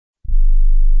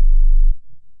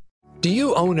Do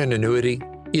you own an annuity,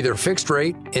 either fixed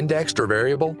rate, indexed, or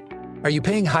variable? Are you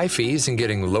paying high fees and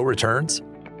getting low returns?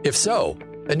 If so,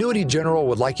 Annuity General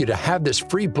would like you to have this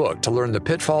free book to learn the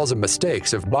pitfalls and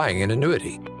mistakes of buying an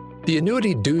annuity. The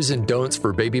Annuity Do's and Don'ts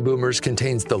for Baby Boomers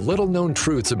contains the little-known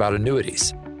truths about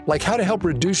annuities, like how to help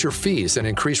reduce your fees and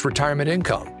increase retirement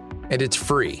income. And it's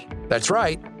free. That's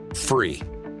right, free.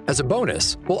 As a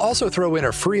bonus, we'll also throw in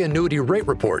a free annuity rate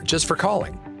report just for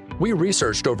calling. We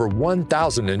researched over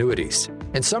 1,000 annuities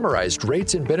and summarized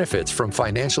rates and benefits from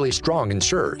financially strong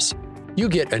insurers. You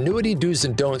get Annuity Do's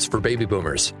and Don'ts for Baby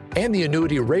Boomers and the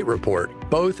Annuity Rate Report,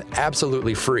 both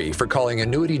absolutely free for calling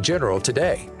Annuity General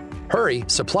today. Hurry,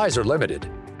 supplies are limited.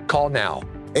 Call now.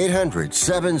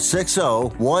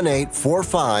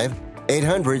 800-760-1845.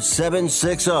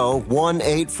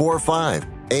 800-760-1845.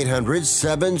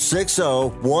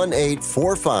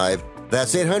 800-760-1845.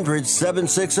 That's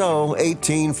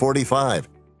 800-760-1845.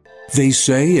 They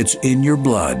say it's in your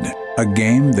blood, a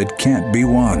game that can't be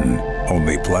won,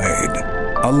 only played.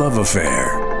 A love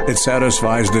affair. It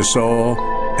satisfies the soul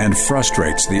and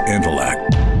frustrates the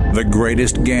intellect. The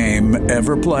greatest game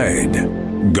ever played.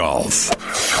 Golf.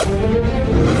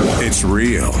 It's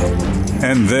real.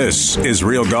 And this is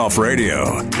Real Golf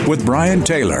Radio with Brian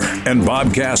Taylor and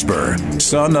Bob Casper,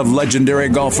 son of legendary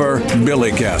golfer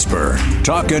Billy Casper,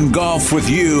 talking golf with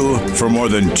you for more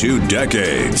than 2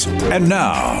 decades. And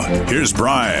now, here's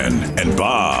Brian and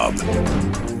Bob.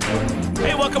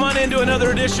 Hey, welcome on into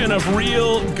another edition of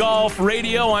Real Golf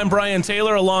Radio. I'm Brian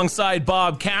Taylor alongside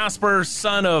Bob Casper,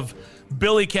 son of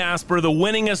Billy Casper, the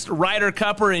winningest Ryder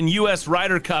Cupper in U.S.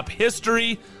 Ryder Cup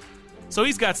history. So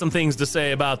he's got some things to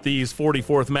say about these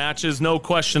 44th matches, no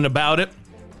question about it.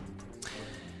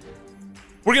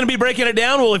 We're going to be breaking it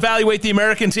down. We'll evaluate the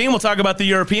American team. We'll talk about the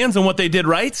Europeans and what they did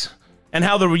right, and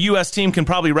how the U.S. team can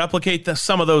probably replicate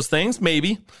some of those things,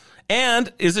 maybe.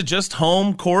 And is it just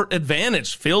home court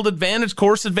advantage, field advantage,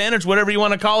 course advantage, whatever you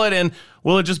want to call it? And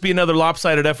will it just be another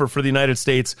lopsided effort for the United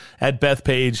States at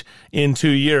Bethpage in 2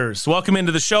 years? Welcome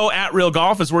into the show. At Real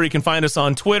Golf is where you can find us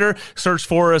on Twitter. Search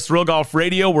for us, Real Golf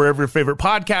Radio, wherever your favorite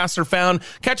podcasts are found.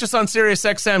 Catch us on Sirius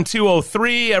XM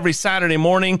 203 every Saturday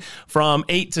morning from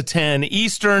 8 to 10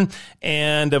 Eastern.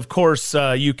 And, of course,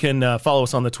 you can follow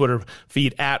us on the Twitter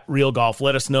feed at Real Golf.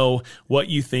 Let us know what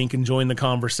you think and join the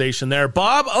conversation there.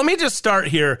 Bob, let me just start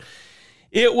here.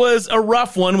 It was a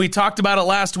rough one. We talked about it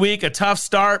last week, a tough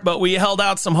start, but we held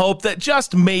out some hope that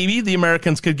just maybe the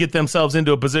Americans could get themselves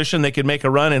into a position they could make a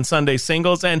run in Sunday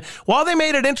singles. And while they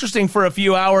made it interesting for a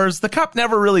few hours, the Cup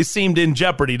never really seemed in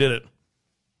jeopardy, did it?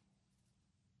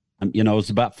 It was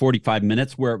about 45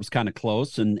 minutes where it was kind of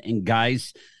close, and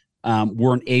guys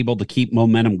weren't able to keep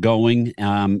momentum going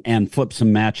and flip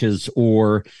some matches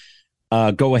or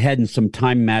go ahead in some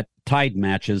tied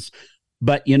matches.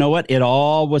 But you know what? It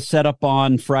all was set up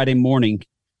on Friday morning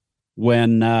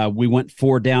when we went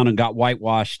 4 down and got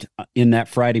whitewashed in that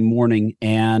Friday morning.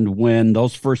 And when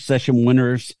those first session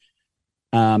winners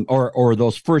or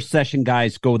those first session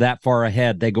guys go that far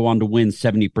ahead, they go on to win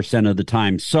 70% of the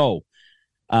time. So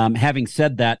having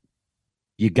said that,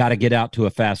 you got to get out to a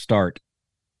fast start.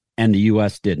 And the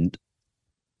U.S. didn't.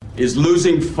 Is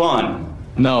losing fun?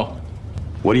 No.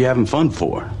 What are you having fun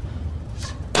for?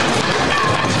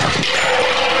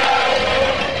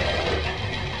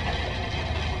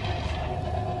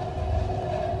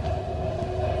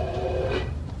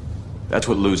 That's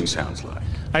what losing sounds like.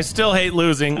 I still hate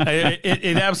losing.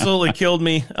 It absolutely killed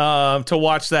me to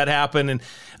watch that happen. And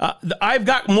I've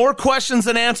got more questions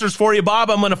than answers for you,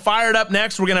 Bob. I'm going to fire it up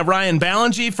next. We're going to have Ryan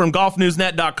Ballingy from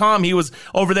golfnewsnet.com. He was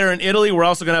over there in Italy. We're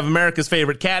also going to have America's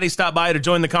favorite caddy stop by to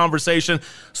join the conversation.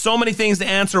 So many things to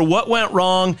answer. What went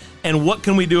wrong and what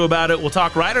can we do about it? We'll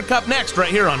talk Ryder Cup next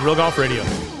right here on Real Golf Radio.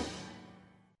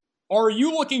 Are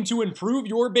you looking to improve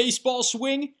your baseball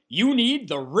swing? You need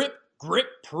the Rip Grip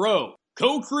Pro.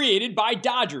 Co-created by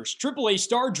Dodgers AAA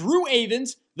star Drew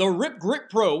Avans, the Rip Grip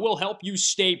Pro will help you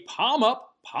stay palm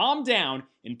up, palm down,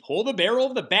 and pull the barrel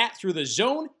of the bat through the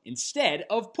zone instead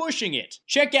of pushing it.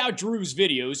 Check out Drew's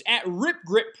videos at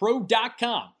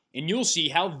ripgrippro.com, and you'll see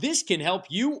how this can help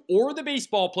you or the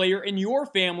baseball player in your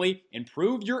family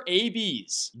improve your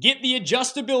ABs. Get the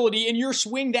adjustability in your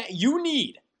swing that you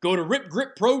need. Go to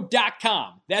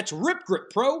ripgrippro.com. That's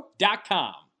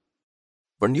ripgrippro.com.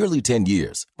 For nearly 10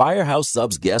 years, Firehouse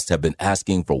Subs guests have been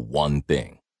asking for one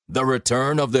thing: the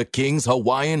return of the King's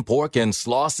Hawaiian Pork and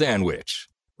Slaw Sandwich.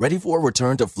 Ready for a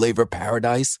return to flavor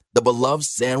paradise? The beloved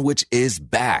sandwich is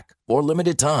back. For a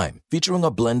limited time, featuring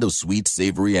a blend of sweet,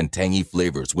 savory, and tangy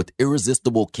flavors with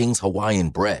irresistible King's Hawaiian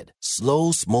bread,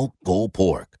 slow smoked pulled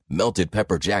pork, melted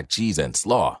pepper jack cheese, and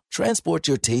slaw, transport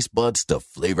your taste buds to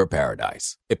flavor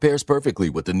paradise. It pairs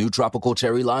perfectly with the new tropical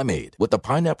cherry limeade with a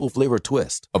pineapple flavor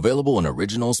twist. Available in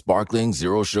original, sparkling,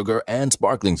 zero sugar, and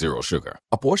sparkling zero sugar.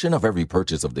 A portion of every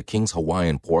purchase of the King's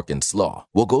Hawaiian pork and slaw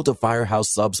will go to Firehouse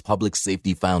Subs Public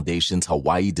Safety Foundation's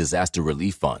Hawaii Disaster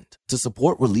Relief Fund to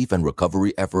support relief and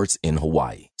recovery efforts in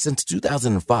Hawaii. Since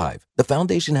 2005, the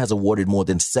foundation has awarded more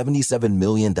than $77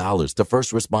 million to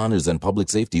first responders and public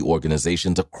safety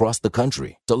organizations across the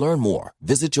country. To learn more,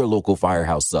 visit your local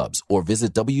Firehouse Subs or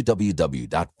visit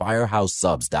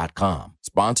www.firehouseSubs.com.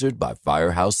 Sponsored by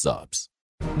Firehouse Subs.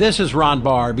 This is Ron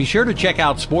Barr. Be sure to check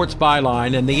out Sports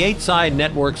Byline and the 8 Side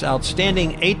Network's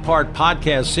outstanding 8-part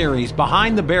podcast series,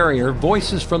 Behind the Barrier,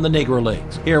 Voices from the Negro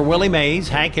Leagues. Hear Willie Mays,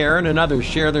 Hank Aaron, and others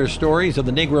share their stories of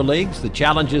the Negro Leagues, the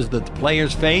challenges that the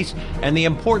players face, and the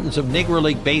importance of Negro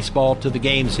League baseball to the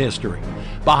game's history.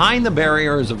 Behind the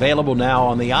Barrier is available now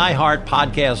on the iHeart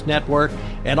Podcast Network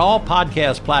and all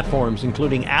podcast platforms,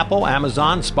 including Apple,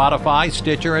 Amazon, Spotify,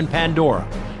 Stitcher, and Pandora.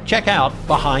 Check out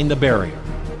Behind the Barrier.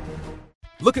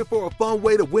 Looking for a fun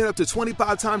way to win up to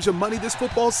 25 times your money this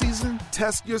football season?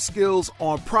 Test your skills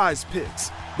on Prize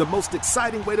Picks, the most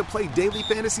exciting way to play daily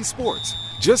fantasy sports.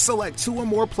 Just select 2 or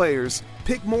more players,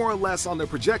 pick more or less on their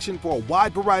projection for a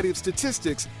wide variety of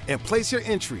statistics, and place your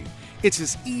entry. It's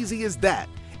as easy as that.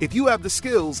 If you have the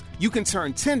skills, you can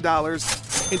turn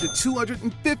 $10 into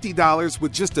 $250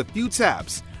 with just a few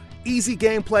taps. Easy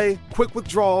gameplay, quick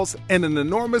withdrawals, and an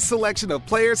enormous selection of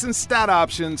players and stat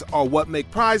options are what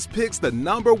make Prize Picks the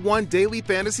 #1 daily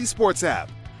fantasy sports app.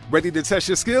 Ready to test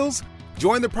your skills?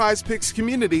 Join the Prize Picks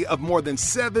community of more than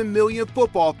 7 million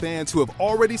football fans who have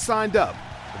already signed up.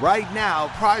 Right now,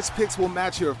 Prize Picks will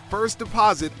match your first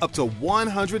deposit up to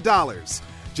 $100.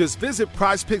 Just visit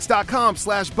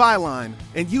prizepicks.com/byline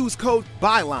and use code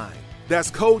BYLINE.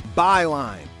 That's code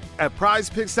BYLINE at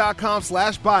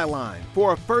prizepicks.com/byline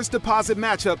for a first deposit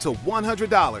match up to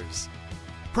 $100.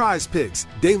 Prize Picks,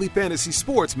 daily fantasy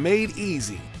sports made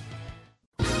easy.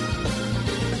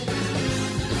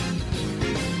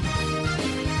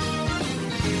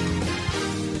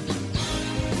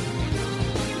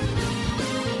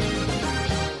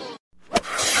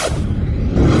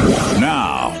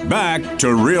 Now, back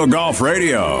to Real Golf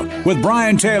Radio with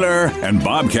Brian Taylor and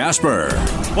Bob Casper.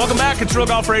 Welcome back. It's Real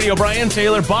Golf Radio. Brian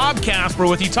Taylor, Bob Casper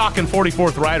with you, talking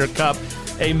 44th Ryder Cup.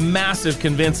 A massive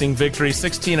convincing victory,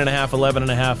 16.5,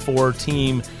 11.5 for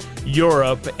Team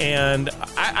Europe. And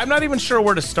I'm not even sure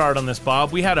where to start on this,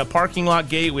 Bob. We had a parking lot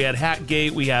gate. We had hat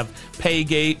gate. We have pay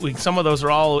gate. Some of those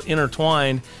are all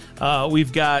intertwined.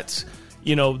 We've got,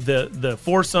 the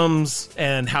foursomes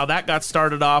and how that got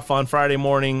started off on Friday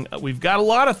morning. We've got a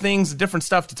lot of things, different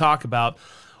stuff to talk about.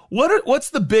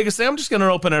 What's the biggest thing? I'm just going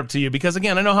to open it up to you because,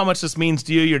 again, I know how much this means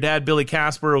to you. Your dad, Billy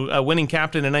Casper, a winning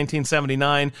captain in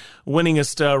 1979,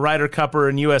 winningest Ryder Cupper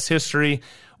in U.S. history.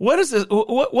 What is this?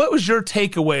 What was your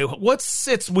takeaway? What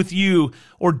sits with you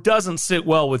or doesn't sit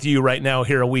well with you right now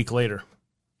here a week later?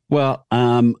 Well,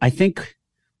 I think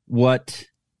what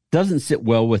doesn't sit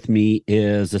well with me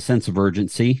is a sense of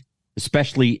urgency,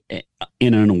 especially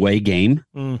in an away game.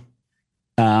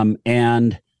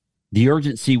 And the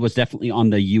urgency was definitely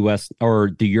on the U.S.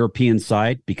 or the European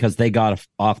side because they got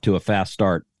off to a fast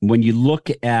start. When you look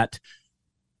at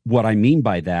what I mean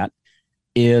by that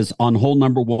is on hole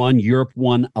number 1, Europe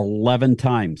won 11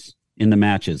 times in the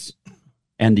matches,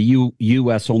 and the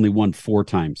U.S. only won 4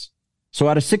 times. So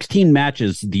out of 16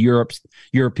 matches, the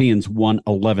Europeans won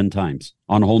 11 times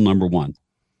on hole number 1.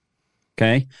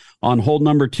 Okay. On hole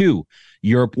number 2,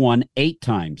 Europe won 8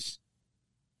 times,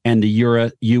 and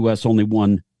the U.S. only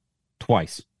won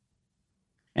twice.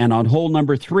 And on hole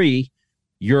number 3,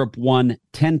 Europe won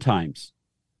 10 times,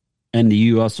 and the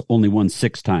U.S. only won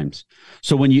 6 times.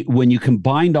 So when you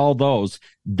combined all those,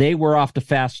 they were off to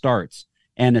fast starts.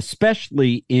 And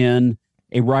especially in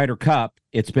a Ryder Cup,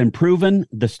 it's been proven,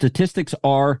 the statistics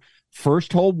are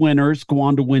first hole winners go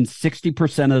on to win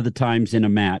 60% of the times in a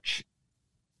match.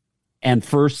 And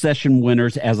first session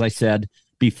winners, as I said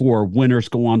before, winners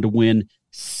go on to win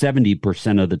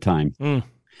 70% of the time.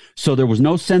 So there was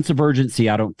no sense of urgency,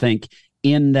 I don't think,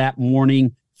 in that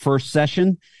morning first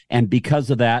session. And because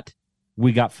of that,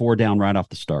 we got 4 down right off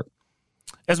the start.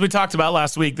 As we talked about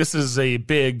last week, this is a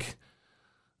big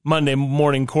Monday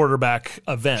morning quarterback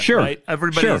event, Sure. right?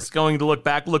 Everybody's going to look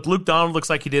back. Look, Luke Donald looks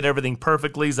like he did everything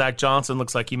perfectly. Zach Johnson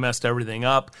looks like he messed everything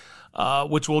up,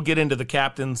 which we'll get into the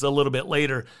captains a little bit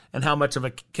later and how much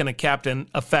of can a captain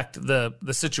affect the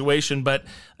situation. But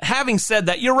having said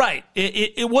that, you're right.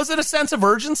 It was it a sense of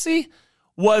urgency?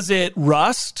 Was it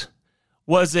rust?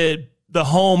 Was it the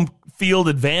home field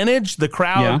advantage, the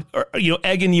crowd,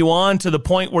 egging you on to the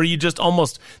point where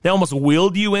they almost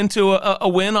willed you into a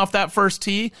win off that first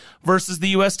tee versus the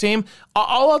U.S. team?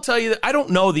 I'll tell you that I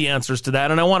don't know the answers to that,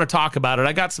 and I want to talk about it.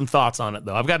 I got some thoughts on it,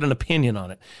 though. I've got an opinion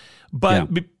on it. But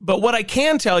what I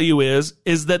can tell you is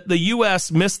that the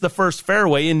U.S. missed the first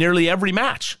fairway in nearly every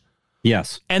match.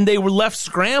 Yes. And they were left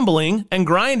scrambling and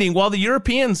grinding while the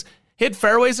Europeans hit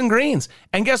fairways and greens.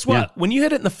 And guess what? Yeah. When you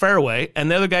hit it in the fairway and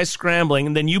the other guy's scrambling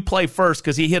and then you play first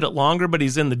because he hit it longer but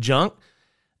he's in the junk,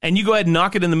 and you go ahead and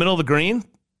knock it in the middle of the green,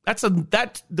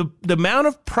 the amount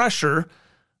of pressure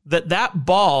that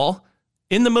ball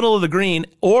in the middle of the green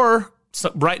or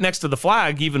right next to the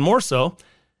flag, even more so,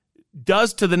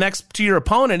 does to your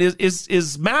opponent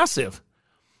is massive.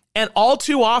 And all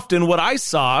too often what I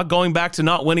saw, going back to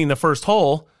not winning the first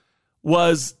hole,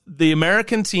 was the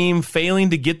American team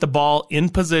failing to get the ball in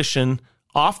position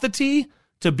off the tee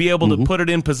to be able to put it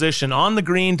in position on the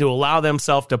green to allow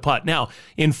themselves to putt. Now,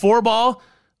 in 4-ball,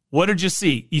 what did you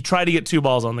see? You try to get 2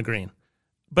 balls on the green.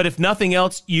 But if nothing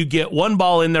else, you get 1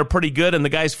 ball in there pretty good and the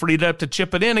guy's freed up to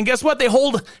chip it in. And guess what?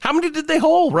 How many did they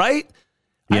hold, right?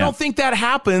 Yeah. I don't think that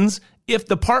happens if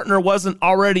the partner wasn't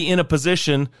already in a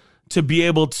position to be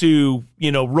able to,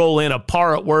 roll in a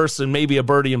par at worst and maybe a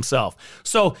birdie himself.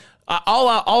 So all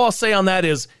I'll say on that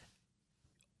is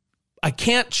I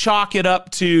can't chalk it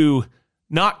up to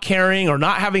not caring or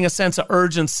not having a sense of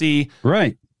urgency.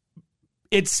 Right.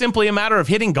 It's simply a matter of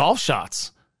hitting golf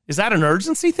shots. Is that an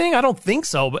urgency thing? I don't think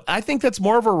so, but I think that's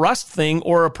more of a rust thing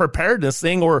or a preparedness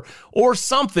thing or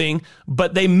something,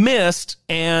 but they missed,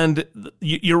 and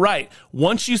you're right.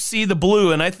 Once you see the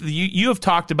blue, and you have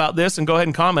talked about this, and go ahead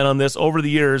and comment on this over the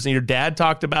years, and your dad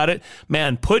talked about it,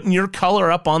 man, putting your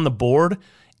color up on the board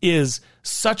is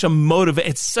such a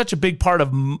it's such a big part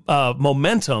of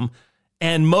momentum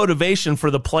and motivation for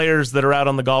the players that are out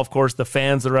on the golf course, the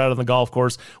fans that are out on the golf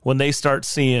course, when they start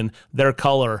seeing their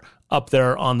color up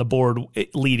there on the board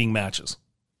leading matches.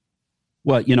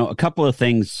 Well, a couple of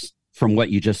things from what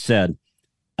you just said.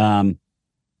 The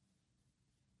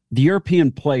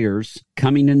European players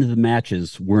coming into the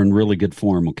matches were in really good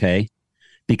form, okay?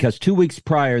 Because 2 weeks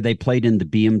prior, they played in the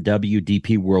BMW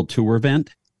DP World Tour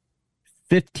event.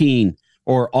 15,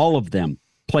 or all of them,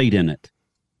 played in it,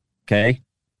 okay?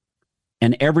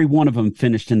 And every one of them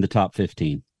finished in the top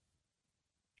 15.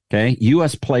 Okay?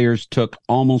 U.S. players took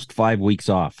almost 5 weeks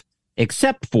off,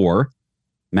 except for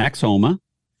Max Homa,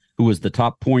 who was the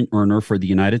top point earner for the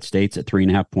United States at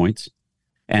 3.5 points,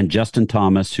 and Justin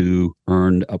Thomas, who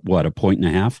earned, a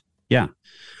 1.5? Yeah.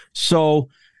 So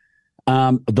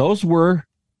those were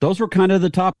kind of the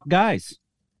top guys.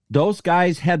 Those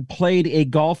guys had played a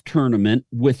golf tournament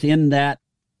within that,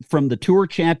 from the Tour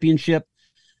Championship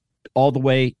all the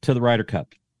way to the Ryder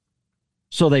Cup.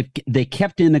 So they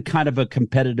kept in a kind of a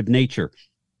competitive nature.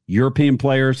 European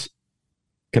players,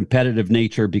 competitive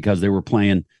nature because they were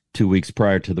playing 2 weeks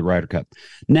prior to the Ryder Cup.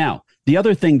 Now, the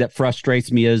other thing that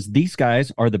frustrates me is these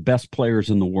guys are the best players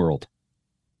in the world.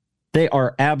 They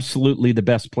are absolutely the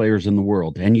best players in the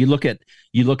world. And you look at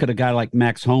a guy like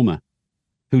Max Homa,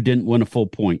 who didn't win a full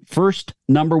point. First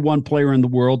number 1 player in the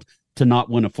world to not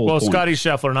win a full point. Well, Scotty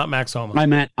Scheffler, not Max Homa.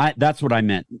 That's what I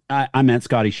meant. I meant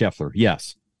Scotty Scheffler,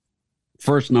 yes.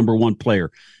 First number 1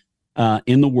 player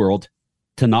in the world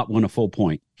to not win a full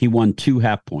point. He won 2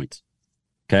 half points.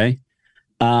 Okay?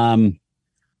 I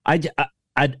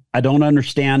don't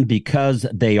understand, because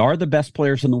they are the best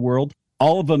players in the world.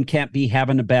 All of them can't be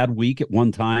having a bad week at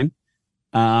one time.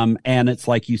 And it's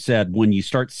like you said, when you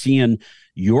start seeing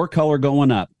your color going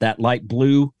up, that light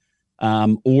blue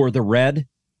or the red,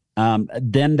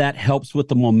 then that helps with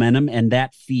the momentum, and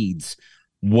that feeds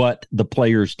what the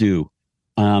players do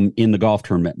in the golf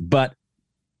tournament. But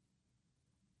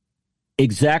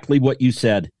exactly what you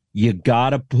said, you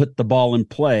got to put the ball in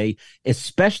play,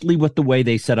 especially with the way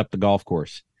they set up the golf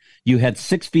course. You had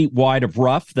 6 feet wide of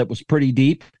rough that was pretty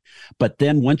deep, but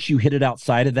then once you hit it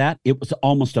outside of that, it was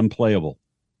almost unplayable.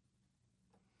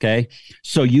 Okay,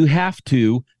 so you have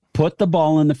to put the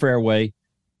ball in the fairway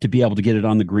to be able to get it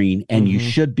on the green, and you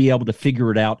should be able to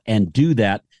figure it out and do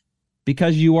that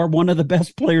because you are one of the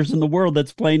best players in the world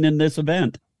that's playing in this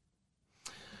event.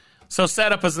 So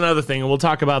setup is another thing, and we'll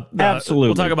talk about absolutely.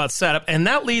 We'll talk about setup, and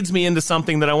that leads me into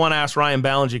something that I want to ask Ryan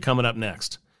Ballinger coming up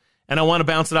next. and I want to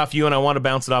bounce it off you, and I want to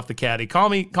bounce it off the caddy. Call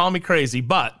me crazy,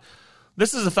 but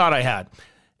this is a thought I had.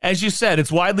 As you said,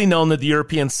 it's widely known that the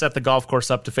Europeans set the golf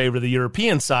course up to favor the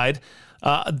European side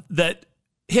that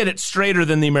hit it straighter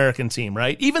than the American team,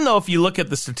 right? Even though if you look at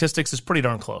the statistics, it's pretty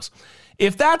darn close.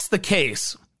 If that's the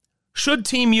case, should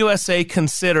Team USA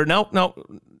consider... No,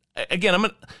 again, I'm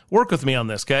going to work with me on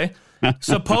this, okay?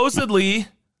 Supposedly,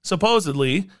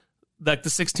 like the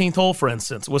 16th hole, for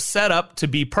instance, was set up to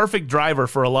be perfect driver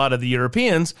for a lot of the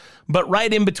Europeans, but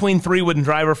right in between 3-wood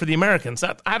driver for the Americans.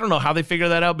 I don't know how they figure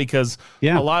that out, because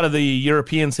a lot of the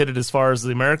Europeans hit it as far as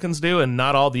the Americans do, and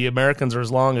not all the Americans are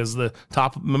as long as the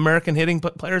top American hitting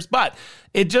players. But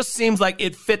it just seems like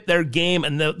it fit their game,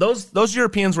 and those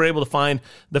Europeans were able to find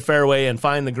the fairway and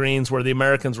find the greens where the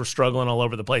Americans were struggling all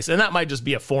over the place. And that might just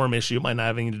be a form issue. It might not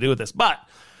have anything to do with this. But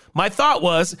my thought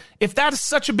was, if that is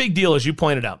such a big deal, as you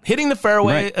pointed out, hitting the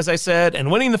fairway, as I said, and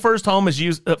winning the first hole,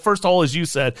 as you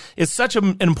said, is such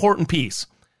an important piece,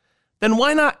 then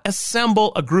why not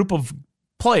assemble a group of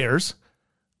players,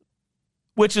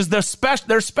 which is their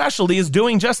specialty is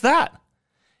doing just that?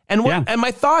 And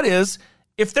my thought is,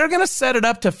 if they're going to set it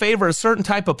up to favor a certain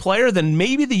type of player, then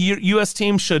maybe the U.S.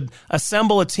 team should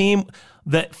assemble a team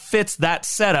that fits that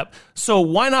setup. So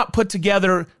why not put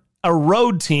together a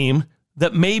road team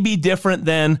that may be different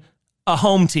than a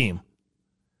home team?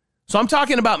 So I'm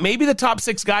talking about maybe the top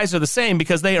 6 guys are the same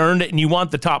because they earned it and you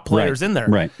want the top players in there.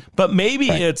 Right. But maybe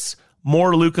it's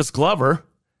more Lucas Glover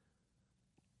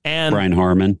and Brian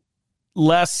Harmon.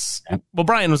 Less. Well,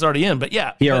 Brian was already in, but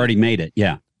he already made it.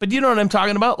 Yeah. But you know what I'm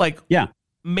talking about? Like,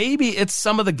 maybe it's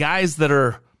some of the guys that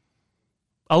are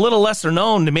a little lesser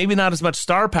known, maybe not as much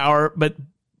star power, but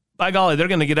by golly, they're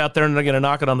going to get out there and they're going to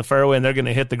knock it on the fairway and they're going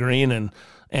to hit the green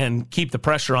and keep the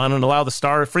pressure on and allow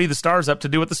free the stars up to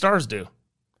do what the stars do.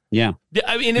 Yeah.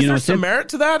 I mean, is there some merit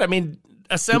to that? I mean,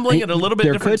 assembling it a little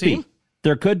bit different team?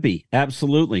 There could be.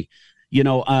 Absolutely.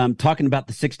 Talking about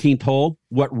the 16th hole,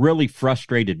 what really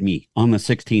frustrated me on the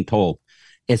 16th hole,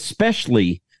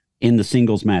 especially in the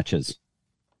singles matches.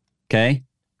 Okay.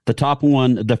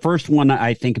 The first one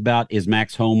I think about is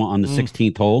Max Homa on the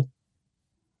 16th hole.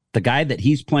 The guy that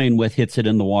he's playing with hits it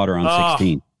in the water on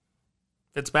 16.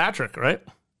 Fitzpatrick, right?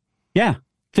 Yeah.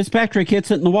 Fitzpatrick hits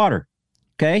it in the water.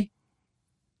 Okay.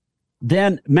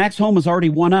 Then Max Homa's already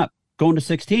won up going to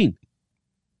 16.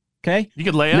 Okay. You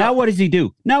could lay out. Now what does he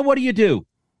do? Now what do?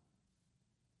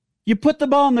 You put the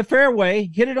ball in the fairway,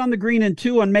 hit it on the green in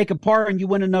 2 and make a par and you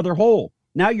win another hole.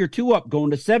 Now you're 2 up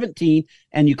going to 17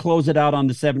 and you close it out on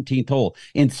the 17th hole.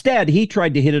 Instead, he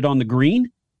tried to hit it on the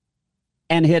green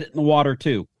and hit it in the water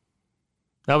too.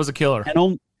 That was a killer.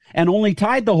 And only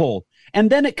tied the hole. And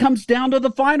then it comes down to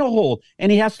the final hole,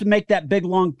 and he has to make that big,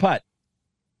 long putt.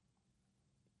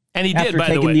 And he did, by the way.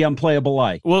 After taking the unplayable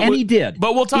lie. He did.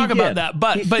 But we'll talk about that.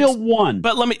 But he still won.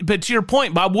 But to your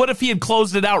point, Bob, what if he had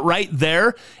closed it out right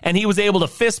there, and he was able to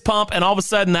fist pump, and all of a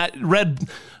sudden that red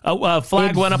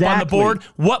flag went up on the board?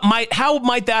 How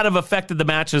might that have affected the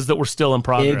matches that were still in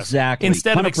progress? Exactly.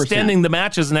 Instead of extending the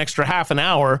matches an extra half an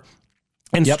hour,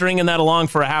 and stringing that along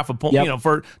for a half a point,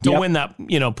 to win that,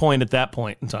 point at that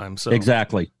point in time. So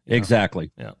exactly. Yeah.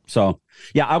 So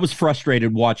I was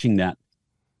frustrated watching that.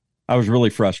 I was really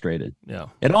frustrated. Yeah.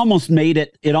 It almost made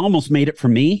it for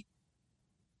me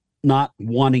not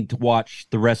wanting to watch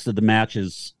the rest of the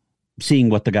matches, seeing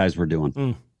what the guys were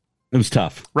doing. It was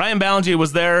tough. Ryan Ballinger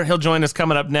was there. He'll join us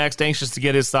coming up next. Anxious to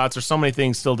get his thoughts. There's so many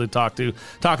things still to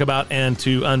talk about and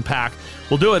to unpack.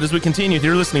 We'll do it as we continue.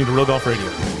 You're listening to Real Golf Radio.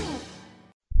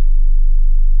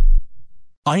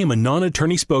 I am a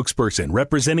non-attorney spokesperson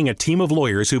representing a team of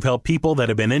lawyers who've helped people that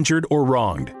have been injured or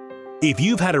wronged. If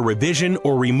you've had a revision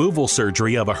or removal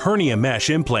surgery of a hernia mesh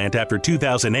implant after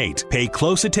 2008, pay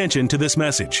close attention to this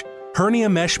message. Hernia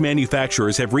mesh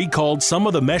manufacturers have recalled some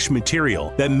of the mesh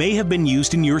material that may have been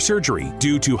used in your surgery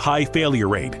due to high failure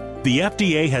rate. The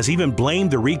FDA has even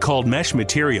blamed the recalled mesh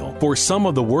material for some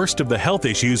of the worst of the health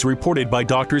issues reported by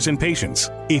doctors and patients.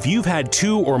 If you've had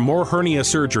 2 or more hernia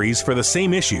surgeries for the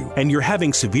same issue and you're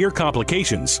having severe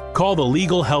complications, call the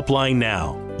legal helpline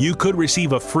now. You could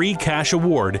receive a free cash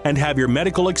award and have your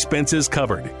medical expenses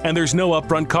covered. And there's no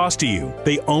upfront cost to you.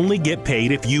 They only get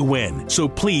paid if you win. So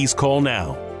please call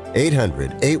now.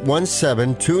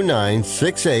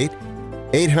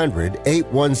 800-817-2968.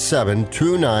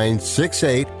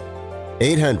 800-817-2968.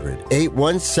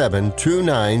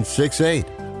 800-817-2968.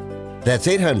 That's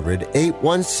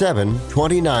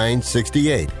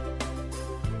 800-817-2968.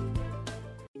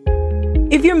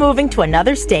 If you're moving to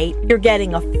another state, you're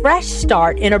getting a fresh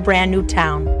start in a brand new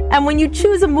town. And when you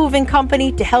choose a moving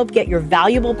company to help get your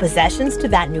valuable possessions to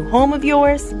that new home of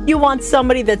yours, you want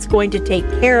somebody that's going to take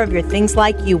care of your things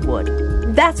like you would.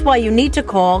 That's why you need to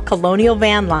call Colonial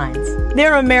Van Lines.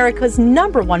 They're America's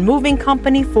 #1 moving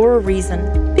company for a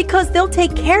reason. Because they'll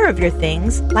take care of your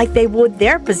things like they would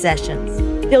their possessions.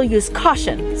 They'll use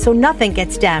caution so nothing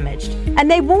gets damaged.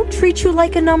 And they won't treat you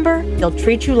like a number, they'll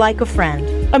treat you like a friend.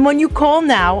 And when you call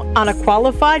now on a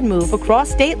qualified move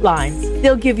across state lines,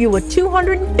 they'll give you a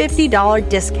 $250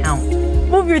 discount.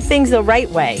 Move your things the right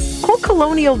way. Call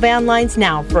Colonial Van Lines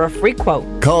now for a free quote.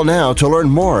 Call now to learn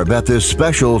more about this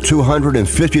special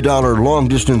 $250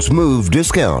 long-distance move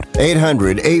discount.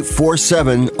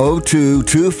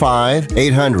 800-847-0225.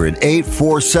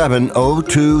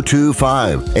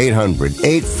 800-847-0225.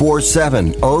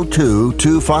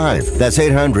 800-847-0225. That's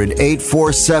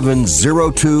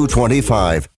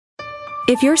 800-847-0225.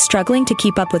 If you're struggling to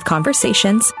keep up with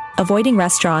conversations, avoiding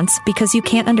restaurants because you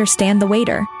can't understand the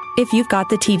waiter, if you've got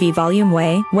the TV volume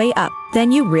way up, then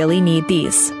you really need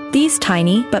these. These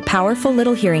tiny but powerful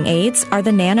little hearing aids are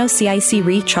the Nano CIC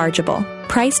Rechargeable,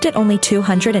 priced at only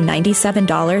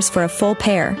 $297 for a full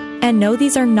pair. And no,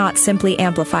 these are not simply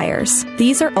amplifiers.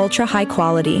 These are ultra high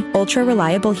quality, ultra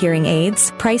reliable hearing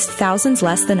aids, priced thousands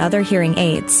less than other hearing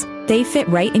aids. They fit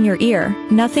right in your ear,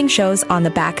 nothing shows on the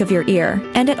back of your ear,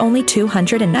 and at only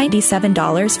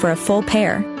 $297 for a full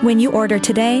pair. When you order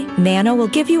today, Nano will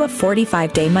give you a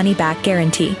 45-day money-back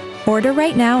guarantee. Order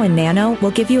right now and Nano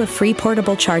will give you a free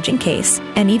portable charging case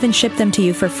and even ship them to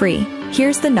you for free.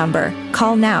 Here's the number.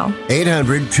 Call now.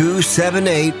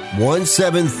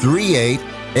 800-278-1738.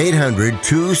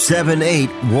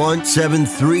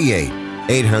 800-278-1738.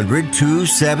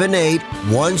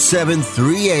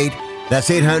 800-278-1738. That's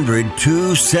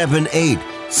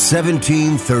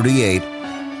 800-278-1738.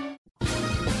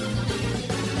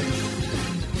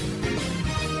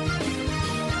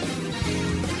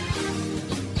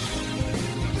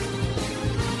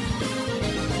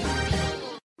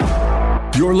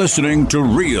 You're listening to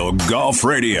Real Golf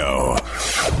Radio.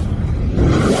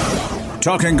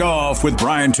 Talking golf with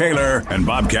Brian Taylor and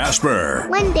Bob Casper.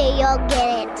 One day you'll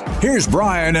get it. Here's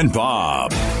Brian and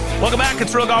Bob. Welcome back.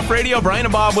 It's Real Golf Radio. Brian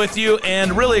and Bob with you,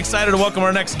 and really excited to welcome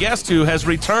our next guest who has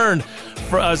returned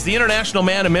as the international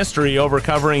man of mystery over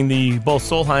covering the both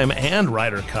Solheim and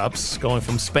Ryder Cups, going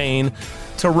from Spain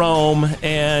to Rome.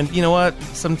 And you know what?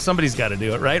 Somebody's got to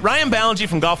do it, right? Ryan Ballingy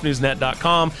from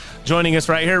golfnewsnet.com joining us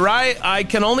right here. Ryan, I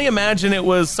can only imagine it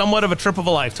was somewhat of a trip of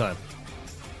a lifetime.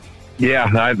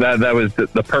 Yeah, that was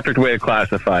the perfect way to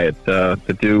classify it, to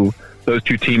do those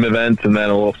two team events and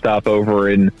then a little stopover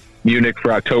in Munich for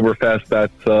Oktoberfest.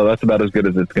 That's about as good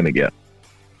as it's going to get.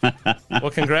 Well,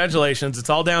 congratulations.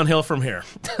 It's all downhill from here.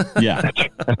 Yeah.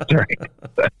 That's right.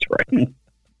 That's right.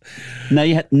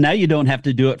 Now you don't have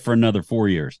to do it for another 4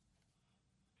 years.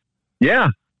 Yeah,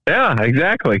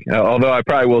 exactly. Although I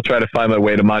probably will try to find my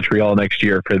way to Montreal next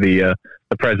year for the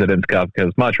President's Cup,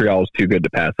 because Montreal is too good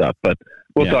to pass up. But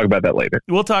we'll talk about that later.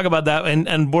 We'll talk about that,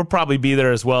 and we'll probably be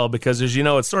there as well, because as you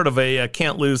know, it's sort of a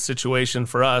can't-lose situation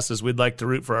for us, as we'd like to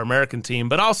root for our American team,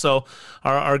 but also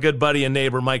our good buddy and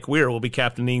neighbor Mike Weir will be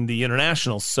captaining the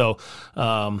internationals. So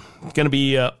going to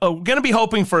be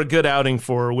hoping for a good outing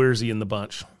for Weirzy and the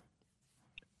bunch.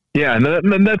 Yeah, and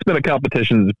that's been a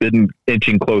competition that's been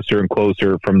inching closer and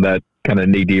closer from that kind of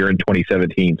nadir in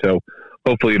 2017. So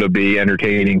hopefully it'll be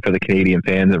entertaining for the Canadian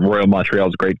fans. And Royal Montreal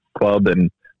is a great club, and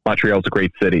Montreal's a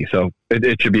great city. So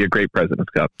it should be a great President's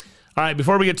Cup. All right,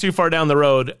 before we get too far down the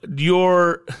road,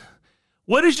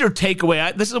 what is your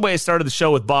takeaway? This is the way I started the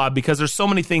show with Bob, because there's so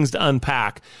many things to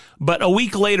unpack. But a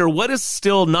week later, what is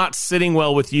still not sitting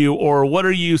well with you, or what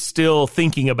are you still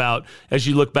thinking about as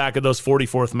you look back at those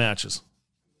 44th matches?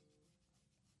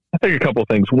 I think a couple of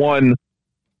things. One,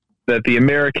 that the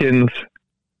Americans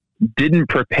didn't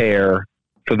prepare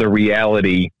for the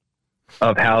reality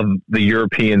of how the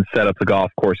Europeans set up the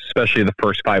golf course, especially the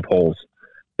first 5 holes.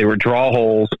 They were draw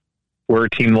holes where a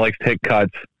team likes to hit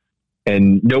cuts,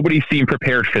 and nobody seemed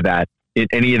prepared for that in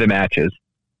any of the matches.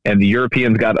 And the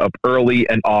Europeans got up early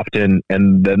and often,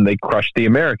 and then they crushed the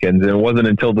Americans. And it wasn't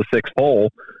until the 6th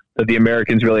hole that the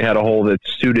Americans really had a hole that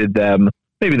suited them,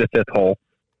 maybe the 5th hole,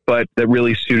 but that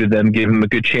really suited them, gave them a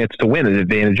good chance to win, an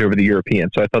advantage over the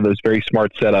Europeans. So I thought that was a very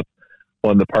smart setup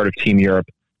on the part of Team Europe.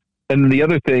 And the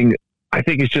other thing, I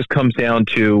think it just comes down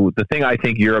to the thing I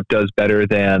think Europe does better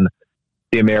than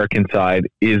the American side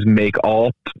is make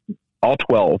all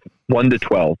 12, 1 to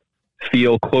 12,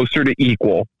 feel closer to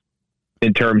equal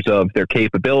in terms of their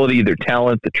capability, their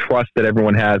talent, the trust that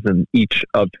everyone has in each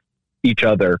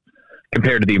other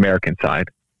compared to the American side.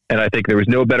 And I think there was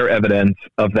no better evidence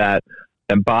of that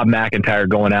and Bob McIntyre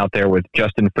going out there with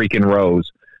Justin freaking Rose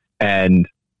and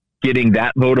getting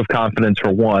that vote of confidence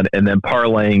for one, and then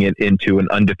parlaying it into an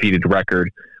undefeated record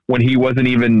when he wasn't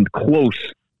even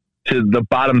close to the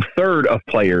bottom third of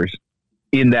players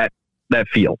in that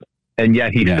field. And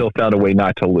yet he still found a way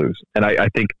not to lose. And I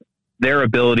think their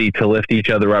ability to lift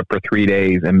each other up for 3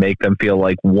 days and make them feel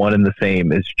like one and the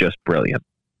same is just brilliant.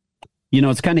 You know,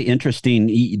 it's kind of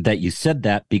interesting that you said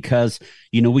that because,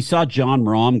 you know, we saw John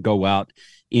Rahm go out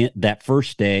that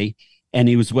first day and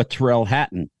he was with Tyrrell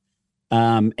Hatton.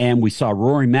 And we saw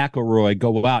Rory McIlroy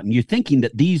go out, and you're thinking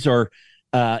that these are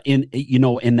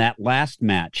in that last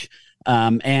match.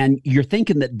 And you're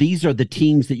thinking that these are the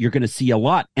teams that you're going to see a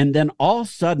lot. And then all of a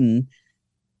sudden,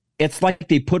 it's like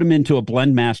they put them into a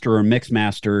blend master or a mix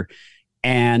master,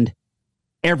 and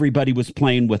everybody was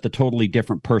playing with a totally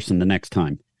different person the next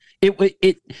time. It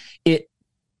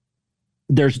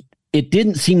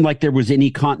didn't seem like there was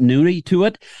any continuity to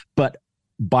it, but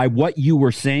by what you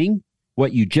were saying,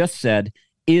 what you just said,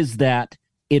 is that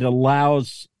it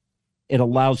allows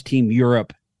Team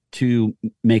Europe to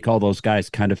make all those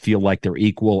guys kind of feel like they're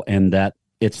equal and that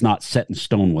it's not set in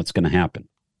stone what's going to happen.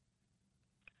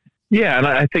 Yeah, and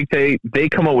I think they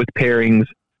come up with pairings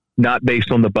not based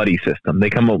on the buddy system. They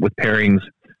come up with pairings.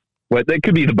 Well, they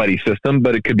could be the buddy system,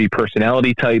 but it could be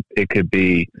personality type. It could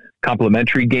be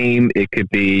complementary game. It could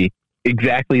be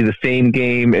exactly the same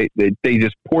game. They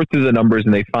just pour through the numbers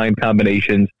and they find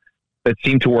combinations that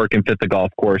seem to work and fit the golf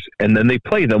course, and then they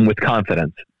play them with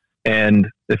confidence. And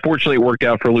fortunately, it worked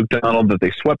out for Luke Donald that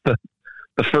they swept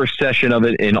the first session of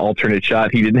it in alternate shot.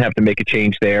 He didn't have to make a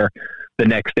change there. The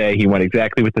next day, he went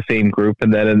exactly with the same group,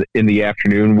 and then in the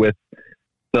afternoon with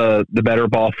the better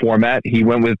ball format, he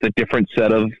went with a different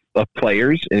set of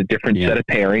players and a different set of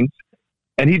pairings,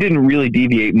 and he didn't really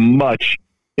deviate much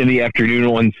in the afternoon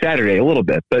on Saturday, a little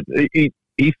bit, but he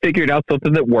figured out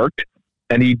something that worked.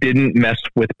 And he didn't mess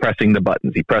with pressing the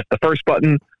buttons. He pressed the first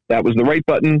button. That was the right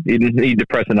button. He didn't need to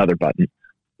press another button.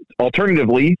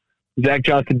 Alternatively, Zach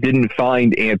Johnson didn't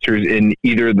find answers in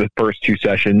either of the first two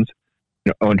sessions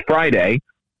on Friday.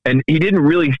 And he didn't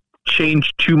really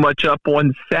change too much up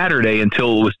on Saturday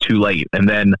until it was too late. And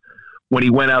then when he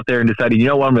went out there and decided, you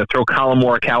know what, I'm going to throw Colin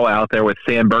Morikawa out there with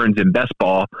Sam Burns in best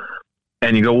ball.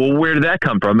 And you go, well, where did that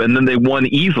come from? And then they won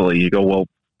easily. You go, well,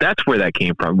 that's where that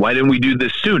came from. Why didn't we do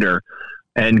this sooner?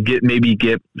 And get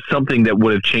something that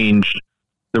would have changed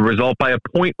the result by a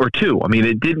point or two. I mean,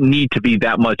 it didn't need to be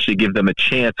that much to give them a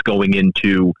chance going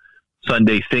into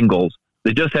Sunday singles.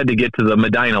 They just had to get to the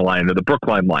Medina line or the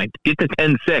Brookline line, get to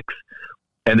 10-6,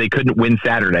 and they couldn't win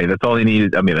Saturday. That's all they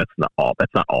needed. I mean, that's not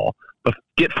all. But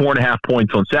get 4.5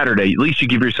 points on Saturday. At least you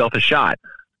give yourself a shot.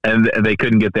 And they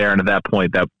couldn't get there. And at that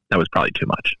point, that was probably too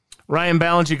much. Ryan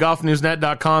Ballantyne,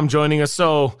 golfnewsnet.com, joining us.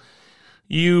 So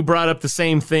you brought up the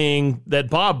same thing that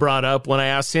Bob brought up when I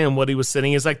asked him what he was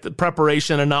sitting. Is like the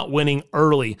preparation and not winning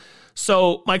early.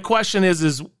 So my question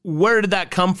is where did that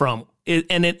come from?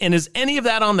 And is any of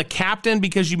that on the captain?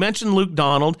 Because you mentioned Luke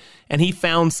Donald and he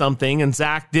found something and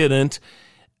Zach didn't.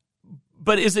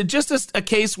 But is it just a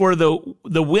case where the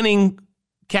winning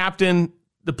captain,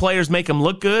 the players make him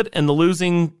look good and the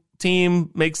losing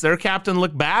team makes their captain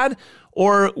look bad?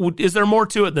 Or is there more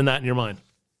to it than that in your mind?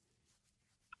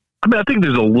 I mean, I think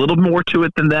there's a little more to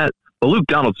it than that. But Luke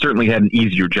Donald certainly had an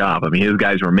easier job. I mean, his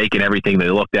guys were making everything they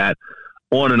looked at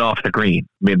on and off the green.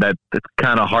 I mean, that's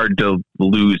kind of hard to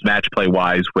lose match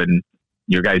play-wise when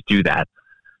your guys do that.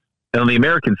 And on the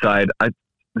American side,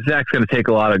 Zach's going to take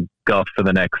a lot of guff for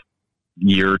the next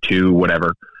year or two,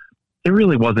 whatever. It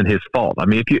really wasn't his fault. I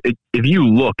mean, if you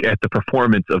look at the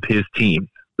performance of his team,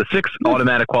 the 6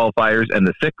 automatic qualifiers and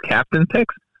the 6 captain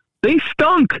picks, they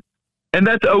stunk. And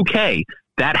that's okay.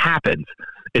 That happens.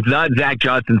 It's not Zach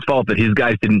Johnson's fault that his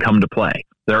guys didn't come to play.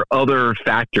 There are other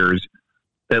factors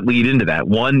that lead into that.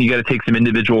 One, you got to take some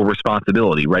individual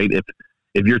responsibility, right?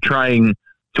 If you're trying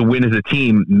to win as a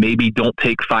team, maybe don't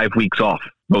take 5 weeks off,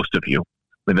 most of you.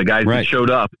 When the guys that showed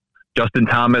up, Justin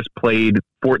Thomas played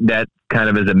Fortinet kind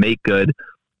of as a make good,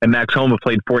 and Max Homa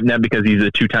played Fortinet because he's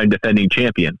a 2-time defending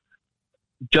champion.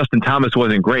 Justin Thomas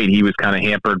wasn't great. He was kind of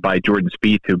hampered by Jordan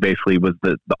Spieth, who basically was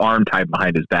the arm tied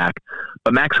behind his back.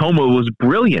 But Max Homa was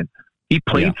brilliant. He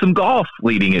played some golf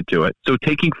leading into it. So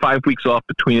taking 5 weeks off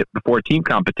before team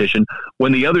competition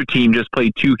when the other team just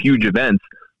played 2 huge events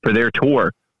for their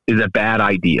tour is a bad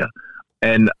idea.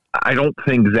 And I don't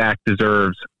think Zach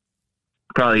deserves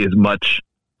probably as much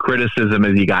criticism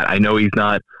as he got. I know he's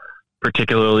not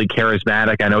particularly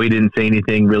charismatic. I know he didn't say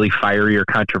anything really fiery or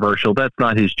controversial. That's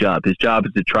not his job. His job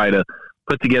is to try to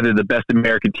put together the best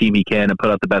American team he can and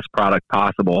put out the best product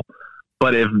possible.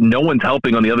 But if no one's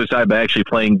helping on the other side by actually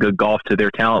playing good golf to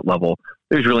their talent level,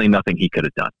 there's really nothing he could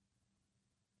have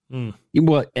done.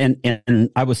 Well, and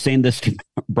I was saying this to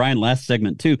Brian last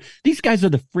segment too. These guys are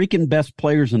the freaking best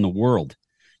players in the world.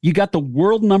 You got the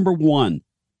world number one,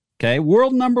 okay?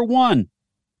 World number one,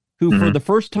 who for the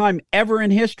first time ever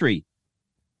in history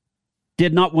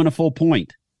did not win a full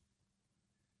point.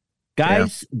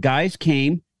 Guys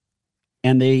came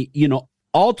and they,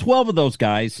 all 12 of those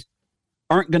guys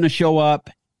aren't going to show up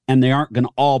and they aren't going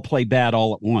to all play bad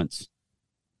all at once.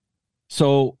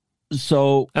 So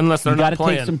unless they're not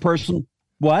playing, take some personal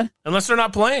unless they're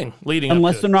not playing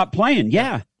they're not playing,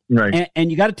 yeah, right.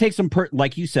 And you got to take some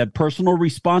like you said, personal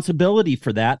responsibility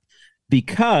for that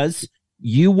because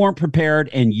you weren't prepared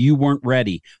and you weren't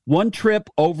ready. One trip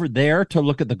over there to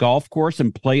look at the golf course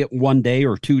and play it 1 day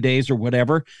or 2 days or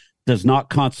whatever does not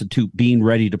constitute being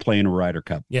ready to play in a Ryder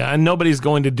Cup. Yeah, and nobody's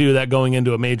going to do that going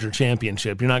into a major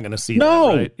championship. You're not going to see that,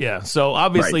 right? Yeah. So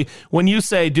obviously, when you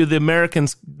say, do the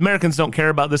Americans don't care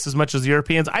about this as much as the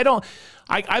Europeans,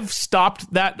 I've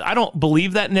stopped that. I don't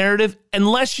believe that narrative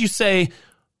unless you say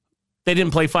they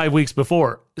didn't play 5 weeks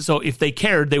before. So if they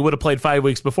cared, they would have played 5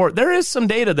 weeks before. There is some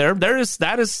data there.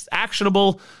 That is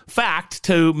actionable fact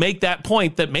to make that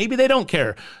point that maybe they don't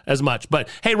care as much. But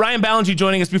hey, Ryan Ballingy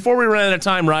joining us. Before we run out of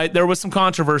time, right, there was some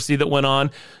controversy that went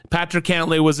on. Patrick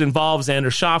Cantlay was involved. Xander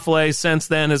Schauffele since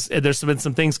then, there's been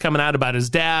some things coming out about his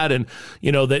dad and,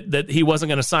 that he wasn't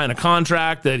going to sign a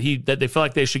contract, that they feel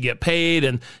like they should get paid.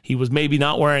 And he was maybe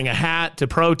not wearing a hat to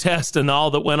protest and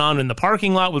all that went on in the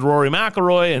parking lot with Rory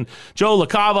McIlroy and Joe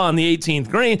LaCava on the 18th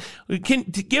green. Can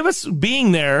give us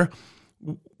being there.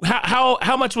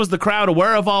 How much was the crowd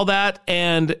aware of all that,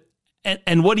 and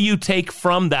what do you take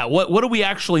from that? What do we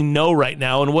actually know right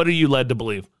now, and what are you led to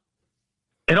believe?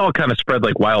 It all kind of spread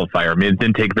like wildfire. I mean, it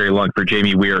didn't take very long for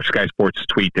Jamie Weir, Sky Sports'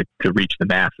 tweet to reach the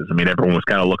masses. I mean, everyone was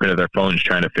kind of looking at their phones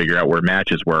trying to figure out where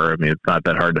matches were. I mean, it's not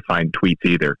that hard to find tweets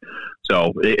either.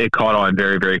 So it caught on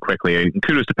very, very quickly. And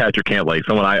kudos to Patrick Cantlay,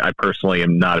 someone I personally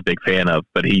am not a big fan of,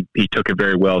 but he took it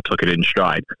very well, took it in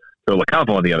stride. So LaCava,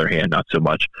 on the other hand, not so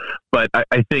much. But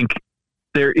I think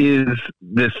there is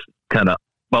this kind of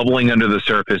bubbling under the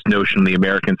surface notion on the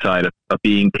American side of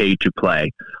being paid to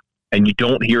play. And you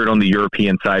don't hear it on the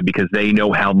European side because they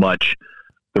know how much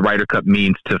the Ryder Cup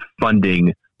means to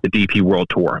funding the DP World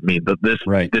Tour. I mean, this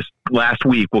last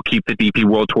week will keep the DP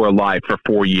World Tour alive for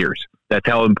 4 years. That's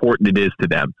how important it is to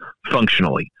them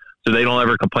functionally. So they don't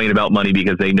ever complain about money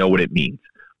because they know what it means.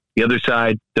 The other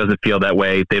side doesn't feel that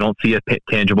way. They don't see a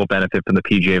tangible benefit from the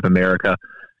PGA of America.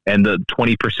 And the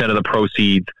 20% of the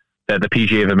proceeds that the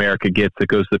PGA of America gets that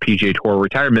goes to the PGA Tour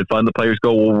Retirement Fund, the players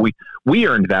go, well, we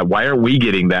earned that. Why aren't we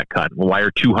getting that cut? Well, why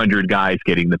are 200 guys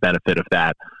getting the benefit of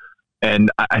that? And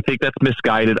I think that's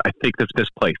misguided. I think that's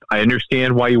misplaced. I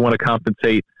understand why you want to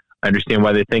compensate. I understand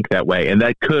why they think that way. And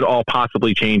that could all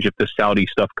possibly change if the Saudi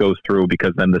stuff goes through,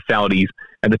 because then the Saudis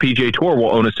and the PGA Tour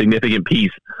will own a significant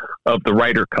piece of the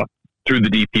Ryder Cup through the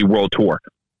DP World Tour.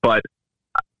 But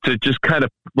to just kind of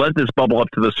let this bubble up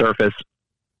to the surface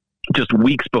just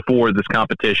weeks before this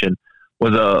competition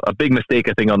was a big mistake,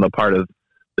 I think, on the part of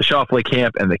the Schauffele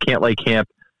camp and the Cantlay camp.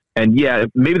 And yeah,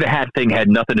 maybe the hat thing had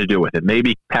nothing to do with it.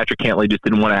 Maybe Patrick Cantlay just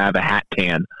didn't want to have a hat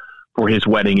tan for his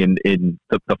wedding in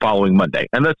the following Monday.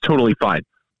 And that's totally fine.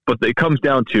 But it comes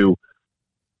down to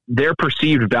their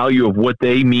perceived value of what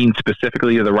they mean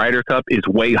specifically to the Ryder Cup is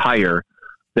way higher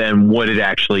than what it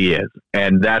actually is.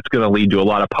 And that's going to lead to a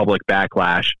lot of public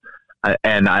backlash.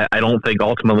 And I don't think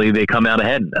ultimately they come out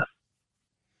ahead in this.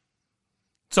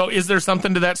 So is there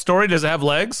something to that story? Does it have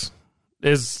legs?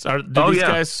 These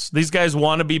guys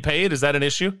want to be paid? Is that an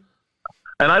issue?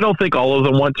 And I don't think all of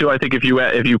them want to. I think if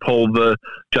you polled the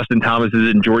Justin Thomases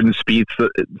and Jordan Spieths,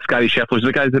 Scotty Schefflers,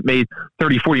 the guys that made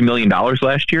 $30-40 million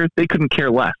last year, they couldn't care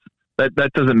less.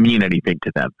 That doesn't mean anything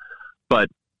to them. But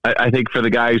I think for the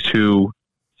guys who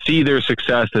see their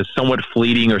success as somewhat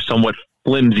fleeting or somewhat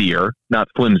flimsier, not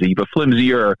flimsy, but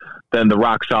flimsier than the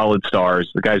rock solid stars,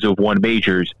 the guys who have won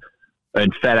majors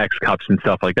and FedEx Cups and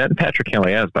stuff like that, and Patrick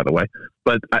Cantlay has, by the way.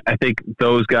 But I think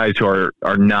those guys who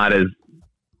are not as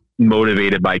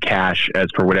motivated by cash as,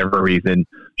 for whatever reason,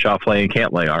 Schauffele and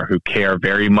Cantlay are, who care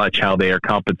very much how they are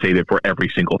compensated for every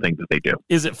single thing that they do.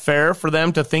 Is it fair for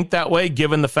them to think that way,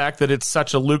 given the fact that it's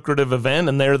such a lucrative event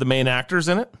and they're the main actors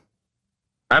in it?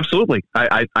 Absolutely.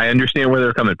 I understand where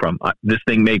they're coming from. This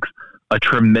thing makes a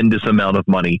tremendous amount of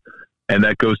money, and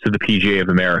that goes to the PGA of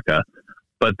America.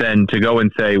 But then to go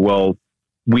and say, well,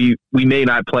 we may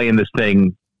not play in this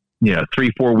thing,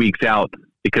 3-4 weeks out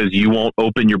because you won't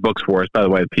open your books for us. By the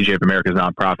way, the PGA of America is a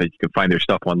nonprofit. You can find their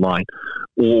stuff online.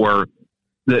 Or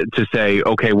to say,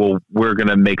 okay, well, we're going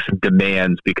to make some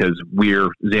demands because we're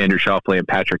Xander Schauffele and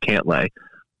Patrick Cantlay.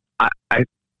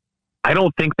 I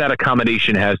don't think that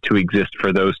accommodation has to exist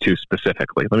for those two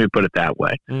specifically. Let me put it that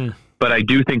way. But I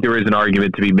do think there is an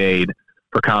argument to be made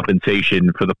for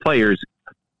compensation for the players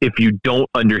if you don't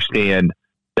understand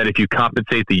that if you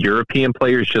compensate the European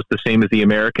players just the same as the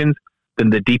Americans, then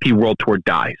the DP World Tour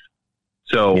dies.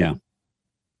 So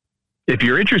if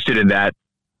you're interested in that,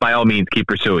 by all means, keep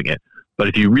pursuing it. But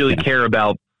if you really care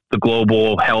about the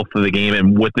global health of the game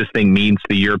and what this thing means to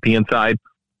the European side,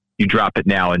 you drop it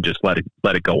now and just let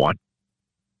it go on.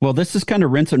 Well, this is kind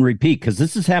of rinse and repeat because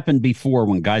this has happened before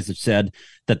when guys have said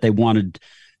that they wanted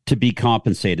to be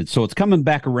compensated. So it's coming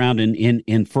back around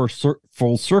in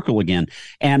full circle again.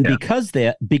 And because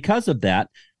of that,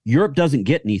 Europe doesn't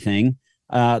get anything.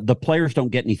 The players don't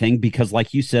get anything because,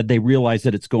 like you said, they realize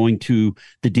that it's going to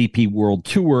the DP World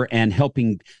Tour and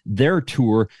helping their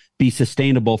tour be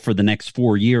sustainable for the next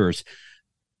 4 years.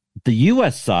 The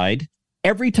U.S. side,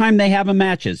 every time they have a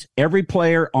matches, every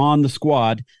player on the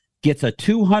squad gets a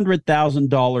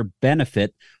 $200,000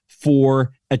 benefit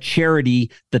for a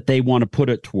charity that they want to put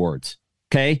it towards.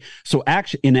 Okay. So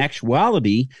in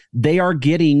actuality, they are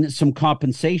getting some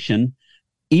compensation,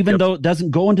 even though it doesn't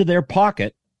go into their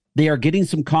pocket. They are getting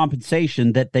some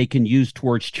compensation that they can use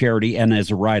towards charity and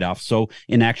as a write-off. So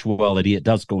in actuality, it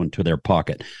does go into their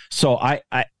pocket. So I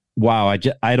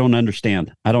don't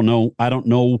understand. I don't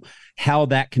know how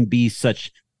that can be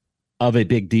such of a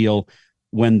big deal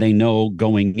when they know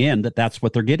going in that that's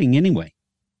what they're getting anyway.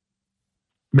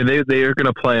 I mean, they are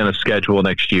going to play on a schedule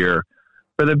next year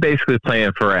where they're basically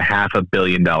playing for $500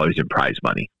 million in prize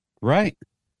money. Right.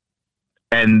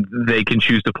 And they can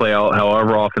choose to play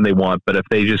however often they want. But if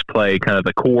they just play kind of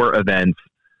the core events,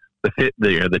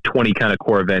 the 20 kind of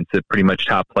core events that pretty much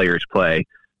top players play,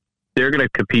 they're going to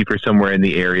compete for somewhere in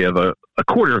the area of a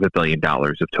 $250 million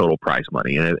of total prize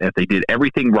money. And if they did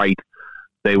everything right,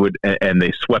 they would, and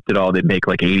they swept it all, they'd make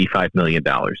like $85 million.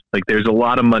 Like there's a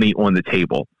lot of money on the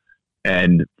table.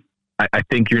 And I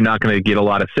think you're not going to get a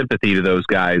lot of sympathy to those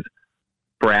guys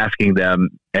for asking them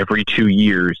every 2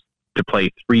 years to play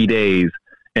 3 days,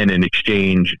 and in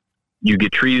exchange, you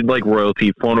get treated like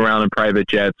royalty, flown around in private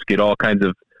jets, get all kinds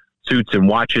of suits and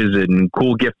watches and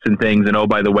cool gifts and things. And oh,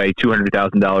 by the way,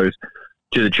 $200,000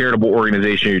 to the charitable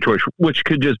organization of your choice, which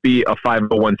could just be a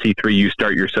 501c3 you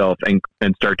start yourself and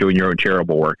start doing your own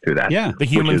charitable work through that. Yeah, the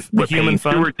human fund.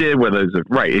 Stewart did,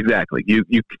 right, exactly. You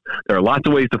there are lots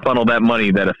of ways to funnel that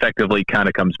money that effectively kind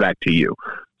of comes back to you.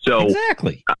 So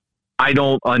exactly, I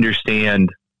don't understand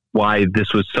why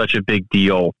this was such a big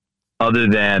deal, other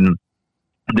than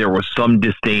there was some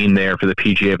disdain there for the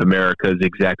PGA of America's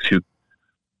execs who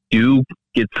do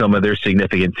get some of their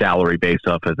significant salary based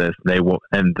off of this. They will,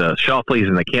 and the Schauffele's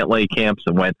and the Cantlay camps,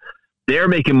 and when they're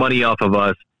making money off of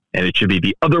us, and it should be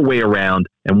the other way around,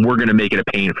 and we're going to make it a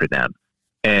pain for them.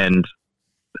 And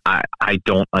I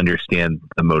don't understand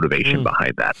the motivation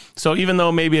behind that. So even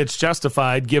though maybe it's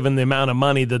justified given the amount of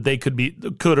money that they could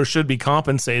or should be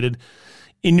compensated,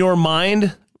 in your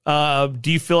mind,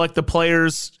 do you feel like the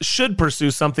players should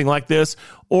pursue something like this,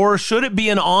 or should it be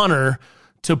an honor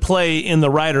to play in the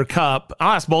Ryder Cup?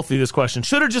 I'll ask both of you this question.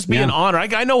 Should it just be an honor?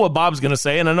 I know what Bob's going to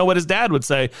say, and I know what his dad would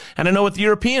say, and I know what the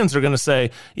Europeans are going to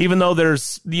say, even though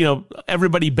there's,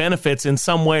 everybody benefits in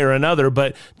some way or another.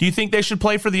 But do you think they should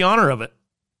play for the honor of it?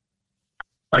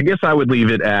 I guess I would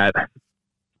leave it at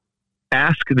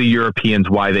ask the Europeans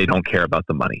why they don't care about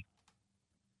the money.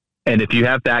 And if you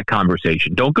have that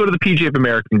conversation, don't go to the PGA of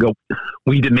America and go,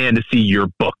 we demand to see your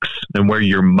books and where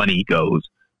your money goes.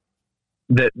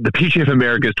 That the PGA of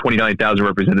America's 29,000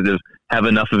 representatives have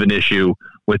enough of an issue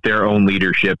with their own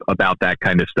leadership about that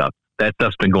kind of stuff. That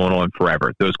stuff's been going on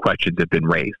forever. Those questions have been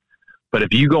raised. But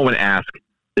if you go and ask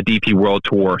the DP World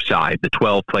Tour side, the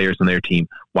 12 players on their team,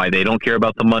 why they don't care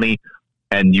about the money,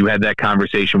 and you had that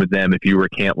conversation with them, if you were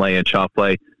Cantlay and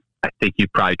Schauffele, I think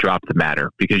you'd probably drop the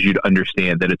matter, because you'd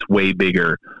understand that it's way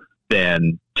bigger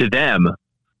than just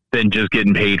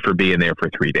getting paid for being there for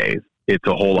 3 days. It's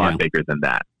a whole lot bigger than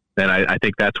that. And I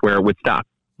think that's where it would stop.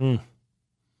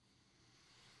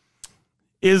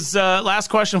 Is last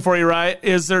question for you, Ryan.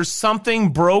 Is there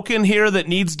something broken here that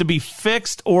needs to be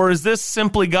fixed, or is this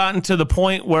simply gotten to the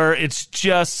point where it's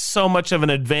just so much of an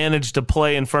advantage to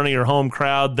play in front of your home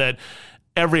crowd that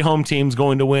every home team's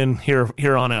going to win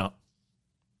here on out?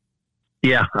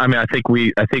 Yeah, I mean, I think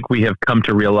we have come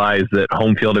to realize that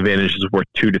home field advantage is worth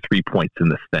 2 to 3 points in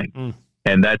this thing,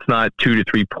 and that's not 2 to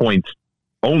 3 points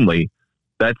only.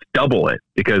 That's double it,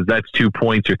 because that's 2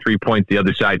 points or 3 points the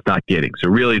other side's not getting. So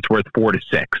really, it's worth 4 to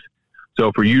 6.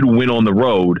 So for you to win on the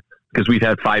road, because we've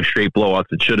had 5 straight blowouts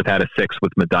that should have had a 6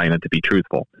 with Medina, to be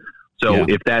truthful. So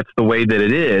if that's the way that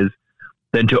it is,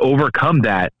 then to overcome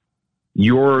that,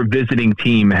 your visiting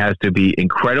team has to be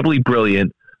incredibly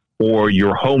brilliant, or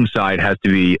your home side has to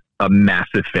be a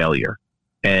massive failure.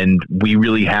 And we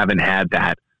really haven't had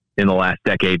that in the last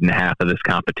decade and a half of this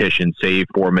competition, save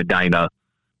for Medina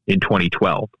in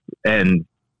 2012. And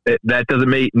that doesn't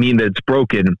mean that it's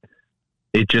broken.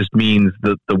 It just means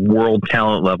that the world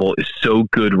talent level is so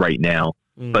good right now,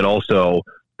 but also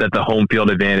that the home field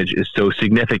advantage is so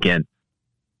significant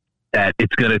that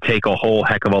it's going to take a whole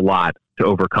heck of a lot to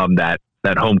overcome that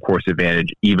home course advantage,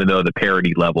 even though the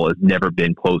parity level has never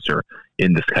been closer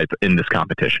in this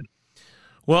competition.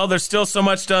 Well, there's still so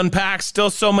much to unpack,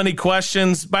 still so many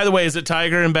questions. By the way, is it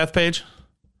Tiger and Bethpage?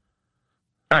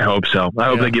 I hope so. I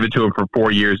hope they give it to him for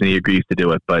 4 years and he agrees to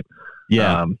do it. But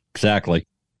exactly.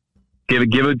 Give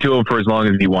it to him for as long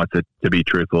as he wants it, to be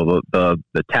truthful.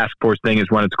 The task force thing has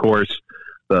run its course.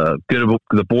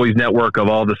 The boys network of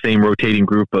all the same rotating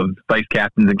group of vice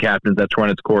captains and captains, that's run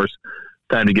its course.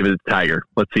 Time to give it to Tiger.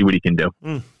 Let's see what he can do.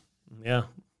 Yeah.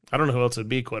 I don't know who else it'd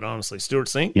be, quite honestly. Stuart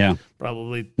Sink? Yeah.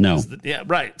 Probably. No. Yeah,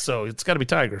 right. So it's got to be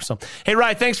Tiger. So, hey,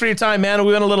 Ryan, thanks for your time, man.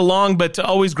 We went a little long, but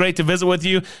always great to visit with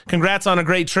you. Congrats on a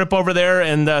great trip over there,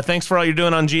 and thanks for all you're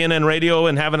doing on GNN Radio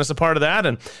and having us a part of that,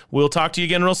 and we'll talk to you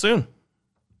again real soon.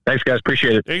 Thanks, guys.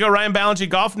 Appreciate it. There you go, Ryan Ballingy,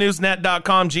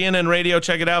 golfnewsnet.com, GNN Radio.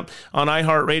 Check it out on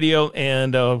iHeartRadio,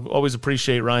 and always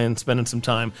appreciate Ryan spending some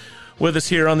time with us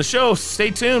here on the show.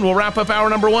 Stay tuned. We'll wrap up hour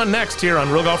number 1 next here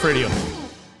on Real Golf Radio.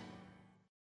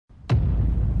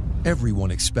 Everyone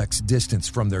expects distance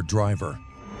from their driver.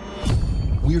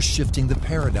 We're shifting the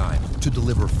paradigm to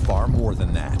deliver far more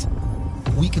than that.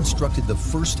 We constructed the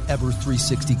first ever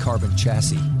 360 carbon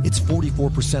chassis. It's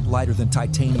 44% lighter than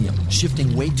titanium,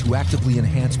 shifting weight to actively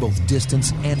enhance both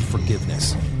distance and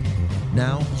forgiveness.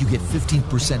 Now you get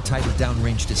 15% tighter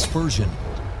downrange dispersion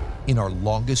in our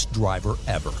longest driver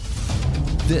ever.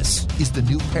 This is the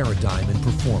new paradigm in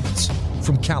performance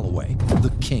from Callaway,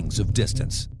 the kings of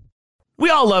distance. We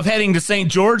all love heading to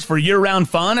St. George for year-round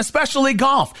fun, especially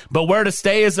golf. But where to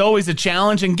stay is always a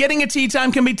challenge, and getting a tee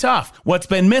time can be tough. What's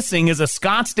been missing is a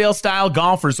Scottsdale-style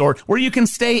golf resort where you can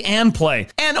stay and play,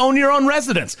 and own your own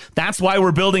residence. That's why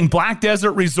we're building Black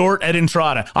Desert Resort at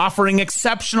Entrada, offering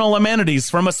exceptional amenities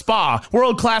from a spa,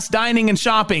 world-class dining and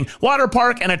shopping, water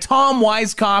park, and a Tom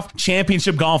Weiskopf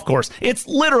championship golf course. It's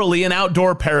literally an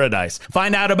outdoor paradise.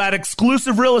 Find out about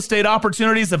exclusive real estate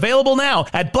opportunities available now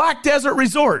at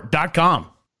blackdesertresort.com.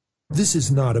 This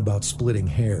is not about splitting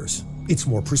hairs. It's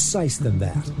more precise than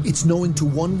that. It's knowing to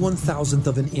 1/1000th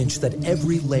of an inch that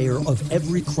every layer of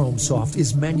every chrome soft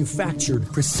is manufactured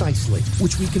precisely,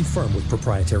 which we confirm with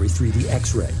proprietary 3D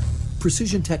X-ray.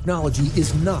 Precision technology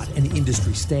is not an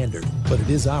industry standard, but it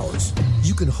is ours.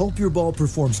 You can hope your ball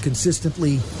performs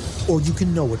consistently, or you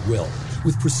can know it will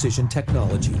with precision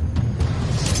technology.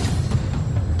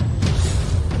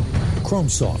 Chrome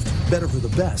Soft, better for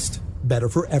the best, better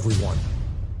for everyone.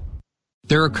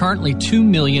 There are currently 2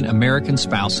 million American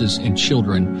spouses and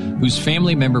children whose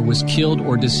family member was killed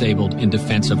or disabled in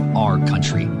defense of our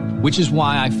country, which is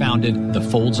why I founded the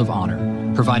Folds of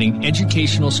Honor, providing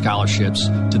educational scholarships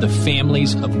to the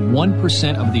families of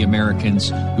 1% of the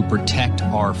Americans who protect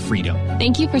our freedom.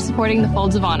 Thank you for supporting the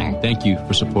Folds of Honor. Thank you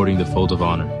for supporting the Folds of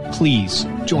Honor. Please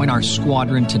join our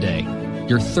squadron today.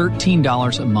 Your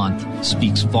 $13 a month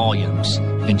speaks volumes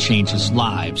and changes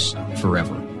lives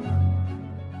forever.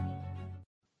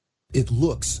 It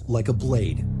looks like a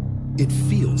blade. It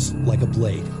feels like a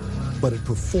blade, but it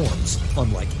performs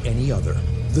unlike any other.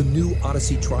 The new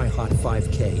Odyssey Tri-Hot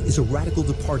 5K is a radical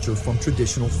departure from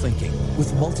traditional thinking.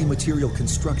 With multi-material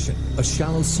construction, a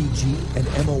shallow CG, and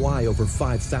MOI over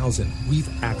 5,000, we've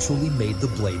actually made the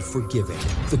blade forgiving.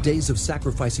 The days of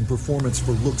sacrificing performance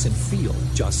for looks and feel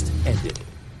just ended.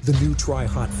 The new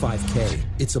Tri-Hot 5K,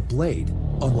 it's a blade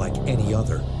unlike any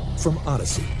other. From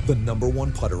Odyssey, the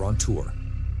 #1 putter on tour.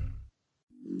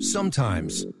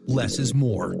 Sometimes, less is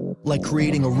more. Like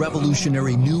creating a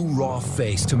revolutionary new raw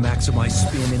face to maximize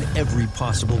spin in every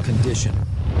possible condition.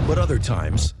 But other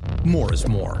times, more is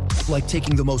more. Like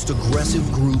taking the most aggressive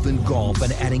groove in golf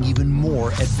and adding even more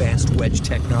advanced wedge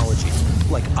technology,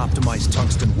 like optimized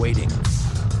tungsten weighting.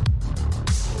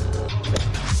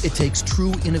 It takes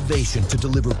true innovation to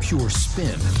deliver pure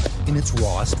spin in its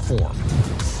rawest form.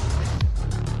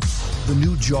 The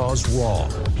new Jaws Raw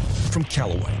from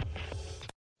Callaway.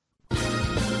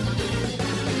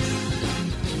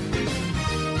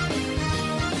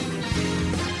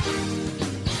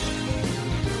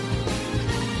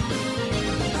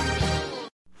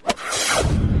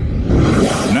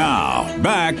 Now,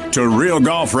 back to Real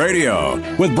Golf Radio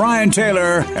with Brian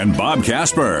Taylor and Bob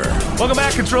Casper. Welcome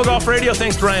back. It's Real Golf Radio.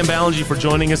 Thanks to Ryan Ballingy for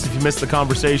joining us. If you missed the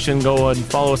conversation, go and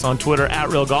follow us on Twitter at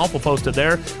Real Golf. We'll post it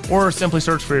there, or simply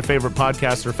search for your favorite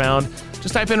podcaster found.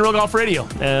 Just type in Real Golf Radio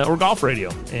or Golf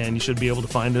Radio, and you should be able to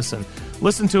find us and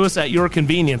listen to us at your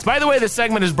convenience. By the way, this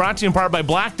segment is brought to you in part by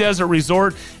Black Desert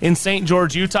Resort in St.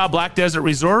 George, Utah. Black Desert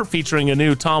Resort featuring a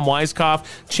new Tom Weiskopf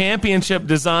championship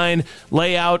design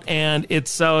layout, and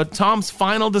it's Tom's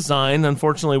final design.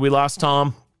 Unfortunately, we lost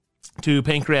Tom to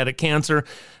pancreatic cancer.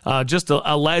 Just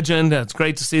a legend. It's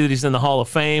great to see that he's in the Hall of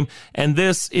Fame. And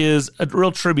this is a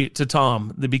real tribute to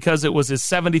Tom because it was his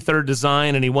 73rd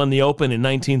design and he won the Open in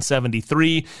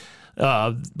 1973.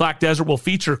 Black Desert will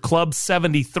feature Club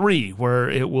 73, where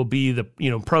it will be the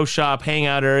pro shop,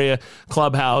 hangout area,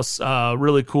 clubhouse,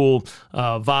 really cool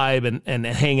vibe and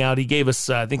hangout. He gave us,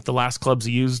 I think, the last clubs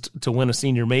he used to win a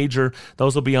senior major.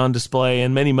 Those will be on display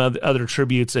and many other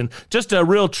tributes. And just a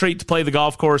real treat to play the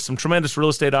golf course. Some tremendous real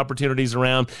estate opportunities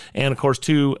around. And, of course,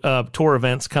 2 tour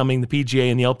events coming, the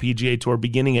PGA and the LPGA Tour,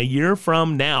 beginning a year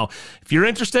from now. If you're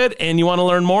interested and you want to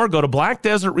learn more, go to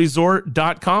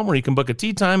blackdesertresort.com where you can book a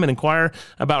tee time and inquire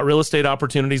about real estate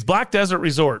opportunities.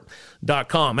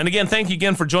 blackdesertresort.com. And again, thank you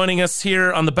again for joining us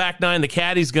here on the back nine. The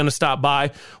caddy's going to stop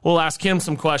by. We'll ask him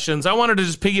some questions. I wanted to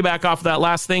just piggyback off of that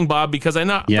last thing, Bob, because I'm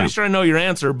pretty sure I know your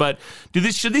answer, but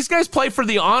should these guys play for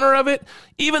the honor of it,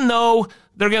 even though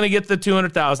they're going to get the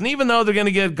 $200,000, even though they're going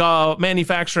to get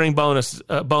manufacturing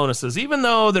bonuses, even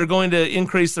though they're going to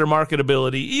increase their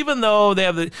marketability, even though they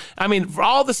have for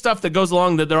all the stuff that goes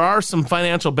along, that there are some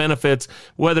financial benefits,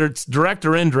 whether it's direct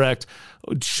or indirect.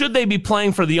 Should they be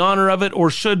playing for the honor of it, or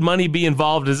should money be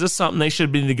involved? Is this something they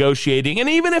should be negotiating? And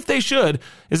even if they should,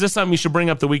 is this something you should bring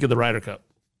up the week of the Ryder Cup?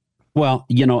 Well,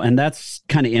 and that's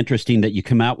kind of interesting that you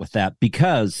come out with that,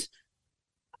 because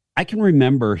I can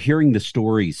remember hearing the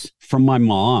stories from my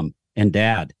mom and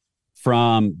dad,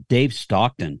 from Dave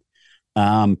Stockton,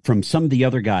 from some of the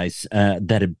other guys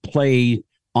that had played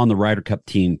on the Ryder Cup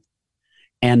team,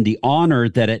 and the honor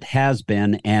that it has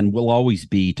been and will always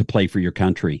be to play for your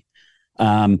country.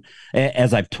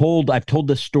 As I've told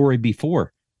this story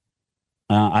before.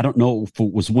 I don't know if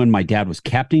it was when my dad was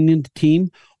captaining the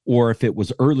team or if it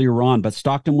was earlier on, but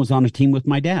Stockton was on a team with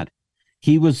my dad.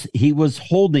 He was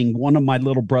holding one of my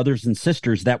little brothers and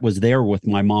sisters that was there with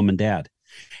my mom and dad.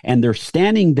 And they're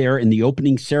standing there in the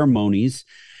opening ceremonies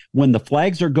when the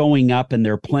flags are going up and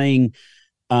they're playing,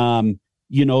 the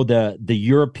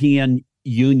European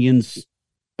Union's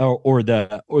or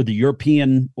the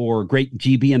European or Great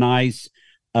GB and I's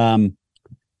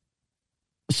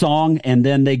song. And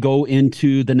then they go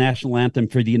into the national anthem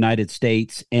for the United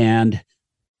States, and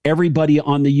everybody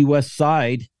on the U.S.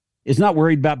 side is not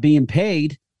worried about being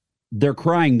paid. They're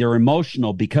crying. They're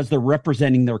emotional because they're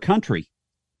representing their country.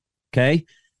 Okay.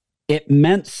 It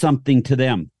meant something to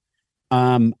them.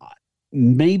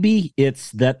 Maybe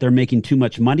it's that they're making too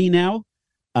much money now.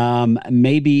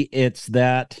 Maybe it's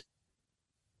that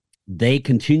they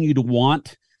continue to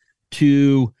want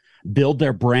to build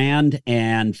their brand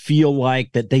and feel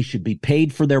like that they should be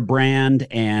paid for their brand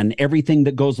and everything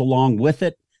that goes along with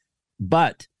it.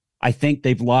 But I think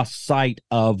they've lost sight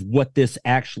of what this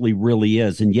actually really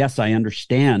is. And yes, I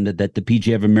understand that the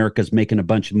PGA of America is making a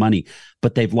bunch of money,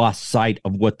 but they've lost sight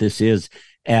of what this is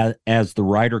as the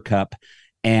Ryder Cup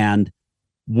and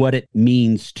what it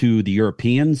means to the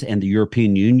Europeans and the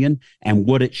European Union and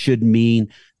what it should mean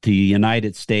to the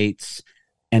United States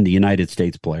and the United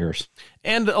States players.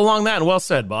 And along that, well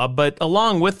said, Bob, but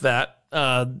along with that,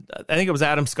 I think it was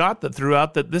Adam Scott that threw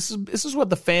out that this is what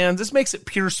the fans, this makes it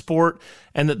pure sport,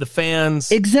 and that the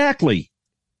fans exactly.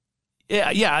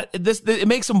 Yeah. It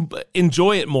makes them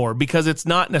enjoy it more because it's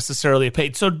not necessarily a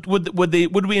paid. So would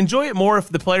we enjoy it more if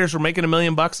the players were making $1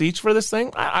 million each for this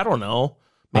thing? I don't know.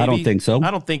 Maybe. I don't think so.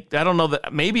 I don't know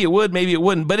that. Maybe it would, maybe it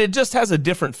wouldn't, but it just has a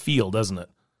different feel, doesn't it?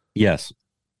 Yes,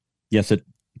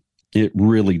 it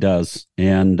really does,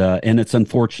 and it's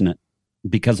unfortunate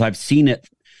because I've seen it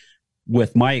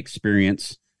with my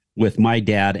experience with my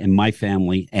dad and my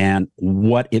family and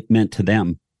what it meant to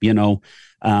them.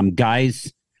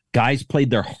 Guys played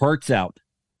their hearts out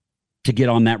to get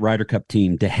on that Ryder Cup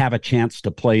team, to have a chance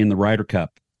to play in the Ryder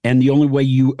Cup. And the only way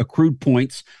you accrued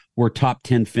points were top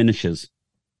 10 finishes.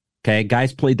 Okay.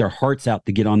 Guys played their hearts out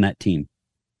to get on that team.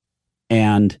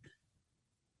 And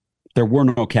there were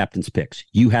no captain's picks.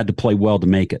 You had to play well to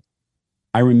make it.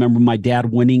 I remember my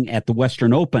dad winning at the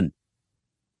Western Open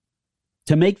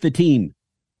to make the team.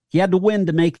 He had to win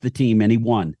to make the team, and he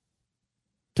won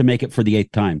to make it for the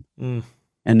 8th time. And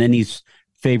then he's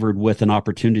favored with an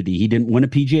opportunity. He didn't win a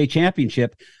PGA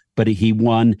championship, but he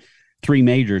won 3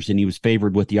 majors, and he was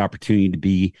favored with the opportunity to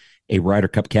be a Ryder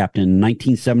Cup captain in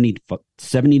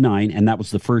 1979, and that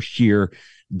was the first year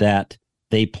that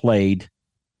they played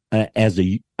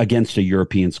against a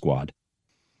European squad.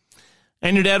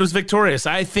 And your dad was victorious.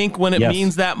 I think when it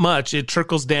means that much, it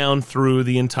trickles down through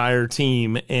the entire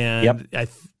team. And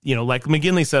like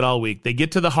McGinley said all week, they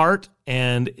get to the heart,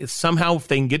 and somehow if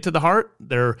they can get to the heart,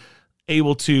 they're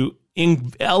able to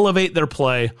elevate their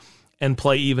play and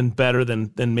play even better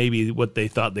than maybe what they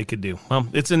thought they could do. Well,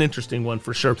 it's an interesting one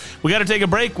for sure. We got to take a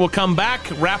break. We'll come back,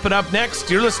 wrap it up next.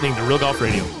 You're listening to Real Golf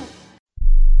Radio.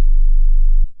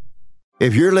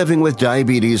 If you're living with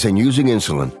diabetes and using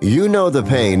insulin, you know the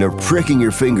pain of pricking your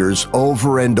fingers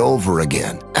over and over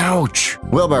again. Ouch!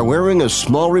 Well, by wearing a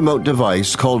small remote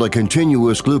device called a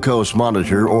continuous glucose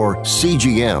monitor, or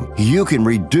CGM, you can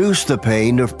reduce the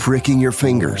pain of pricking your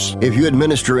fingers. If you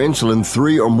administer insulin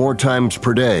 3 or more times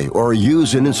per day or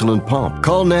use an insulin pump,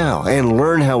 call now and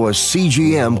learn how a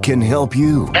CGM can help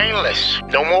you. Painless.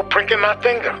 No more pricking my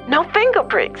finger. No finger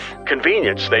pricks.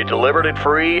 Convenience. They delivered it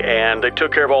free and they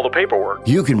took care of all the paperwork.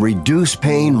 You can reduce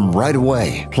pain right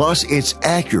away. Plus, it's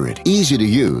accurate, easy to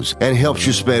use, and helps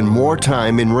you spend more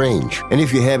time in range. And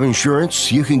if you have insurance,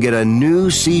 you can get a new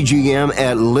CGM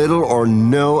at little or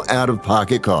no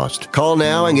out-of-pocket cost. Call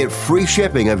now and get free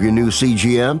shipping of your new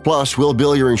CGM. Plus, we'll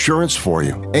bill your insurance for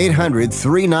you.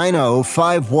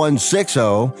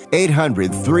 800-390-5160.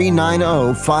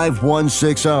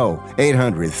 800-390-5160.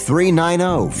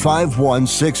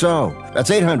 800-390-5160. That's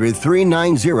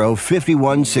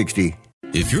 800-390-5160.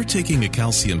 If you're taking a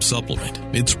calcium supplement,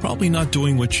 it's probably not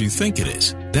doing what you think it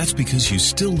is. That's because you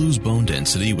still lose bone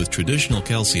density with traditional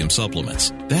calcium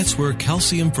supplements. That's where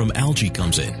calcium from algae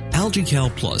comes in.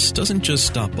 AlgaeCal Plus doesn't just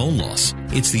stop bone loss.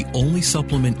 It's the only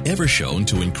supplement ever shown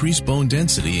to increase bone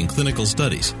density in clinical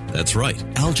studies. That's right.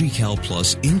 AlgaeCal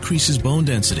Plus increases bone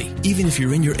density, even if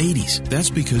you're in your 80s. That's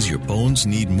because your bones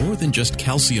need more than just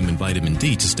calcium and vitamin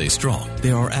D to stay strong.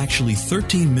 There are actually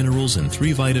 13 minerals and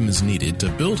 3 vitamins needed to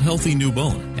build healthy new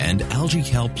bone, and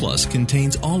AlgaeCal Plus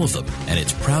contains all of them, and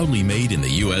it's proudly made in the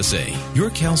USA. Your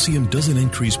calcium doesn't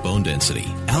increase bone density.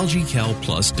 AlgaeCal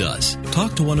Plus does.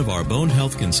 Talk to one of our bone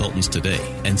health consultants today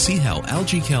and see how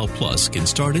AlgaeCal Plus can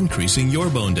start increasing your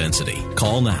bone density.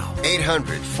 Call now.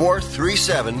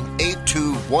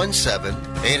 800-437-8217.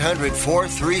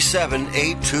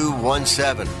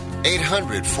 800-437-8217.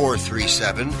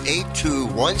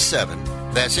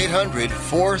 800-437-8217. That's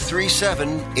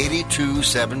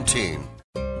 800-437-8217.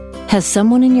 Has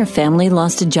someone in your family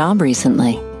lost a job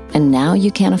recently, and now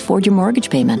you can't afford your mortgage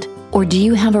payment? Or do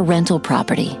you have a rental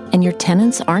property and your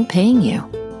tenants aren't paying you?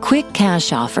 Quick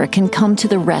Cash Offer can come to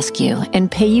the rescue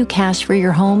and pay you cash for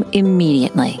your home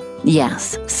immediately.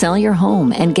 Yes, sell your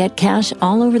home and get cash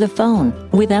all over the phone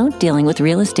without dealing with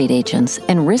real estate agents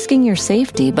and risking your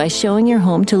safety by showing your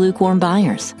home to lukewarm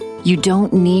buyers. You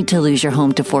don't need to lose your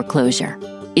home to foreclosure.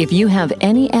 If you have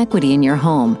any equity in your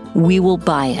home, we will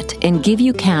buy it and give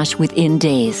you cash within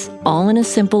days, all in a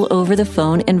simple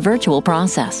over-the-phone and virtual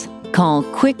process. Call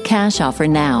Quick Cash Offer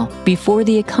now before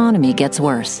the economy gets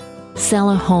worse. Sell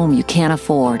a home you can't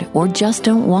afford or just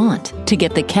don't want to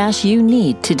get the cash you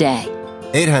need today.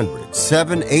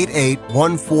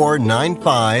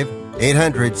 800-788-1495.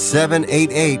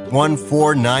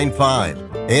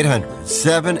 800-788-1495.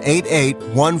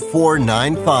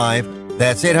 800-788-1495.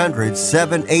 That's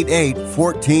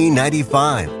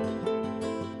 800-788-1495.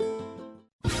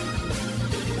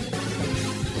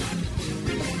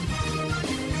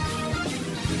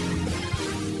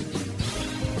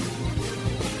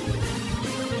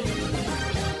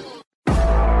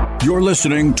 You're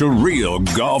listening to Real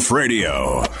Golf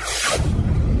Radio.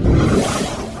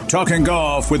 Talking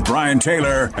golf with Brian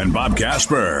Taylor and Bob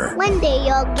Casper. One day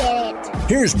you'll get it.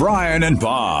 Here's Brian and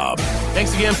Bob.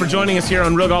 Thanks again for joining us here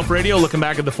on Real Golf Radio, looking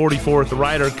back at the 44th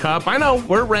Ryder Cup. I know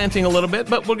we're ranting a little bit,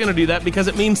 but we're going to do that because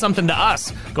it means something to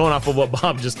us, going off of what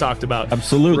Bob just talked about.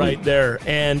 Absolutely. Right there.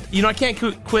 And, I can't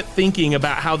quit thinking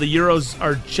about how the Euros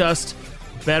are just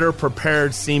better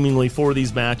prepared seemingly for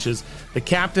these matches. The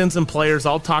captains and players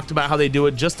all talked about how they do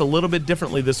it just a little bit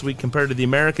differently this week compared to the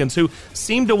Americans, who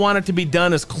seem to want it to be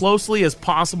done as closely as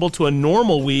possible to a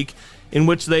normal week in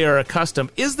which they are accustomed.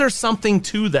 Is there something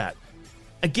to that?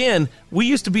 Again, we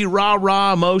used to be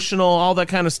rah, emotional, all that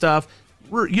kind of stuff.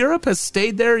 Europe has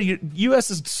stayed there. U.S.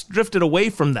 has drifted away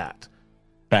from that.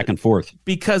 Back and forth.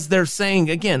 Because they're saying,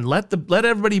 again, let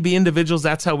everybody be individuals.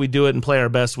 That's how we do it and play our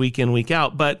best week in, week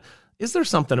out. But is there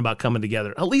something about coming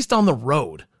together, at least on the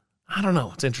road? I don't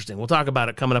know. It's interesting. We'll talk about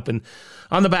it coming up on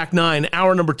the back nine,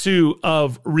 hour number 2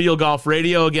 of Real Golf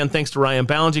Radio. Again, thanks to Ryan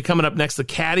Ballingy. Coming up next, the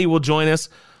caddy will join us.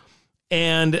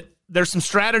 And there's some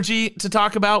strategy to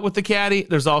talk about with the caddy.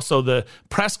 There's also the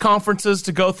press conferences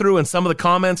to go through and some of the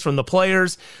comments from the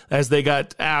players as they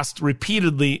got asked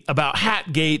repeatedly about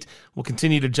Hatgate. We'll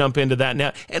continue to jump into that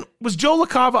now. And was Joe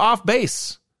LaCava off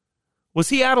base? Was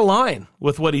he out of line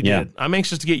with what he did? I'm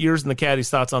anxious to get yours and the caddy's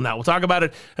thoughts on that. We'll talk about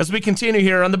it as we continue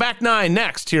here on the Back Nine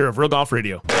next here of Real Golf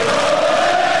Radio.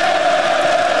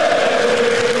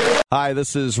 Hi,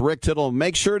 this is Rick Tittle.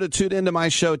 Make sure to tune into my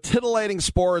show, Titillating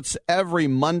Sports, every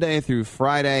Monday through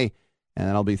Friday. And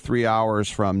that'll be 3 hours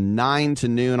from 9 to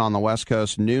noon on the West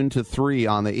Coast, noon to 3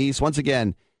 on the East. Once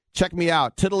again, check me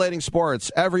out, Titillating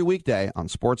Sports, every weekday on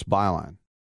Sports Byline.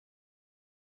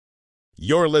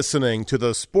 You're listening to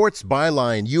the Sports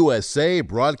Byline USA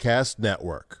Broadcast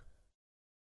Network.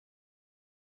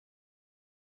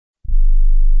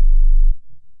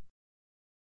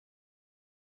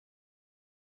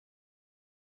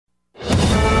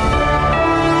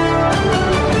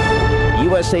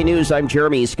 USA News, I'm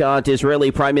Jeremy Scott.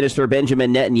 Israeli Prime Minister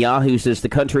Benjamin Netanyahu says the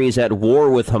country is at war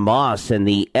with Hamas and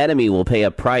the enemy will pay a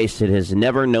price it has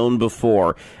never known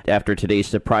before after today's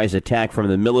surprise attack from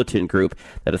the militant group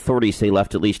that authorities say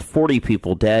left at least 40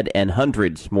 people dead and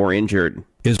hundreds more injured.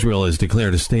 Israel has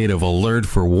declared a state of alert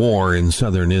for war in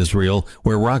southern Israel,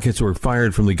 where rockets were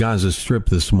fired from the Gaza Strip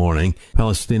this morning.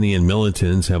 Palestinian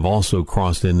militants have also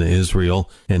crossed into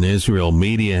Israel, and Israel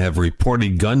media have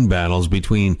reported gun battles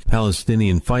between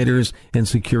Palestinian fighters and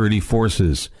security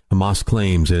forces. Hamas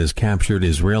claims it has captured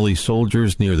Israeli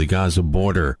soldiers near the Gaza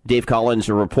border. Dave Collins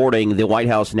reporting. The White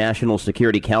House National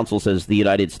Security Council says the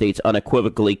United States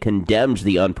unequivocally condemns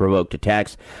the unprovoked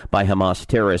attacks by Hamas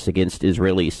terrorists against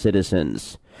Israeli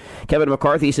citizens. Kevin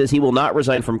McCarthy says he will not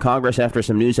resign from Congress after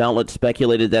some news outlets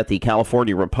speculated that the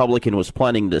California Republican was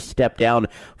planning to step down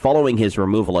following his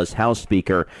removal as House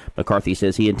Speaker. McCarthy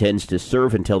says he intends to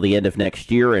serve until the end of next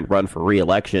year and run for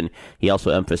re-election. He also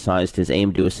emphasized his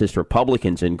aim to assist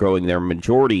Republicans in growing their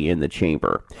majority in the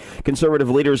chamber.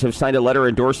 Conservative leaders have signed a letter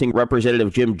endorsing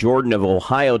Representative Jim Jordan of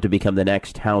Ohio to become the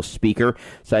next House Speaker,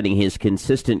 citing his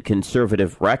consistent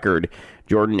conservative record.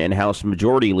 Jordan and House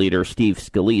Majority Leader Steve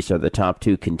Scalise are the top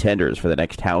two contenders for the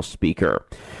next House Speaker.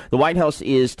 The White House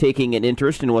is taking an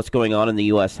interest in what's going on in the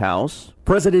U.S. House.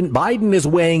 President Biden is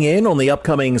weighing in on the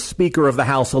upcoming Speaker of the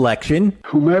House election.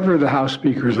 Whomever the House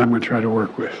speakers I'm going to try to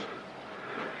work with.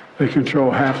 They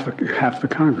control half the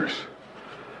Congress.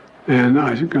 And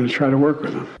I'm going to try to work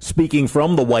with them. Speaking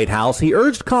from the White House, he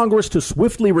urged Congress to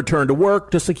swiftly return to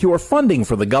work to secure funding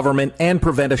for the government and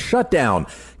prevent a shutdown.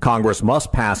 Congress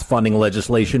must pass funding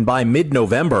legislation by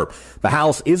mid-November. The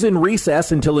House is in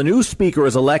recess until a new speaker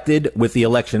is elected, with the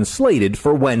election slated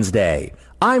for Wednesday.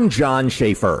 I'm John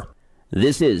Schaefer.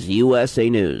 This is USA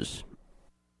News.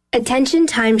 Attention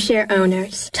timeshare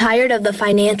owners. Tired of the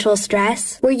financial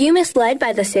stress? Were you misled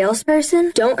by the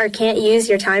salesperson? Don't or can't use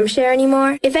your timeshare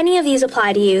anymore? If any of these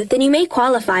apply to you, then you may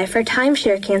qualify for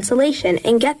timeshare cancellation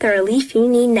and get the relief you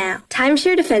need now.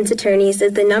 Timeshare Defense Attorneys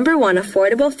is the #1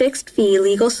 affordable fixed fee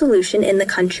legal solution in the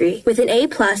country with an A+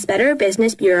 Better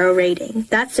Business Bureau rating.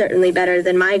 That's certainly better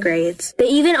than my grades. They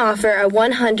even offer a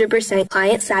 100%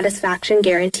 client satisfaction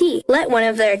guarantee. Let one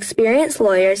of their experienced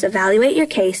lawyers evaluate your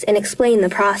case and explain the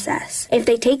process. If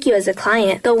they take you as a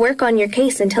client, they'll work on your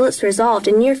case until it's resolved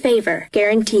in your favor.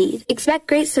 Guaranteed. Expect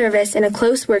great service and a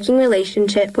close working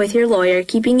relationship with your lawyer,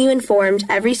 keeping you informed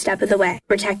every step of the way,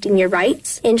 protecting your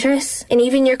rights, interests, and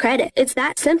even your credit. It's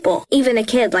that simple. Even a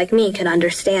kid like me could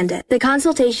understand it. The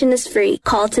consultation is free.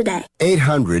 Call today.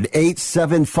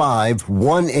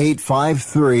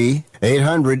 800-875-1853.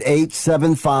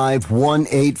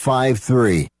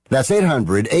 800-875-1853. That's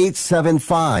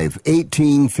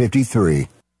 800-875-1853.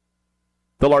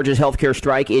 The largest healthcare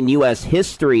strike in U.S.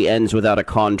 history ends without a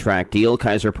contract deal.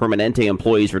 Kaiser Permanente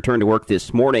employees returned to work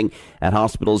this morning at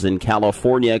hospitals in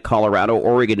California, Colorado,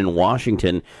 Oregon, and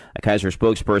Washington. A Kaiser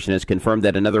spokesperson has confirmed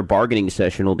that another bargaining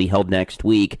session will be held next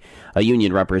week. A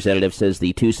union representative says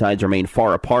the two sides remain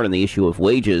far apart on the issue of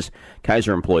wages.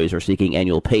 Kaiser employees are seeking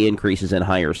annual pay increases and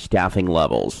higher staffing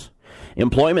levels.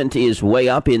 Employment is way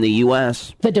up in the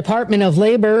U.S. The Department of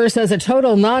Labor says a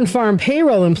total non-farm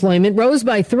payroll employment rose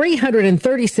by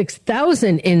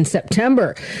 336,000 in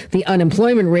September. The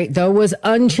unemployment rate, though, was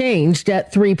unchanged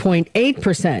at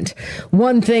 3.8%.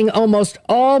 One thing almost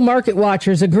all market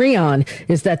watchers agree on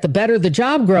is that the better the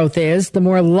job growth is, the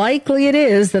more likely it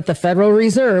is that the Federal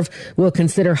Reserve will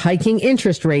consider hiking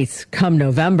interest rates come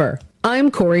November.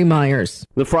 I'm Corey Myers.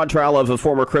 The fraud trial of a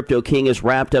former crypto king has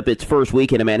wrapped up its first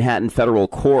week in a Manhattan federal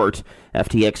court.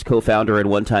 FTX co-founder and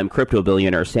one-time crypto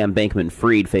billionaire Sam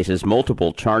Bankman-Fried faces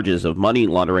multiple charges of money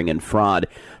laundering and fraud.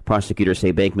 Prosecutors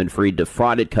say Bankman-Fried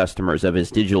defrauded customers of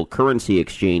his digital currency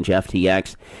exchange,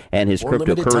 FTX, and his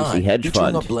cryptocurrency hedge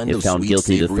fund. If found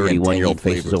guilty, the 31-year-old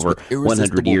faces over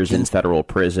 100 years in federal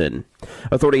prison.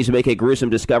 Authorities make a gruesome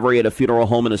discovery at a funeral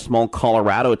home in a small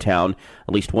Colorado town.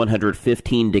 At least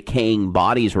 115 decaying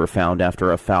bodies were found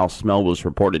after a foul smell was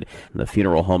reported. The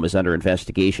funeral home is under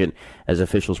investigation as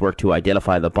officials work to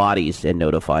identify the bodies and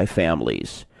notify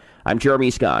families. I'm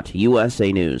Jeremy Scott,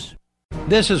 USA News.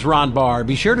 This is Ron Barr.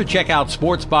 Be sure to check out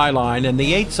Sports Byline and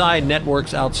the 8 Side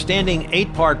Network's outstanding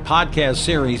 8-part podcast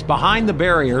series, Behind the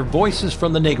Barrier, Voices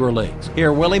from the Negro Leagues.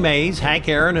 Hear Willie Mays, Hank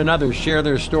Aaron, and others share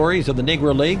their stories of the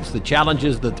Negro Leagues, the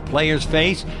challenges that the players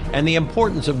face, and the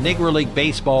importance of Negro League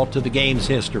baseball to the game's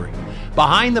history.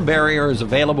 Behind the Barrier is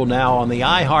available now on the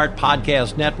iHeart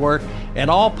Podcast Network and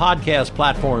all podcast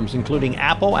platforms, including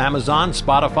Apple, Amazon,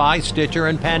 Spotify, Stitcher,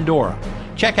 and Pandora.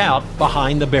 Check out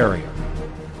Behind the Barrier.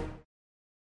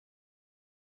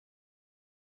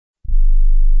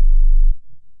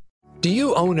 Do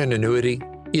you own an annuity,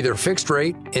 either fixed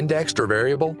rate, indexed, or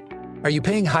variable? Are you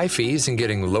paying high fees and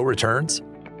getting low returns?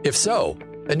 If so,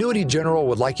 Annuity General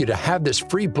would like you to have this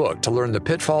free book to learn the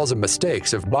pitfalls and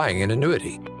mistakes of buying an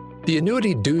annuity. The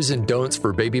Annuity Do's and Don'ts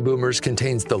for Baby Boomers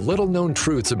contains the little-known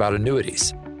truths about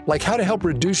annuities, like how to help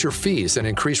reduce your fees and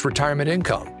increase retirement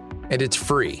income. And it's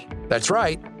free. That's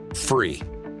right, free.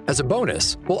 As a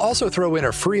bonus, we'll also throw in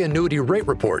a free annuity rate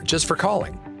report just for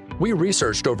calling. We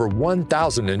researched over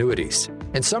 1,000 annuities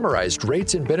and summarized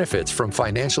rates and benefits from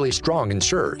financially strong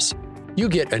insurers. You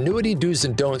get Annuity Do's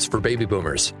and Don'ts for Baby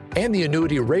Boomers and the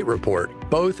Annuity Rate Report,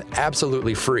 both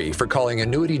absolutely free for calling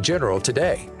Annuity General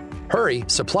today. Hurry,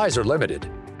 supplies are limited.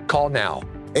 Call now.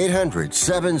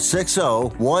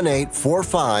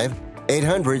 800-760-1845.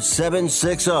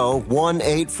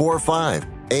 800-760-1845.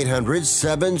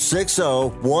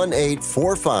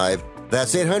 800-760-1845.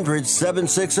 That's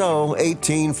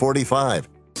 800-760-1845.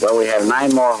 Well, we have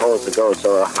 9 more holes to go,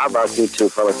 so how about you two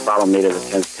fellas follow me to the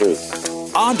 10th tee?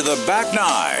 On to the back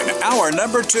nine, hour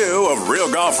number 2 of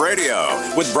Real Golf Radio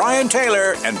with Brian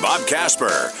Taylor and Bob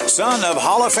Casper, son of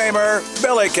Hall of Famer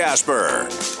Billy Casper.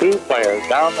 2 players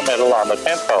down the middle on the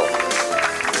 10th hole.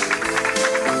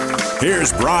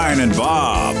 Here's Brian and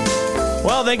Bob.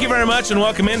 Well, thank you very much and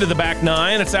welcome into the back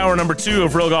nine. It's hour number 2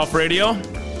 of Real Golf Radio.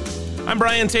 I'm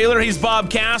Brian Taylor. He's Bob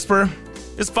Casper.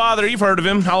 His father, you've heard of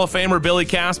him, Hall of Famer Billy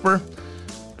Casper.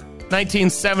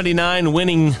 1979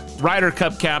 winning Ryder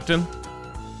Cup captain.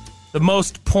 The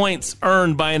most points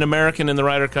earned by an American in the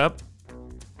Ryder Cup.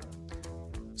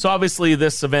 So obviously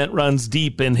this event runs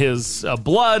deep in his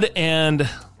blood and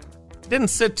didn't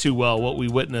sit too well what we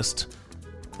witnessed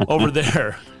over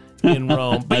there in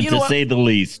Rome. But to say the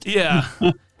least. Yeah.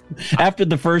 After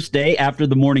the first day, after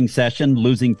the morning session,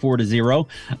 losing 4-0,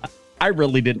 I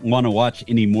really didn't want to watch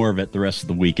any more of it the rest of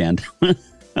the weekend.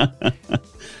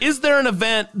 Is there an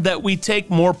event that we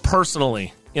take more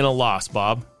personally in a loss,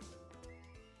 Bob?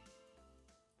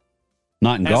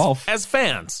 Not in golf. As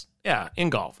fans. Yeah, in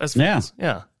golf. As fans.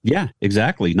 Yeah. Yeah,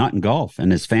 exactly. Not in golf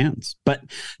and as fans. But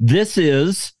this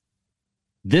is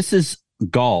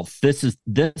golf. This is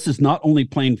not only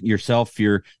playing for yourself,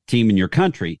 your team, and your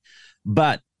country,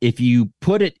 but if you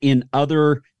put it in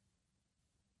other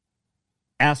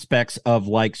aspects of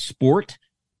like sport,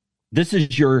 this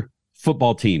is your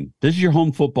football team. This is your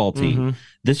home football team. Mm-hmm.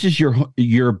 This is your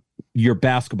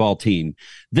basketball team.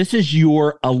 This is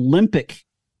your Olympic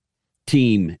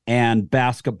team and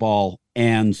basketball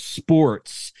and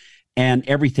sports and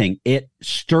everything. It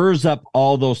stirs up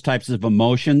all those types of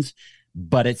emotions,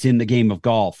 but it's in the game of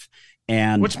golf.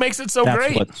 And which makes it so that's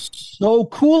great. What's so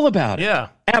cool about it. Yeah.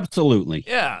 Absolutely.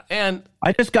 Yeah. And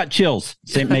I just got chills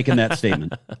making that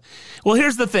statement. Well,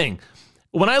 here's the thing.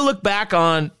 When I look back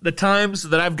on the times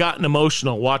that I've gotten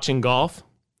emotional watching golf,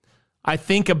 I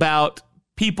think about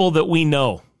people that we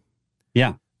know.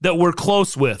 Yeah. That we're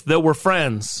close with, that we're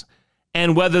friends,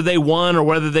 and whether they won or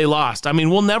whether they lost. I mean,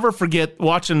 we'll never forget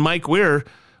watching Mike Weir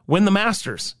win the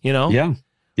Masters, you know? Yeah.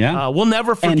 Yeah. We'll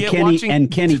never forget watching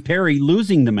Kenny Perry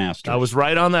losing the Masters. I was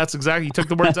right on that. That's exactly. You took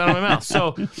the words out of my mouth.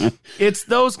 So it's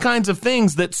those kinds of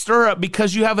things that stir up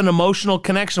because you have an emotional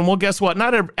connection. Well, guess what?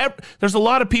 There's a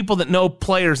lot of people that know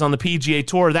players on the PGA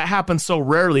Tour. That happens so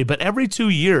rarely, but every 2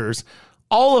 years,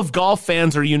 all of golf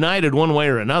fans are united one way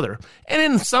or another. And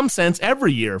in some sense,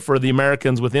 every year for the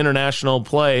Americans with international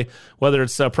play, whether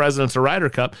it's Presidents or Ryder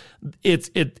Cup, it's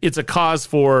a cause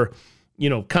for,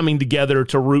 coming together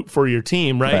to root for your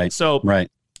team, right? Right. So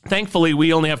thankfully,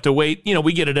 we only have to wait.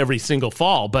 We get it every single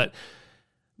fall. But,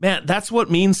 man, that's what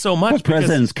means so much. Well,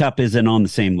 President's Cup isn't on the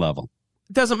same level.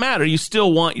 It doesn't matter. You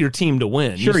still want your team to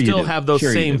win. Sure you still do. have those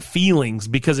same feelings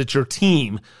because it's your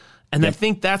team. And I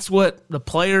think that's what the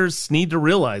players need to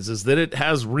realize, is that it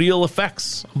has real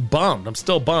effects. I'm bummed. I'm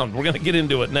still bummed. We're going to get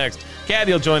into it next.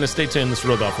 Caddy will join us. Stay tuned. This is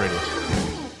Real Golf Radio.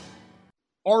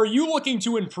 Are you looking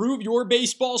to improve your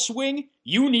baseball swing?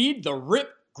 You need the Rip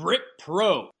Grip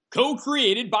Pro.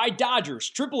 Co-created by Dodgers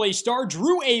AAA star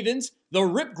Drew Avans, the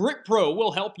Rip Grip Pro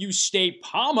will help you stay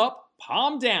palm up,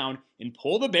 palm down, and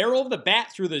pull the barrel of the bat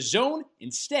through the zone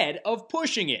instead of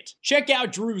pushing it. Check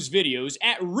out Drew's videos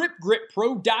at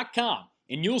ripgrippro.com,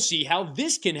 and you'll see how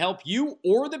this can help you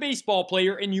or the baseball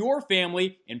player in your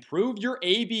family improve your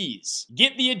ABs.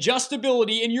 Get the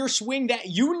adjustability in your swing that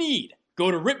you need.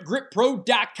 Go to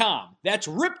ripgrippro.com. That's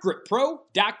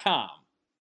ripgrippro.com.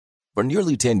 For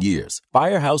nearly 10 years,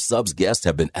 Firehouse Subs guests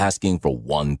have been asking for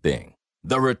one thing: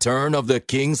 the return of the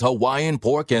King's Hawaiian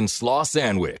Pork and Slaw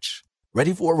Sandwich.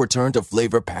 Ready for a return to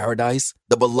flavor paradise?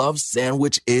 The beloved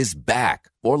sandwich is back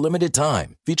for a limited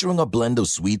time, featuring a blend of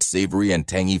sweet, savory, and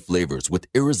tangy flavors with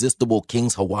irresistible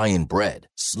King's Hawaiian bread,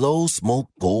 slow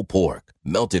smoked pulled pork,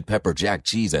 melted pepper jack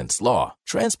cheese, and slaw.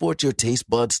 Transport your taste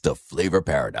buds to flavor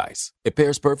paradise. It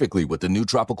pairs perfectly with the new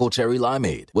tropical cherry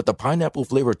limeade with a pineapple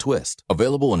flavor twist.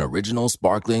 Available in original,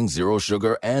 sparkling, zero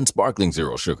sugar, and sparkling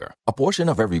zero sugar. A portion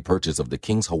of every purchase of the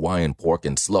King's Hawaiian Pork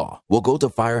and Slaw will go to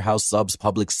Firehouse Subs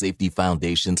Public Safety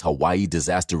Foundation's Hawaii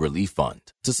Disaster Relief Fund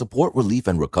to support relief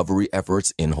and recovery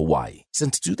efforts in Hawaii.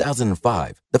 Since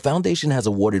 2005, the foundation has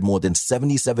awarded more than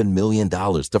 $77 million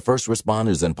to first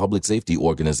responders and public safety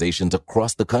organizations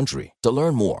across the country. To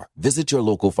learn more, visit your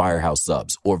local Firehouse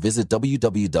Subs or visit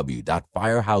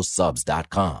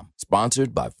www.firehouseSubs.com.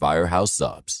 Sponsored by Firehouse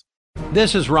Subs.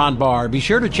 This is Ron Barr. Be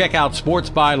sure to check out Sports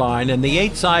Byline and the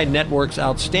 8-Side Network's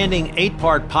outstanding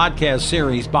 8-part podcast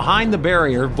series, Behind the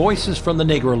Barrier, Voices from the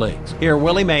Negro Leagues. Hear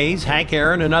Willie Mays, Hank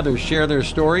Aaron, and others share their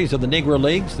stories of the Negro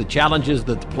Leagues, the challenges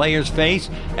that the players face,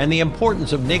 and the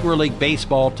importance of Negro League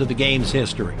baseball to the game's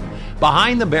history.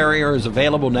 Behind the Barrier is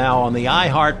available now on the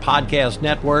iHeart Podcast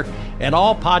Network and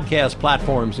all podcast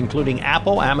platforms, including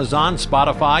Apple, Amazon,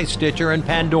 Spotify, Stitcher, and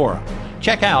Pandora.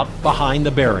 Check out Behind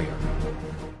the Barrier.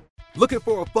 Looking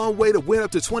for a fun way to win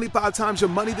up to 25 times your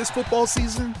money this football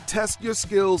season? Test your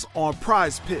skills on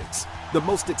Prize Picks, the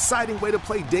most exciting way to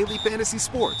play daily fantasy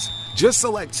sports. Just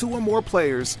select 2 or more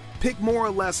players, pick more or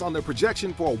less on their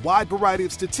projection for a wide variety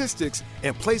of statistics,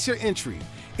 and place your entry.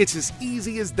 It's as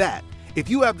easy as that. If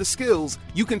you have the skills,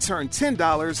 you can turn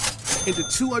 $10 into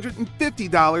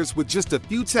 $250 with just a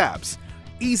few taps.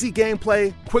 Easy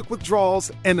gameplay, quick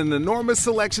withdrawals, and an enormous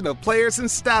selection of players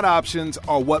and stat options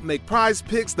are what make Prize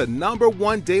Picks the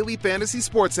 #1 daily fantasy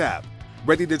sports app.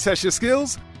 Ready to test your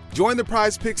skills? Join the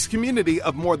Prize Picks community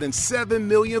of more than 7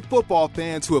 million football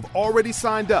fans who have already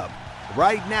signed up.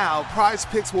 Right now, Prize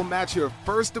Picks will match your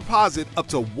first deposit up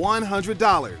to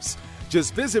 $100.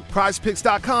 Just visit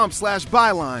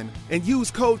prizepicks.com/byline and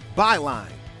use code BYLINE.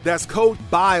 That's code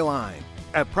BYLINE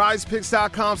at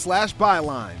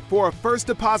prizepicks.com/byline for a first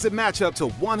deposit match up to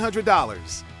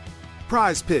 $100.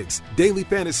 Prize Picks, daily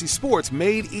fantasy sports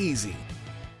made easy.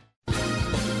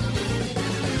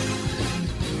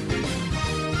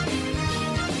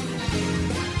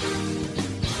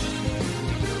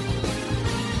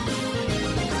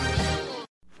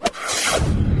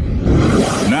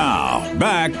 Now,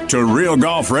 back to Real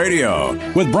Golf Radio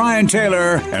with Brian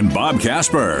Taylor and Bob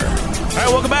Casper. All right,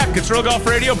 welcome back. It's Real Golf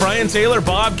Radio. Brian Taylor,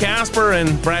 Bob Casper,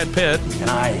 and Brad Pitt. And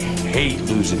I hate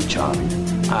losing, Charlie.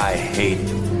 I hate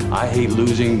it. I hate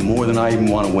losing more than I even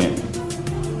want to win.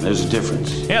 There's a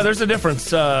difference. Yeah, there's a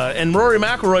difference. And Rory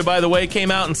McIlroy, by the way,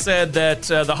 came out and said that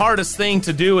the hardest thing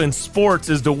to do in sports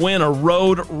is to win a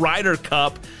Road Ryder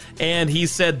Cup. And he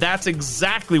said that's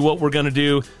exactly what we're going to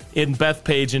do in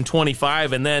Bethpage in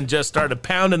 25, and then just started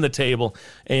pounding the table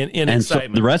in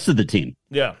excitement. So the rest of the team.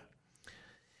 Yeah.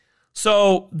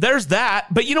 So there's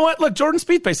that. But you know what? Look, Jordan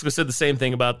Spieth basically said the same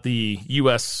thing about the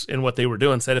U.S. and what they were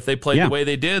doing. Said if they played the way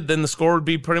they did, then the score would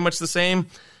be pretty much the same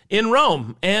in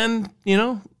Rome. And, you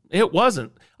know, it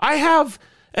wasn't. I have,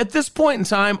 at this point in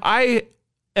time, I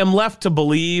am left to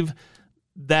believe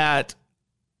that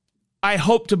I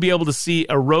hope to be able to see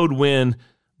a road win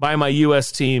by my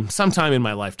U.S. team sometime in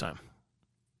my lifetime.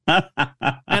 And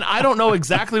I don't know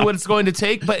exactly what it's going to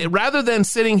take, but rather than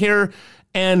sitting here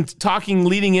and talking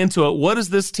leading into it, what does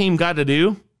this team got to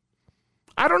do?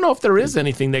 I don't know if there is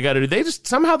anything they got to do. They just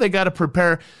somehow they got to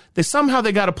prepare. They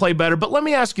got to play better. But let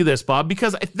me ask you this, Bob,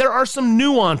 because there are some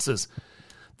nuances.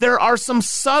 There are some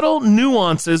subtle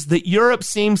nuances that Europe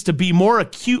seems to be more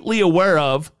acutely aware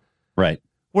of. Right.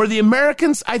 Where the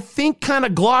Americans, I think, kind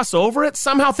of gloss over it,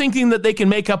 somehow thinking that they can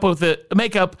make up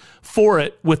for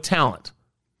it with talent.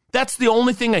 That's the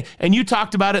only thing. And you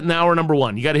talked about it in hour number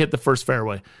 1. You got to hit the first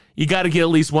fairway. You got to get at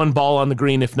least one ball on the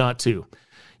green, if not 2.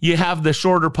 You have the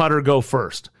shorter putter go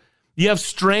first. You have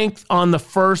strength on the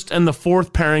first and the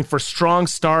fourth pairing for strong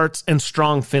starts and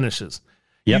strong finishes.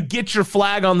 Yep. You get your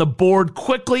flag on the board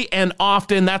quickly and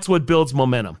often. That's what builds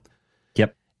momentum.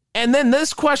 Yep. And then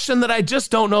this question that I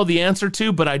just don't know the answer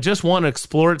to, but I just want to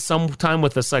explore it sometime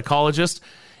with a psychologist.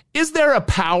 Is there a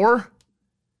power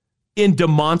in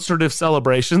demonstrative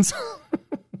celebrations?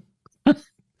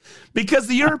 Because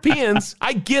the Europeans,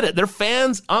 I get it. Their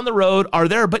fans on the road are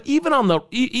there, but even on the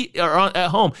or at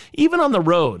home, even on the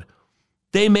road,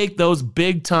 they make those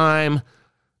big time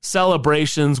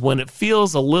celebrations when it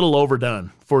feels a little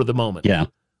overdone for the moment. Yeah.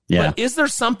 Yeah. But is there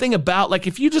something about, like,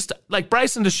 if you just, like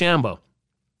Bryson DeChambeau,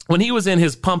 when he was in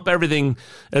his pump everything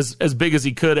as big as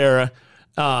he could era,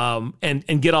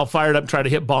 and get all fired up and try to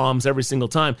hit bombs every single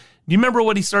time. Do you remember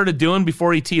what he started doing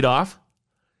before he teed off?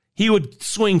 He would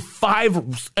swing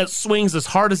 5 swings as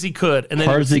hard as he could. And then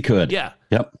hard as he could. Yeah.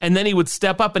 Yep. And then he would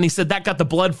step up, and he said that got the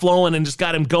blood flowing and just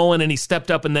got him going, and he stepped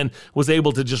up and then was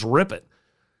able to just rip it.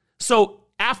 So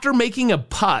after making a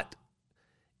putt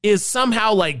is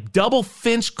somehow like double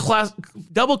clenched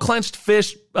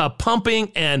fist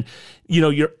pumping, and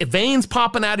your veins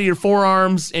popping out of your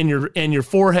forearms and your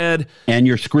forehead, and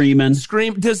you're screaming.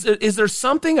 Is there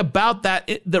something about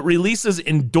that that releases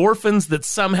endorphins that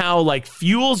somehow like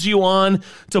fuels you on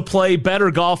to play better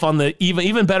golf on the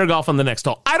even better golf on the next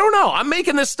hole? I don't know. I'm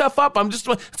making this stuff up.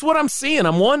 It's what I'm seeing.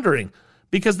 I'm wondering,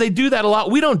 because they do that a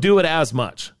lot. We don't do it as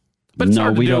much, but it's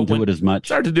hard to we don't do it as much.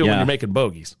 It's hard to do when you're making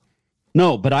bogeys.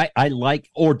 No, but I like,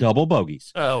 or double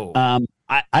bogeys. Oh,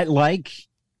 I like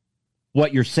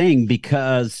what you're saying,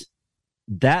 because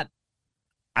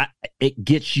it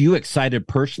gets you excited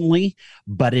personally,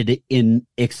 but it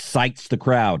excites the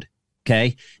crowd.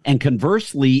 Okay. And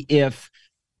conversely, if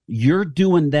you're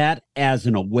doing that as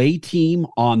an away team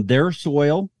on their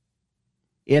soil,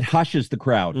 it hushes the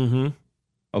crowd. Mm-hmm.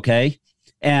 Okay.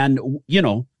 And,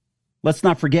 let's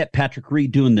not forget Patrick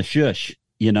Reed doing the shush,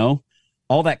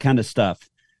 all that kind of stuff,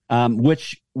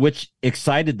 which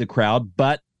excited the crowd,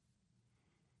 but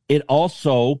it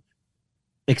also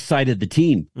excited the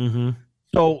team. Mm-hmm.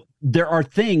 So there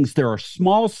are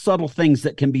small, subtle things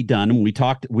that can be done. And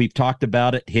we've talked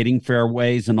about it, hitting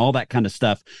fairways and all that kind of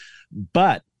stuff.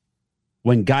 But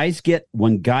when guys get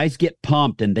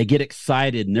pumped and they get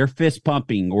excited and they're fist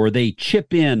pumping, or they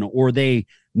chip in, or they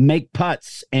make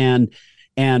putts and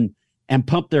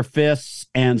pump their fists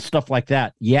and stuff like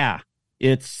that. Yeah.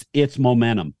 It's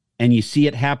momentum, and you see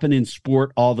it happen in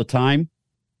sport all the time.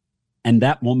 And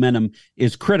that momentum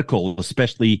is critical,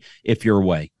 especially if you're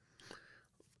away.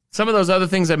 Some of those other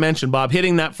things I mentioned, Bob,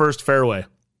 hitting that first fairway.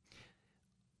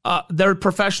 They're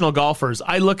professional golfers.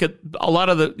 I look at a lot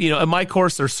of at my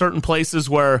course, there's certain places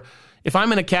where if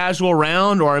I'm in a casual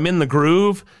round or I'm in the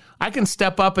groove, I can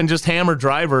step up and just hammer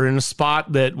driver in a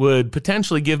spot that would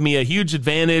potentially give me a huge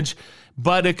advantage,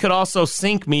 but it could also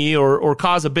sink me or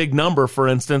cause a big number, for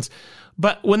instance.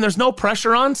 But when there's no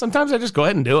pressure on, sometimes I just go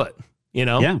ahead and do it,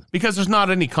 because there's not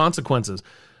any consequences.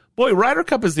 Boy, Ryder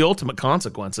Cup is the ultimate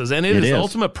consequences, and it is the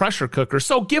ultimate pressure cooker.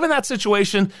 So given that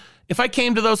situation, if I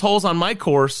came to those holes on my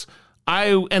course,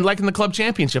 and like in the club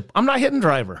championship, I'm not hitting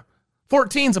driver.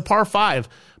 14's a par 5.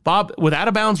 Bob, with out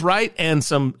of bounds right and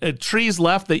some trees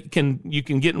left that you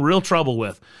can get in real trouble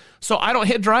with. So I don't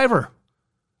hit driver.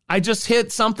 I just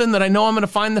hit something that I know I'm going to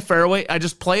find the fairway. I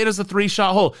just play it as a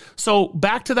 3-shot hole. So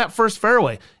back to that first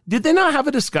fairway. Did they not have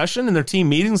a discussion in their team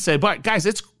meeting and say, but guys,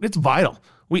 it's vital.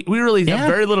 We really have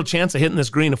very little chance of hitting this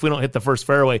green if we don't hit the first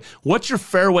fairway. What's your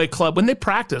fairway club when they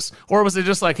practice? Or was it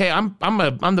just like, hey, I'm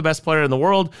the best player in the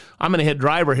world. I'm going to hit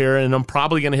driver here, and I'm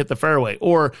probably going to hit the fairway.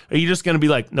 Or are you just going to be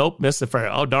like, nope, missed the fairway.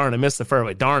 Oh, darn, I missed the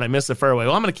fairway. Darn, I missed the fairway.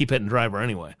 Well, I'm going to keep hitting driver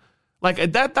anyway.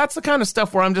 Like that's the kind of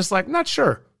stuff where I'm just like, not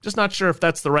sure. Just not sure if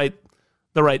that's the right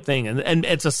thing. And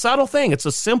it's a subtle thing. It's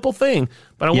a simple thing.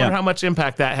 But I wonder how much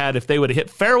impact that had if they would have hit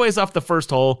fairways off the first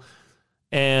hole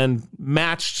and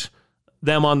matched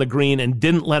them on the green and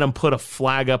didn't let them put a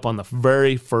flag up on the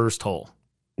very first hole.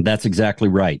 That's exactly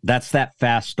right. That's that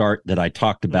fast start that I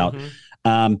talked about.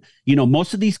 Mm-hmm.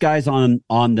 Most of these guys on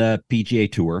the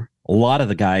PGA Tour, a lot of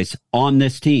the guys on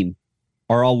this team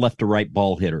are all left to right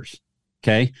ball hitters.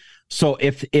 Okay. So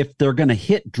if they're going to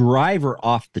hit driver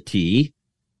off the tee,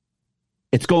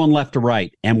 it's going left to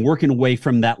right and working away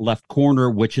from that left corner,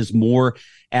 which is more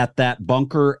at that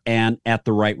bunker and at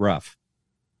the right rough.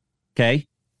 Okay.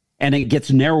 And it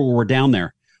gets narrower down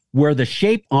there, where the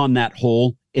shape on that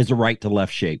hole is a right to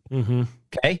left shape. Mm-hmm.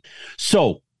 Okay.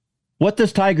 So what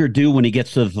does Tiger do when he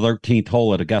gets to the 13th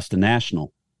hole at Augusta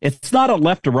National? It's not a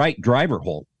left to right driver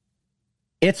hole.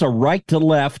 It's a right to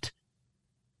left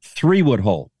 3-wood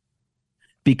hole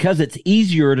because it's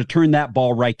easier to turn that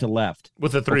ball right to left.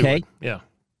 With a 3-wood. Okay? Yeah.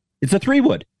 It's a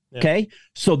 3-wood. Yeah. Okay.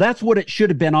 So that's what it should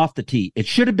have been off the tee. It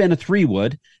should have been a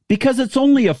 3-wood because it's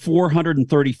only a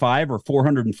 435 or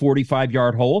 445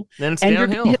 yard hole. Then it's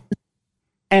downhill.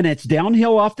 And it's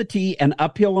downhill off the tee and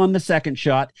uphill on the second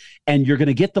shot. And you're going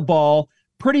to get the ball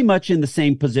pretty much in the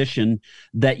same position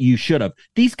that you should have.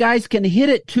 These guys can hit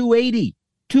it 280.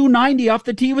 290 off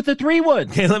the tee with a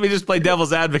 3-wood. Okay, let me just play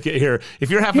devil's advocate here. If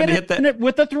you're having to hit that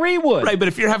with a 3-wood, right? But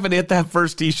if you're having to hit that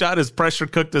first tee shot, as pressure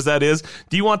cooked as that is,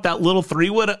 do you want that little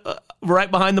 3-wood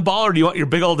right behind the ball, or do you want your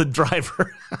big old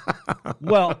driver?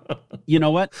 Well, you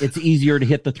know what? It's easier to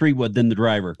hit the 3-wood than the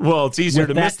driver. Well, it's easier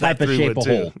to miss that type of shape 3-wood of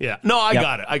too. hole. Yeah, no, I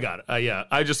got it. Yeah,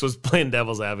 I just was playing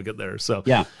devil's advocate there. So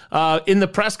yeah. In the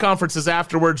press conferences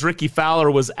afterwards, Ricky Fowler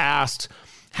was asked,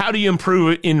 "How do you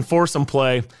improve in foursome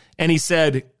play?" And he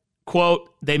said,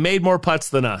 quote, "They made more putts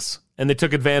than us, and they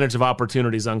took advantage of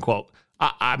opportunities," unquote.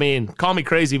 I mean, call me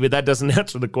crazy, but that doesn't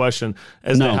answer the question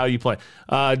as to how you play.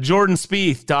 Jordan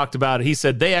Spieth talked about it. He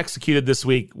said, "They executed this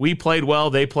week. We played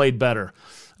well. They played better."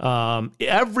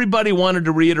 Everybody wanted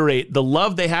to reiterate the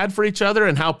love they had for each other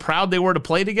and how proud they were to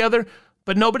play together,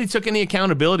 but nobody took any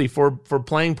accountability for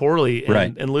playing poorly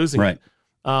and losing. Right.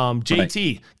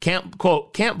 JT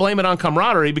can't blame it on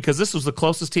camaraderie because this was the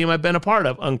closest team I've been a part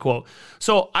of, unquote.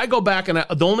 So I go back and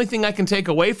the only thing I can take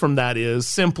away from that is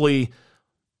simply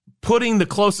putting the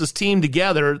closest team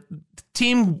together.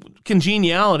 Team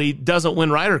congeniality doesn't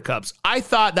win Ryder Cups. I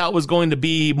thought that was going to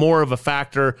be more of a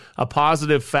factor, a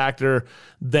positive factor,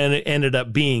 than it ended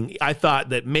up being. I thought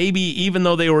that maybe even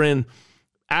though they were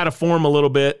out of form a little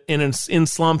bit and in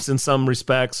slumps in some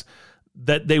respects,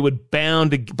 that they would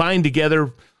bind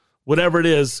together, whatever it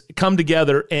is, come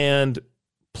together and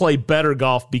play better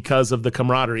golf because of the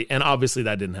camaraderie. And obviously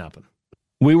that didn't happen.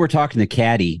 We were talking to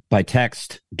Caddy by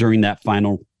text during the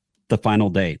final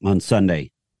day on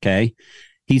Sunday. Okay.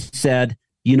 He said,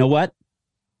 you know what?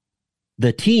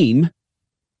 The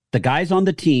guys on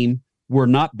the team were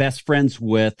not best friends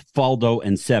with Faldo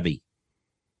and Seve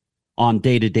on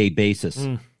day-to-day basis.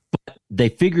 But they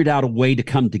figured out a way to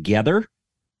come together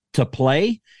to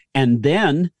play, and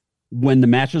then when the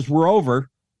matches were over,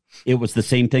 it was the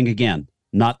same thing again.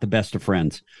 Not the best of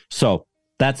friends. So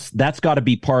that's got to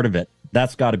be part of it.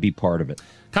 That's got to be part of it.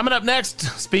 Coming up next,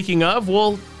 speaking of,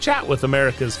 we'll chat with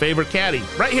America's favorite caddy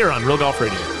right here on Real Golf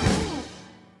Radio.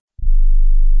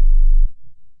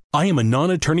 I am a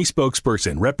non-attorney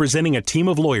spokesperson representing a team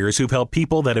of lawyers who've helped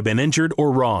people that have been injured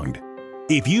or wronged.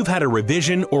 If you've had a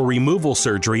revision or removal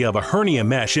surgery of a hernia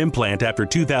mesh implant after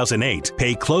 2008,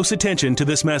 pay close attention to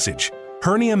this message.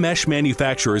 Hernia mesh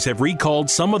manufacturers have recalled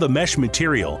some of the mesh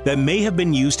material that may have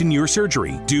been used in your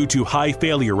surgery due to high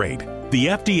failure rate. The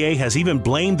FDA has even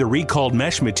blamed the recalled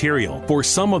mesh material for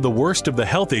some of the worst of the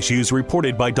health issues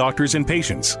reported by doctors and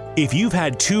patients. If you've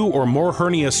had 2 or more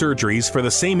hernia surgeries for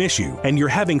the same issue and you're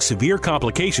having severe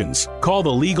complications, call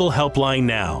the legal helpline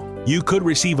now. You could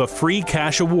receive a free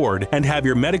cash award and have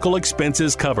your medical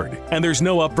expenses covered. And there's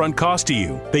no upfront cost to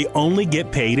you. They only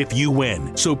get paid if you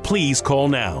win. So please call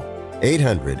now.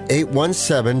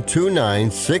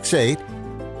 800-817-2968.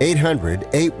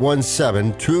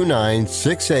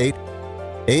 800-817-2968.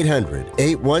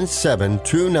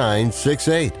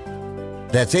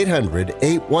 800-817-2968. That's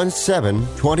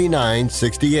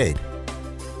 800-817-2968.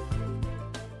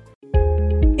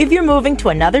 If you're moving to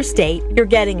another state, you're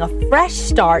getting a fresh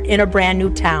start in a brand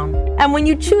new town. And when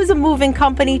you choose a moving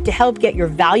company to help get your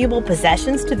valuable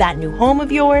possessions to that new home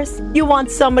of yours, you want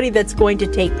somebody that's going to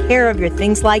take care of your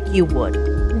things like you would.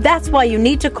 That's why you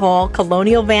need to call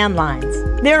Colonial Van Lines.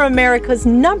 They're America's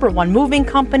 #1 moving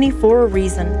company for a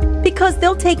reason. Because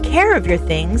they'll take care of your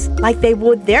things like they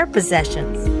would their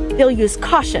possessions. They'll use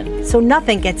caution so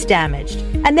nothing gets damaged.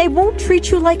 And they won't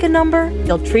treat you like a number,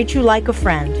 they'll treat you like a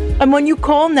friend. And when you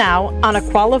call now on a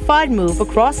qualified move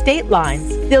across state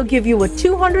lines, they'll give you a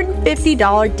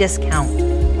 $250 discount.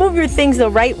 Move your things the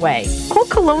right way. Call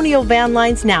Colonial Van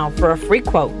Lines now for a free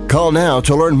quote. Call now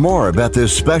to learn more about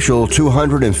this special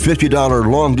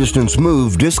 $250 long-distance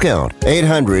move discount.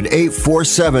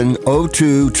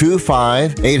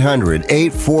 800-847-0225.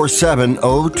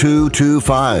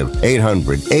 800-847-0225.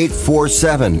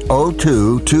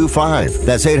 800-847-0225.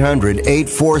 That's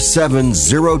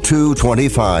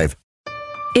 800-847-0225.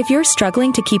 If you're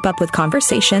struggling to keep up with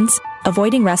conversations,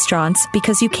 avoiding restaurants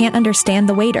because you can't understand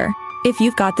the waiter, if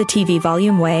you've got the TV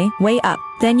volume way up,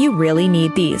 then you really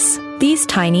need these. These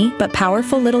tiny but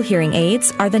powerful little hearing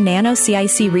aids are the Nano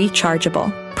CIC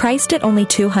Rechargeable, priced at only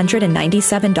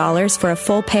 $297 for a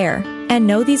full pair. And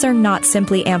no, these are not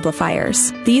simply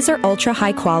amplifiers. These are ultra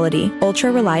high quality, ultra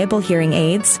reliable hearing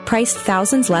aids, priced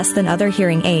thousands less than other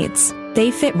hearing aids. They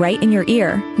fit right in your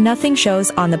ear. Nothing shows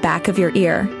on the back of your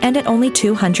ear. And at only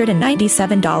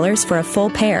 $297 for a full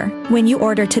pair. When you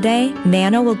order today,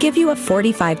 Nano will give you a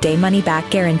 45-day money-back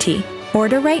guarantee.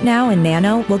 Order right now and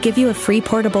Nano will give you a free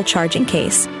portable charging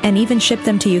case and even ship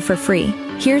them to you for free.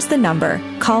 Here's the number.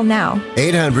 Call now.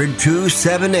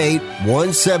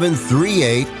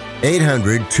 800-278-1738.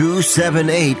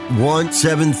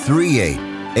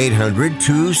 800-278-1738.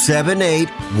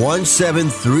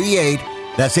 800-278-1738.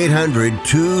 That's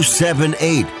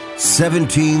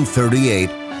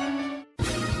 800-278-1738.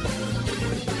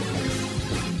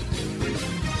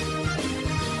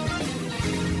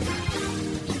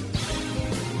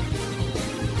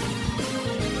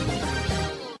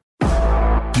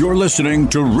 You're listening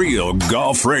to Real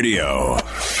Golf Radio.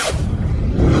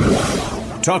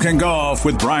 Talking golf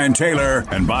with Brian Taylor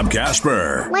and Bob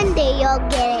Casper. One day you'll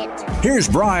get it. Here's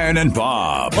Brian and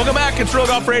Bob. Welcome back. It's Real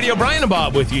Golf Radio. Brian and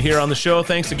Bob with you here on the show.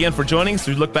 Thanks again for joining us.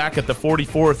 We look back at the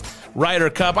 44th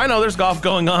Ryder Cup. I know there's golf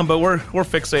going on, but we're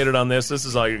fixated on this. This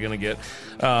is all you're going to get.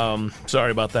 Sorry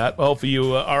about that. Hopefully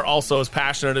you are also as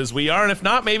passionate as we are, and if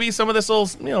not, maybe some of this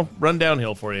will run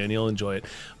downhill for you and you'll enjoy it.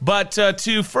 But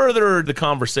to further the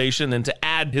conversation and to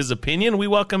add his opinion, we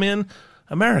welcome in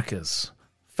America's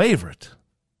favorite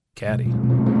caddy.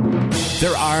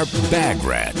 There are bag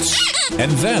rats,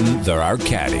 and then there are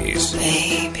caddies.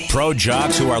 Baby. Pro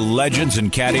jocks who are legends in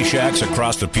caddy shacks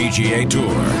across the PGA Tour.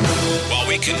 While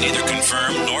we can neither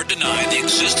confirm nor deny the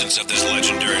existence of this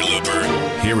legendary looper,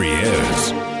 here he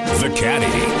is, the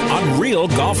Caddy, on Real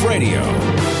Golf Radio.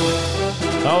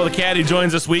 Oh, the Caddy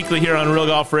joins us weekly here on Real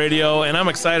Golf Radio, and I'm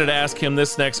excited to ask him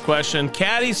this next question.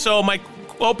 Caddy, so my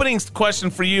opening question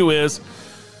for you is,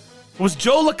 was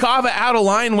Joe LaCava out of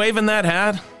line waving that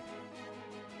hat?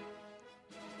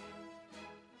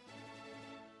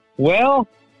 Well,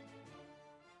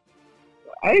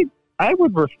 I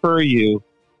would refer you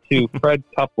to Fred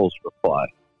Couples' reply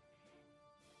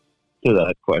to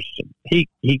that question. He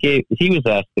was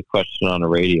asked the question on a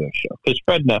radio show because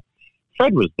Fred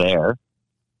was there,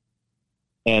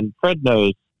 and Fred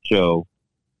knows Joe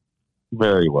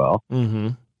very well,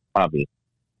 obviously.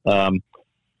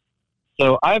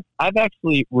 So I've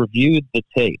actually reviewed the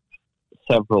tape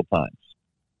several times,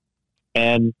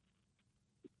 and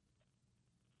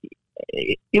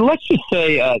let's just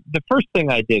say the first thing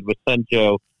I did was send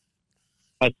Joe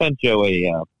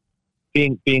a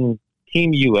being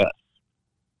Team US,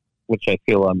 which I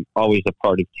feel I'm always a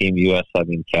part of Team US,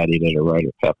 having caddied at a Ryder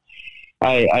Cup.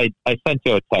 I sent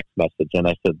Joe a text message and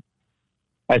I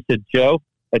said, Joe,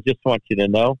 I just want you to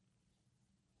know,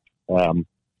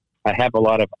 I have a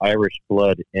lot of Irish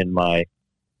blood in my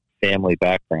family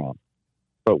background,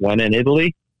 but when in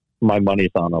Italy, my money's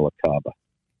on a LaCava.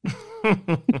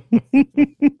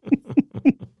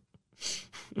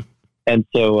 And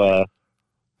so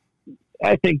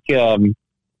I think this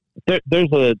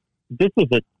is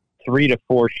a 3 to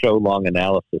 4 show long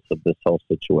analysis of this whole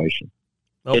situation.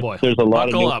 Oh boy! There's a lot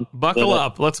Buckle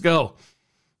up. Let's go.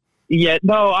 Yeah,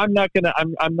 no, I'm not gonna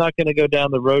go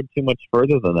down the road too much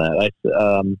further than that.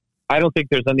 I don't think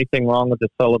there's anything wrong with the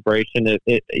celebration.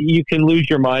 You can lose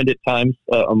your mind at times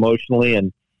emotionally,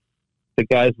 and the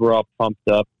guys were all pumped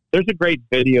up. There's a great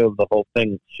video of the whole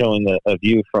thing showing a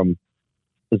view from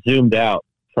zoomed out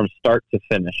from start to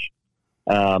finish.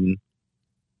 And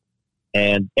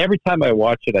every time I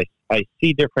watch it, I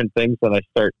see different things and I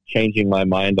start changing my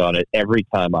mind on it every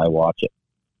time I watch it.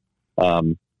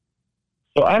 So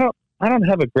I don't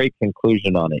have a great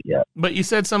conclusion on it yet. But you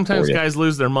said sometimes guys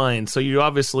lose their mind, so you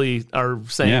obviously are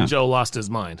saying Joe lost his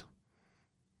mind.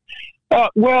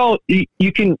 Well,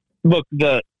 you can look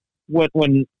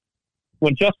when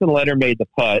Justin Leonard made the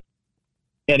putt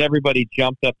and everybody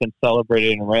jumped up and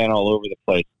celebrated and ran all over the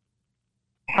place.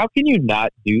 How can you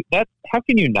not do that? How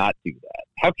can you not do that?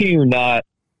 How can you not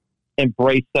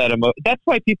embrace that emotion? That's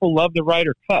why people love the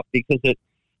Ryder Cup, because it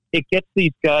gets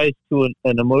these guys to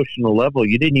an emotional level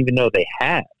you didn't even know they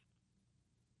had.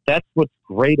 That's what's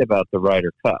great about the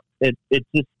Ryder Cup. It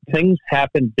just, things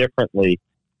happen differently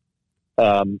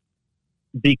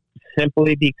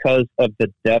simply because of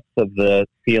the depth of the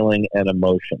feeling and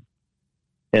emotion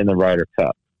in the Ryder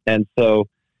Cup. And so,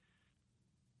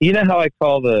 you know how I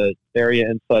call the area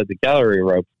inside the gallery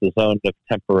ropes the zone of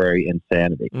temporary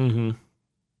insanity? Mm-hmm.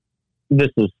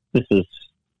 This is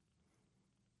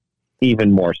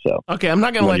even more so. Okay, I'm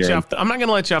not going to let you off. I'm not going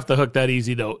to let you off the hook that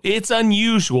easy, though. It's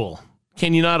unusual.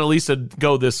 Can you not at least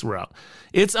go this route?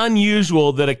 It's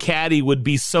unusual that a caddy would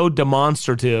be so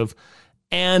demonstrative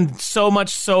and so much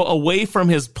so away from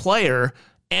his player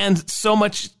and so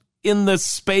much in the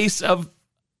space of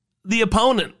the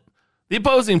opponent, the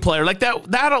opposing player. Like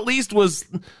that at least was,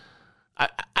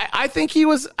 I think he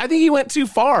went too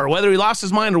far, whether he lost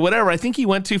his mind or whatever. I think he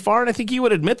went too far, and I think he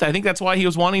would admit that. I think that's why he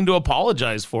was wanting to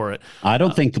apologize for it. I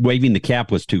don't think waving the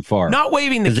cap was too far. Not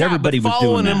waving the cap, everybody but was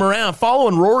following doing him that. around,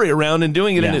 following Rory around and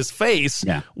doing it in his face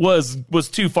was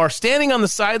too far. Standing on the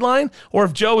sideline, or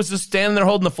if Joe was just standing there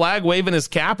holding the flag, waving his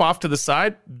cap off to the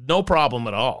side, no problem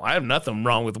at all. I have nothing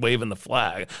wrong with waving the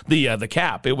flag, the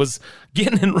cap. It was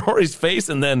getting in Rory's face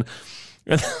and then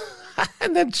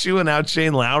chewing out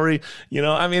Shane Lowry.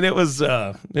 I mean, it was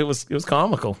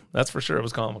comical. That's for sure. It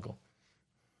was comical.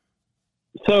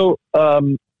 So,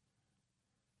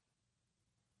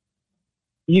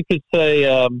 you could say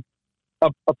a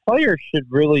player should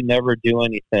really never do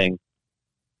anything.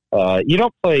 You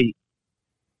don't play.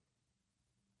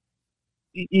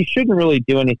 You shouldn't really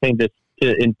do anything to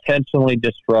intentionally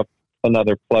disrupt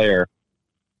another player.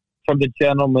 From the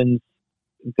gentleman's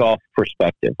golf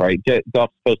perspective, right?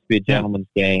 Golf's supposed to be a gentleman's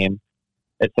game,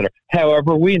 etc.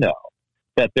 However, we know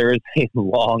that there is a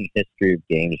long history of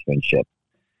gamesmanship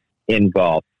in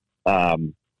golf. I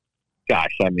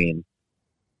mean,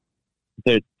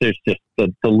 there's just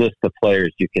the list of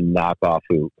players you can knock off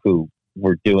who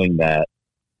were doing that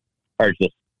are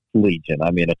just legion. I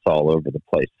mean, it's all over the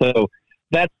place. So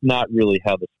that's not really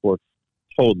how the sport's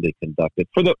totally conducted.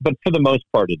 But for the most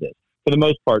part, it is. For the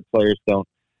most part, players don't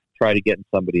try to get in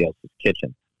somebody else's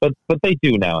kitchen, but they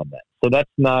do now and then. So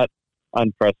that's not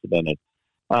unprecedented.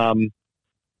 As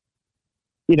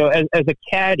a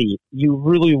caddy, you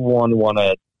really wouldn't want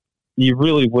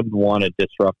to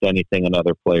disrupt anything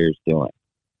another player's doing.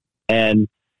 And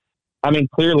I mean,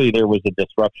 clearly there was a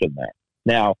disruption there.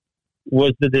 Now,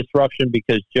 was the disruption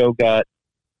because Joe got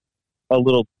a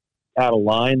little out of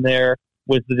line there?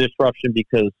 Was the disruption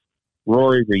because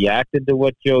Rory reacted to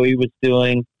what Joey was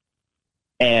doing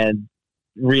and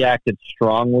reacted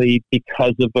strongly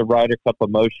because of the Ryder Cup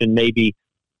emotion, maybe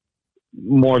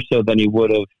more so than he would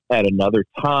have at another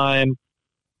time?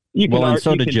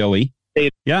 So did Joey.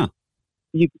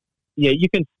 You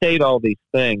can state all these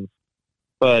things,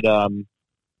 but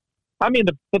I mean,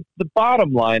 the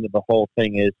bottom line of the whole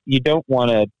thing is you don't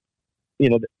want to,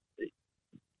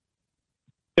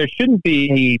 there shouldn't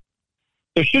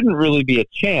really be a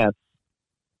chance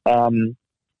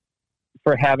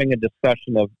for having a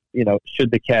discussion of, should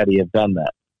the caddy have done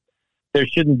that? There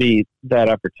shouldn't be that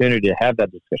opportunity to have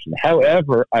that discussion.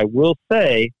 However, I will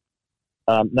say,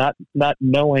 not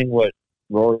knowing what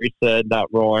Rory said, not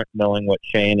knowing what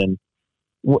Shane and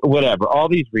whatever, all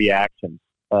these reactions,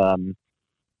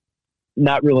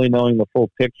 not really knowing the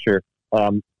full picture,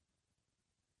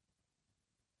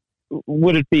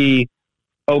 would it be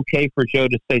okay for Joe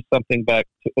to say something back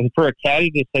for a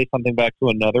caddy to say something back to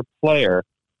another player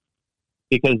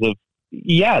because of,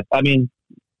 I mean,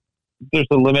 there's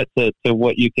a limit to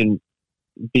what you can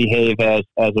behave as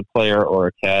a player or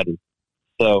a caddy.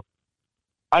 So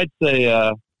I'd say,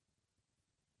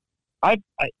 I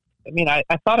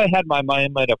thought I had my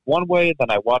mind made up one way, then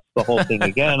I watched the whole thing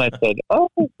again and I said, oh,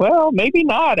 well, maybe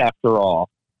not after all.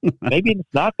 Maybe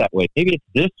it's not that way. Maybe it's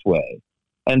this way.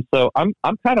 And so I'm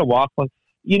kind of waffling.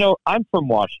 I'm from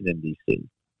Washington, D.C.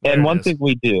 And one thing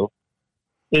we do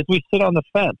is we sit on the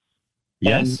fence.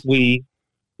 Yes. And we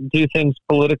do things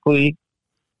politically,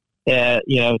 to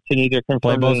neither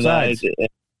confirm both nor deny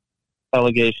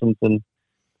allegations. And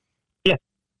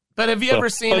But have you ever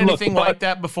seen anything like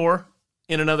that before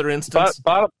in another instance?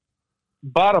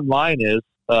 Bottom line is,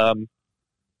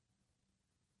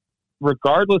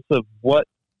 regardless of what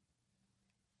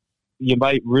you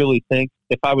might really think,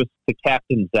 if I was the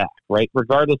captain Zach, right?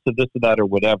 Regardless of this or that or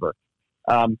whatever,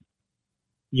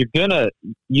 you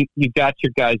got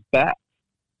your guys back,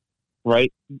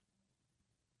 right?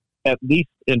 At least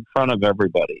in front of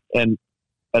everybody and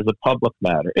as a public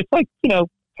matter. It's like,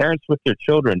 parents with their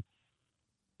children.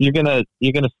 You're gonna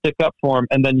stick up for them,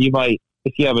 and then you might,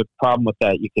 if you have a problem with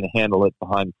that, you can handle it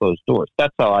behind closed doors.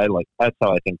 That's how I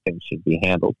think things should be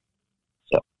handled.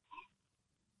 So,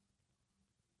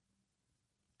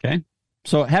 okay.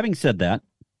 So, having said that,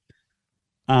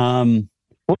 a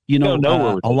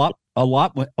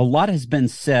lot has been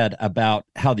said about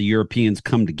how the Europeans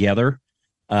come together.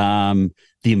 The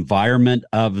environment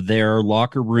of their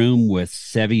locker room with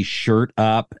Seve's shirt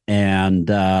up, and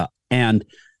a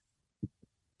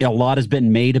lot has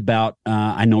been made about,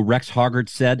 I know Rex Hoggart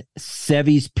said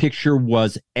Seve's picture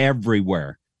was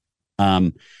everywhere.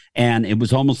 And it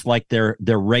was almost like they're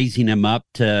raising him up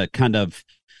to kind of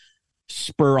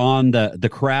spur on the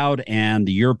crowd and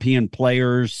the European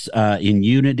players in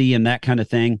unity and that kind of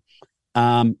thing.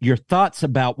 Your thoughts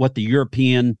about what the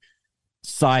European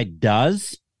side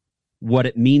does, what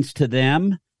it means to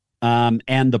them,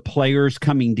 and the players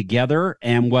coming together,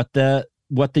 and what the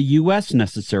U.S.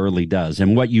 necessarily does,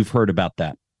 and what you've heard about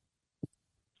that.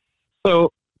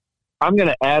 So I'm going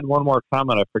to add one more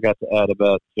comment I forgot to add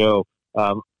about Joe.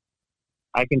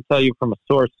 I can tell you from a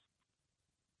source,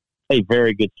 a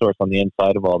very good source on the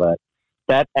inside of all that,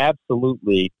 that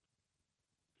absolutely,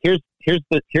 here's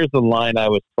the line I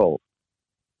was told.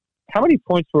 How many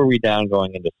points were we down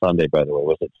going into Sunday, by the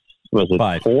way? Was it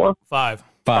 5? 4? 5.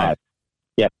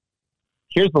 Yep.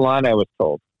 Here's the line I was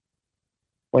told.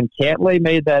 When Cantlay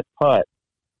made that putt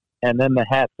and then the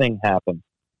hat thing happened,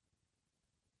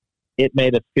 it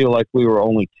made us feel like we were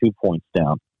only 2 points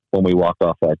down when we walked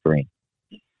off that green.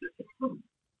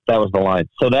 That was the line.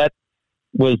 So that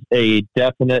was a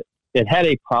definite, it had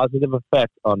a positive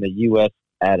effect on the U.S.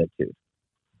 attitude.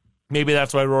 Maybe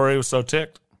that's why Rory was so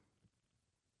ticked.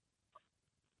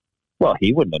 Well,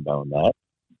 he wouldn't have known that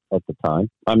at the time.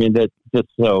 I mean, that just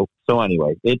so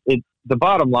anyway, the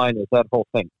bottom line is that whole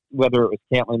thing, whether it was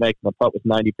Cantlay making the putt was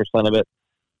 90% of it,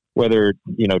 whether,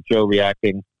 Joe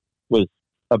reacting was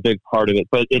a big part of it.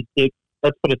 But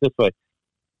let's put it this way.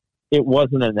 It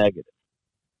wasn't a negative.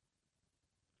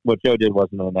 What Joe did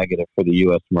wasn't a negative for the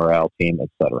U.S. morale team, et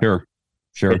cetera.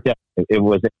 Sure. It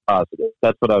was positive.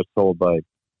 That's what I was told by,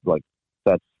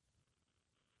 that's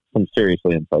some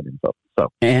seriously inside info. So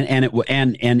and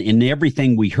in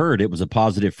everything we heard, it was a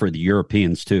positive for the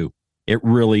Europeans too. It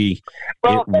really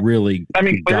got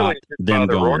them going.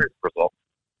 Rory's result.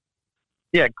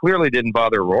 Yeah, it clearly didn't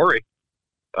bother Rory.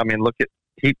 I mean, look at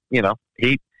he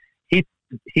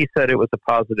said it was a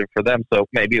positive for them, so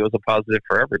maybe it was a positive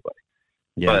for everybody.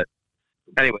 Yeah. But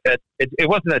anyway, it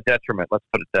wasn't a detriment. Let's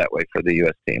put it that way for the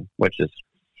U.S. team, which is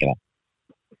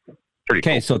pretty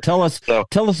cool. So tell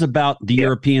us about the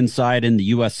European side and the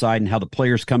U.S. side and how the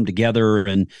players come together,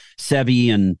 and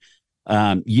Seve, and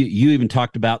you even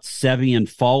talked about Seve and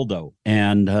Faldo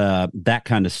and that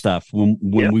kind of stuff when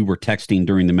we were texting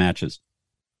during the matches.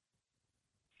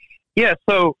 Yeah,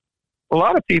 so a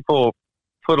lot of people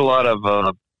put a lot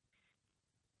of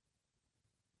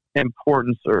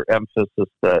importance or emphasis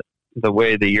that the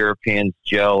way the Europeans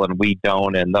gel and we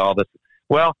don't and all this.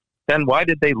 Well, then why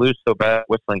did they lose so bad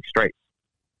Whistling Straits?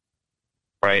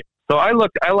 Right? So I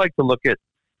like to look at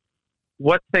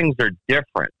what things are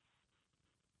different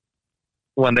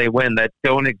when they win that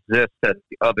don't exist at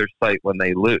the other site when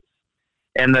they lose.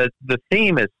 And the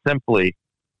theme is simply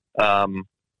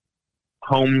home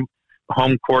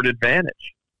court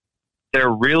advantage. They're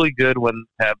really good when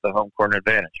they have the home court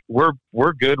advantage. We're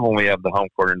good when we have the home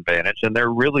court advantage, and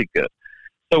they're really good.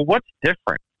 So what's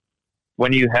different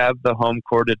when you have the home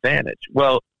court advantage?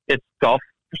 Well, it's golf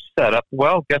setup.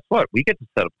 Well, guess what? We get to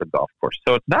set up the golf course.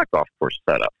 So it's not golf course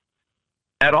setup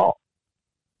at all.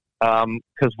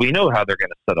 Because we know how they're going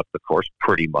to set up the course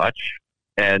pretty much,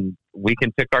 and we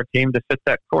can pick our team to fit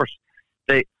that course.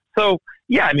 We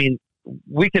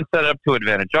can set up to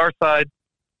advantage our side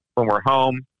when we're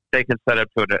home. They can set up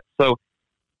to it. So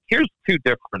here's two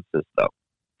differences, though,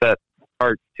 that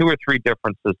are 2 or 3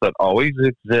 differences that always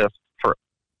exist for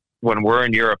when we're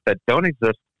in Europe that don't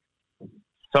exist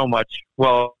so much.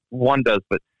 Well, one does,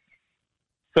 but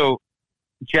so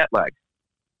jet lag,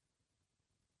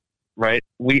 right?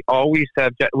 We always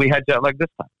have we had jet lag this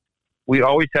time. We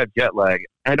always have jet lag.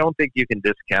 I don't think you can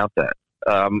discount that.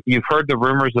 You've heard the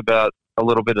rumors about a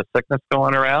little bit of sickness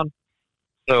going around.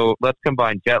 So let's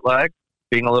combine jet lag,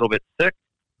 being a little bit sick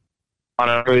on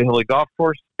a really hilly golf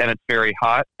course, and it's very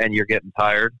hot and you're getting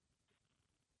tired.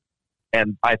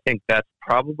 And I think that's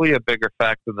probably a bigger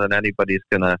factor than anybody's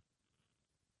going to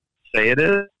say it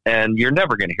is. And you're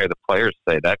never going to hear the players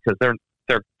say that because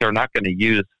they're not going to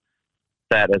use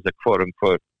that as a quote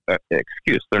unquote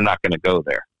excuse. They're not going to go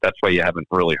there. That's why you haven't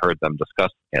really heard them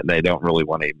discuss it, and they don't really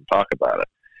want to even talk about it.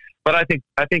 But I think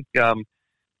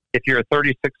if you're a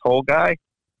 36 hole guy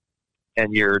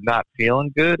and you're not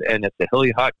feeling good and it's a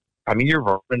hilly hot, I mean, you're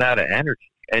running out of energy,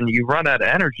 and you run out of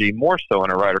energy more so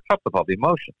in a Ryder Cup with all the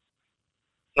emotions.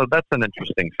 So that's an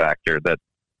interesting factor that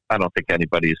I don't think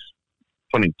anybody's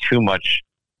putting too much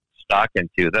stock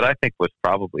into, that I think was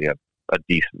probably a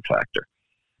decent factor.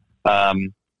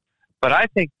 But I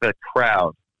think the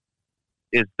crowd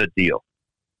is the deal.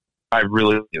 I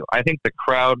really do. I think the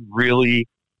crowd really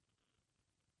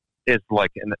is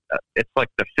like it's like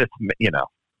the fifth,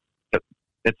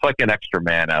 it's like an extra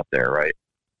man out there, right?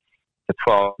 The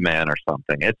 12th man or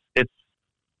something. It's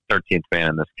 13th man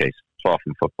in this case, 12th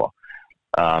in football.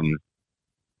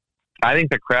 I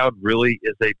think the crowd really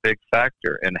is a big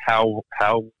factor in how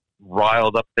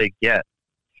riled up they get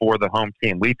for the home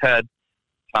team. We've had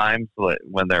times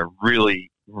when they're really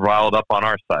riled up on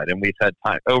our side, and we've had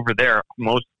time over there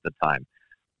most of the time.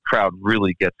 Crowd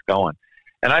really gets going.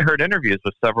 And I heard interviews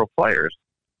with several players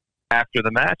after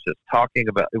the matches talking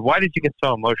about, why did you get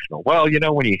so emotional? Well,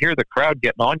 when you hear the crowd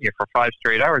getting on you for 5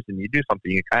 straight hours and you do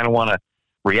something, you kind of want to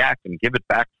react and give it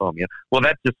back to them. Well,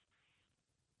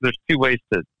 there's 2 ways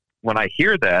to, when I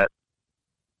hear that,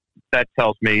 that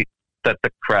tells me that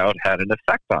the crowd had an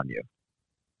effect on you,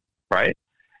 right?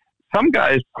 Some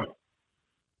guys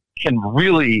can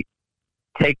really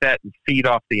take that and feed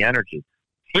off the energy.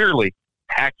 Clearly,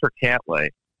 Patrick Cantlay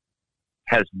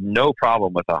has no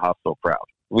problem with a hostile crowd.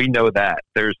 We know that.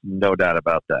 There's no doubt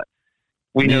about that.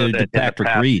 We know that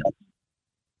Patrick Reed.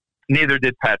 Neither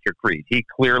did Patrick Reed. He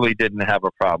clearly didn't have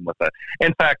a problem with that.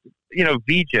 In fact,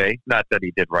 VJ, not that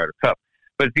he did Ryder Cup,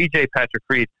 but VJ, Patrick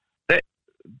Reed,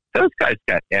 those guys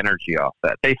got energy off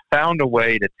that. They found a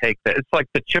way to take that. It's like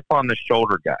the chip on the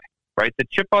shoulder guy, right? The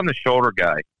chip on the shoulder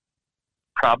guy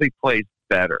probably plays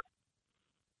better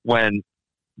when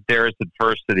there's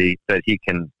adversity that he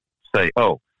can say,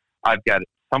 oh, I've got it.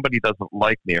 Somebody doesn't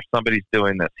like me or somebody's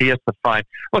doing this. He has to find...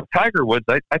 Look, Tiger Woods,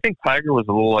 I think Tiger was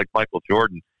a little like Michael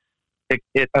Jordan.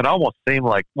 It almost seemed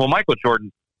like... Well, Michael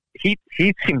Jordan, he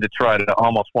seemed to try to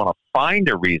almost want to find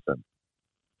a reason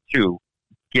to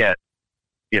get,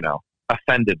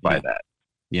 offended by that.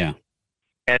 Yeah.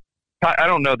 And I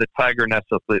don't know that Tiger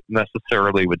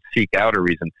necessarily would seek out a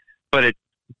reason, but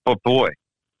boy,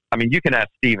 I mean, you can ask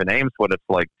Stephen Ames what it's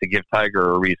like to give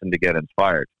Tiger a reason to get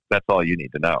inspired. That's all you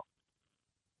need to know.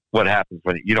 What happens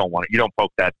when you don't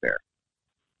poke that bear.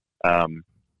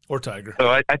 Or Tiger. So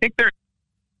I think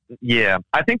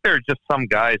I think there are just some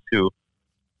guys who,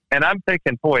 and I'm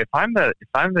thinking, boy, I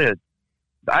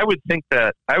would think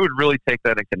that I would really take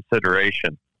that in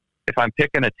consideration. If I'm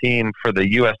picking a team for the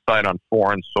U.S. side on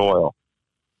foreign soil,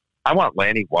 I want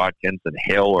Lanny Watkins and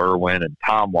Hale Irwin and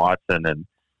Tom Watson and,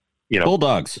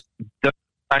 Bulldogs. The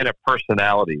kind of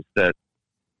personalities that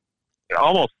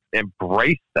almost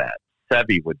embrace that.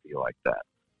 Seve would be like that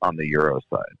on the Euro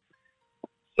side.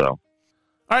 So. All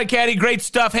right, Caddy, great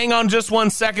stuff. Hang on just 1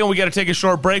 second. We got to take a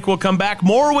short break. We'll come back.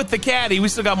 More with the Caddy. We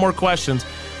still got more questions.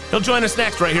 He'll join us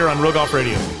next right here on Real Golf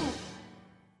Radio.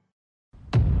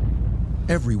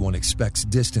 Everyone expects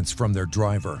distance from their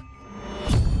driver.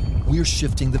 We're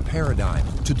shifting the paradigm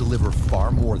to deliver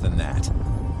far more than that.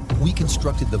 We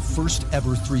constructed the first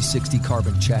ever 360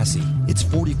 carbon chassis. It's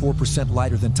 44%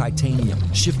 lighter than titanium,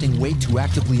 shifting weight to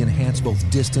actively enhance both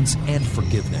distance and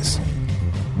forgiveness.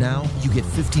 Now you get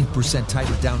 15%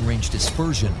 tighter downrange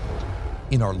dispersion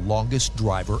in our longest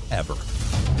driver ever.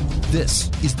 This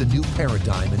is the new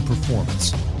paradigm in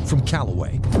performance from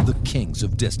Callaway, the kings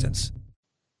of distance.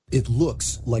 It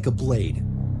looks like a blade.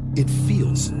 It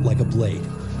feels like a blade,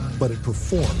 but it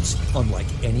performs unlike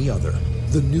any other.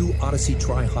 The new Odyssey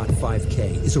Tri-Hot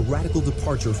 5K is a radical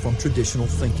departure from traditional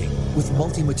thinking. With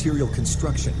multi-material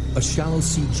construction, a shallow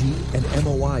CG, and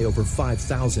MOI over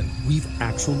 5,000, we've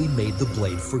actually made the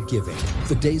blade forgiving.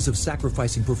 The days of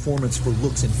sacrificing performance for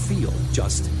looks and feel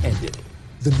just ended.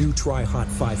 The new Tri-Hot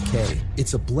 5K,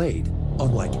 it's a blade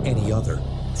unlike any other.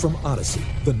 From Odyssey,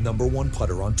 the #1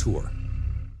 putter on tour.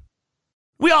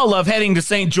 We all love heading to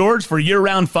St. George for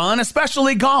year-round fun,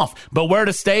 especially golf. But where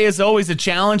to stay is always a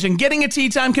challenge, and getting a tee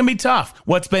time can be tough.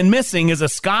 What's been missing is a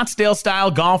Scottsdale-style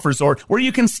golf resort where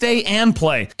you can stay and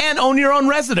play, and own your own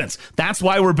residence. That's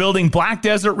why we're building Black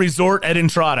Desert Resort at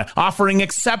Entrada, offering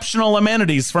exceptional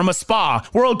amenities from a spa,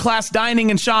 world-class dining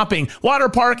and shopping, water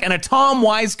park, and a Tom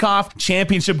Weiskopf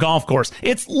championship golf course.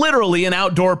 It's literally an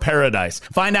outdoor paradise.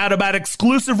 Find out about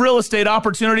exclusive real estate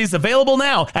opportunities available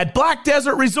now at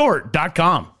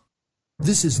blackdesertresort.com.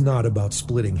 This is not about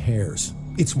splitting hairs.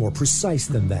 It's more precise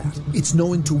than that. It's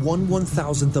knowing to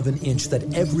 1/1000th of an inch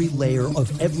that every layer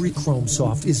of every chrome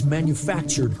soft is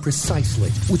manufactured precisely,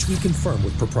 which we confirm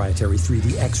with proprietary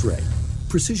 3D X-ray.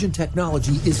 Precision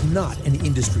technology is not an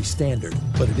industry standard,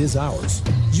 but it is ours.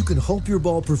 You can hope your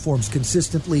ball performs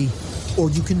consistently, or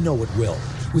you can know it will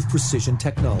with precision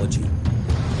technology.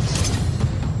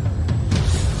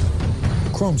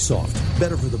 Chrome Soft,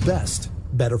 better for the best,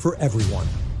 better for everyone.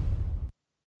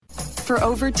 For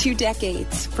over 2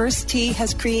 decades, First Tee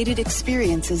has created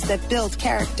experiences that build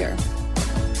character.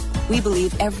 We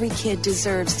believe every kid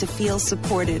deserves to feel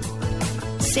supported,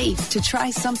 safe to try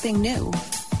something new,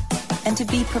 and to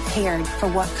be prepared for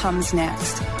what comes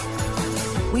next.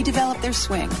 We develop their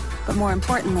swing, but more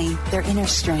importantly, their inner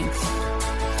strength.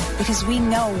 Because we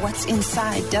know what's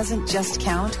inside doesn't just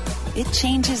count, it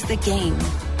changes the game.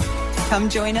 Come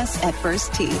join us at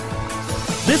First Tee.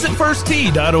 Visit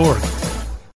firsttee.org.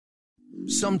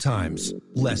 Sometimes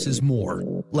less is more,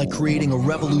 like creating a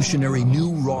revolutionary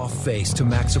new raw face to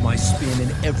maximize spin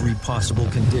in every possible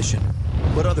condition.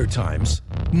 But other times,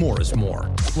 more is more,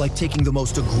 like taking the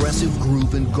most aggressive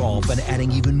groove in golf and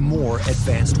adding even more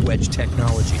advanced wedge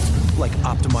technology, like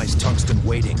optimized tungsten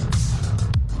weighting.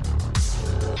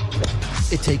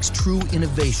 It takes true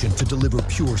innovation to deliver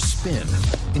pure spin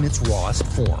in its rawest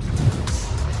form.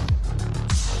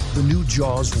 The new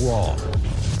Jaws Raw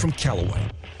from Callaway.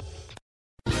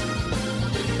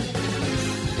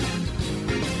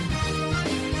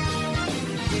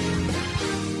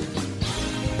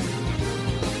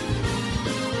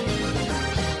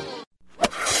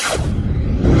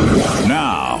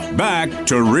 Now, back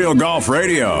to Real Golf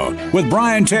Radio with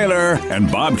Brian Taylor and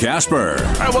Bob Casper.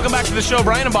 All right, welcome back to the show.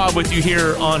 Brian and Bob with you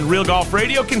here on Real Golf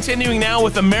Radio. Continuing now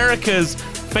with America's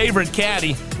favorite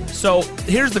caddy. So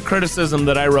here's the criticism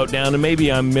that I wrote down, and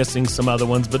maybe I'm missing some other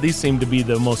ones, but these seem to be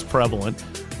the most prevalent.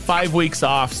 5 weeks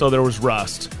off, so there was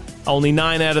rust. Only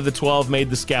 9 out of the 12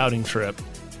 made the scouting trip.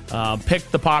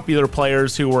 Picked the popular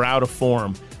players who were out of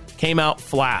form. Came out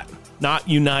flat, not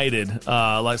united.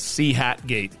 Let's see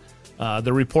Hatgate.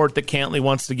 The report that Cantley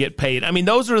wants to get paid. I mean,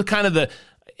 those are kind of the,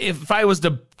 if I was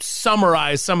to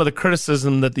summarize some of the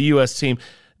criticism that the U.S. team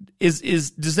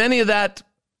does any of that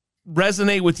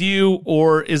resonate with you,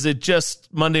 or is it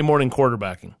just Monday morning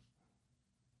quarterbacking?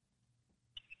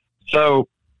 So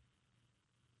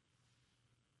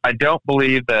I don't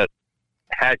believe that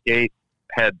Hatgate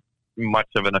had much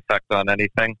of an effect on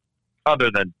anything other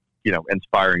than,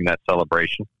 inspiring that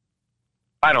celebration.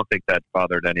 I don't think that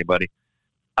bothered anybody.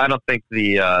 I don't think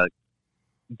the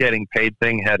getting paid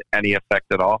thing had any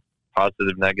effect at all,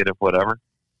 positive, negative, whatever.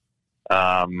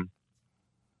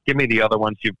 Give me the other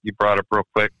ones you brought up real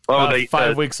quick.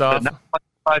 5 weeks off. The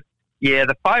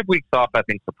 5 weeks off, I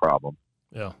think, is a problem.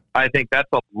 Yeah, I think that's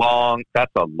a long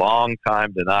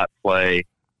time to not play.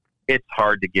 It's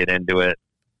hard to get into it.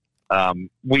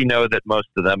 We know that most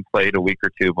of them played a week or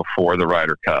two before the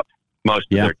Ryder Cup. Most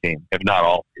of their team, if not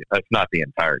all, if not the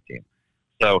entire team.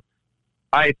 So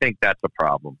I think that's a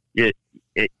problem. That's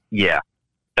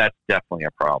definitely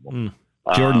a problem.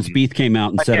 Jordan Spieth came out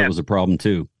and said it was a problem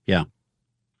too. Yeah.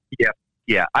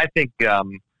 Yeah. I think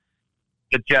the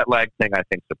jet lag thing, I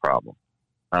think, is a problem.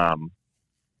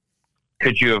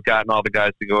 Could you have gotten all the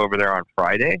guys to go over there on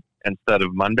Friday instead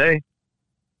of Monday?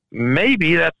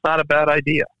 Maybe that's not a bad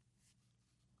idea.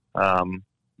 But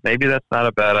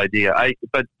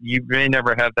you may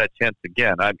never have that chance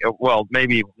again.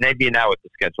 Maybe now with the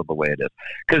schedule the way it is.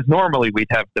 Because normally we'd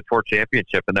have the Tour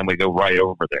Championship and then we go right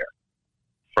over there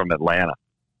from Atlanta.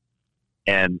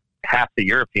 And half the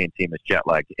European team is jet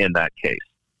lagged in that case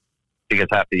because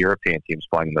half the European team's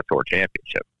playing the Tour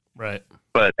Championship. Right.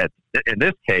 But in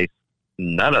this case,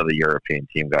 none of the European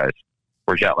team guys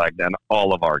were jet lagged, and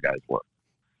all of our guys were.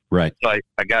 Right. So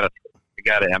I gotta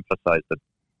emphasize that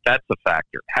that's a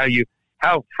factor.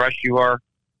 How fresh you are,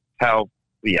 that's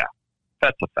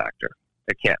a factor.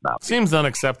 It can't not be. Seems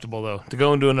unacceptable though to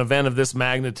go into an event of this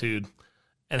magnitude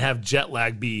and have jet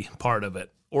lag be part of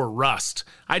it. Or rust.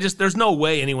 There's no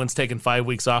way anyone's taking 5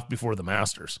 weeks off before the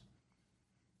Masters.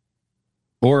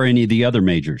 Or any of the other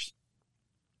majors.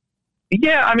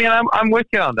 Yeah, I mean, I'm with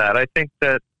you on that. I think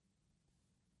that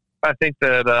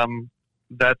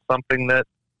that's something that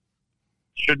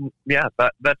shouldn't. Yeah,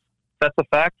 that's a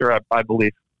factor. I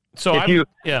believe. So if you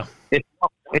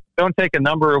don't take a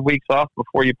number of weeks off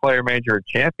before you play a major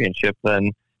championship,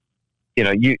 then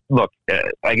you look.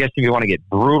 I guess if you want to get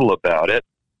brutal about it,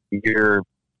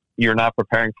 you're not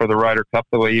preparing for the Ryder Cup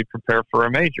the way you prepare for a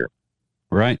major.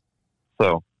 Right.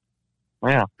 So,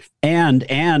 yeah.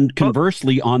 And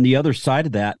conversely, on the other side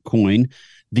of that coin,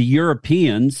 the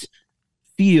Europeans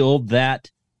feel that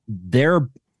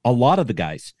a lot of the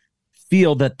guys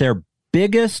feel that their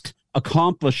biggest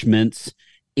accomplishments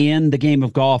in the game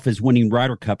of golf is winning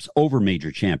Ryder Cups over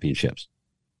major championships.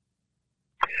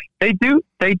 They do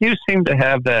seem to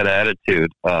have that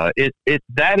attitude. That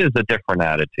is a different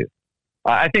attitude.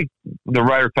 I think the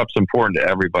Ryder Cup's important to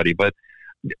everybody, but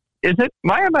is it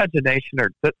my imagination,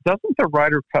 or doesn't the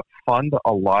Ryder Cup fund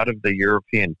a lot of the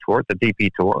European Tour, the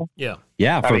DP Tour? Yeah.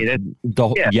 Yeah.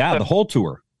 The whole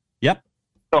tour. Yep.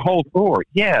 The whole tour.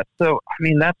 Yeah. So, I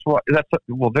mean,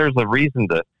 there's a reason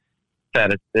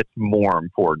that it's more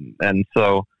important. And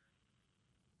so,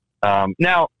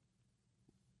 now,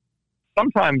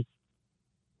 sometimes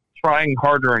trying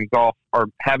harder in golf or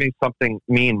having something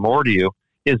mean more to you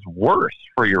is worse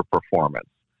for your performance.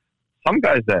 Some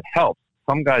guys that help,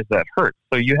 some guys that hurt.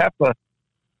 So you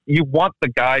want the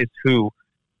guys who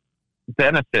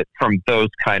benefit from those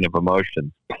kind of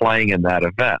emotions playing in that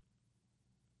event,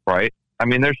 right? I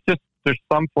mean, there's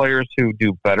some players who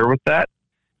do better with that,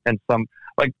 and some,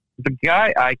 like the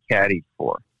guy I caddied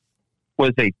for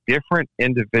was a different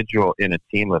individual in a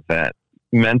team event,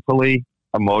 mentally,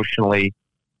 emotionally.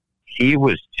 He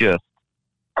was just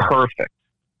perfect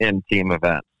in team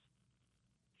events.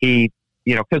 He,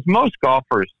 because most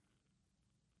golfers,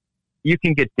 you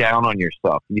can get down on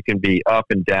yourself. You can be up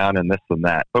and down and this and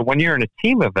that. But when you're in a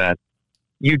team event,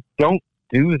 you don't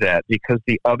do that because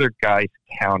the other guy's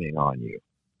counting on you,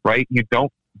 right? You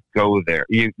don't go there.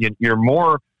 You're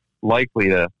more likely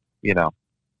to,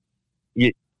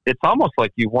 it's almost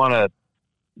like you want to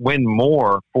win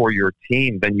more for your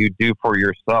team than you do for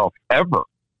yourself ever.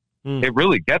 It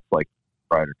really gets like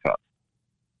Ryder Cup.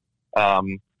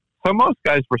 So most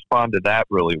guys respond to that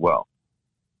really well.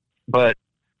 But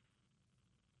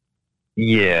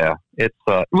yeah, it's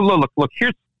look. Let's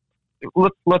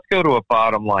go to a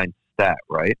bottom line stat,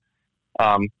 right?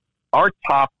 Our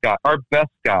top guy, our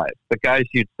best guys, the guys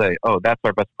you'd say, oh, that's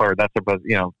our best player. That's our best,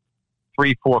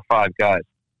 3, 4, 5 guys.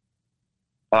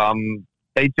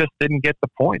 They just didn't get the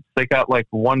points. They got like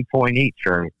 1 point each,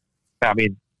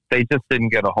 they just didn't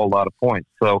get a whole lot of points.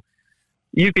 So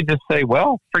you could just say,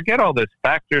 well, forget all those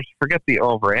factors, forget the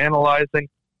overanalyzing.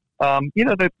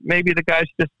 That maybe the guys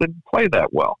just didn't play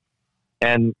that well.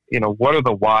 And, what are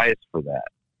the whys for that?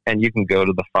 And you can go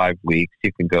to the 5 weeks.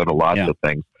 You can go to lots of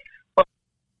things. But,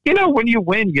 when you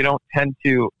win, you don't tend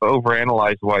to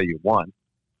overanalyze why you won.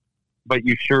 But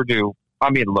you sure do. I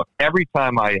mean, look, every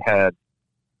time I had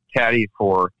caddy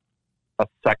for a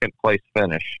second place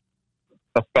finish,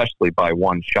 especially by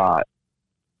one shot,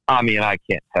 I mean, I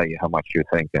can't tell you how much you're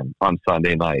thinking on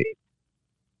Sunday night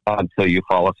until you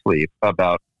fall asleep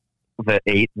about the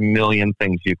 8 million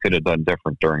things you could have done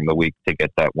different during the week to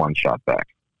get that one shot back.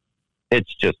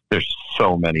 It's just, there's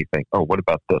so many things. Oh, what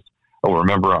about this? Oh,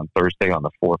 remember on Thursday on the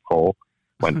 4th hole?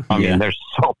 When there's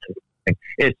so many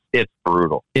things. It's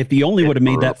brutal. If he only would have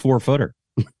made that 4-footer.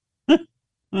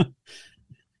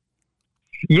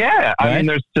 Yeah, I mean,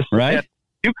 there's just right.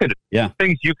 Things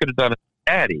you could have done as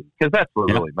caddy, because that's what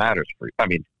really matters for you. I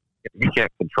mean, you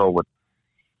can't control what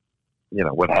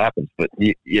happens, but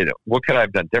what could I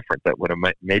have done different that would have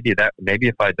maybe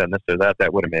if I'd done this or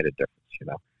that would have made a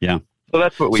difference. Yeah. So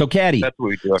that's what we. So caddy. That's what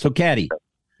we do. So caddy.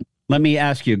 Let me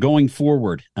ask you, going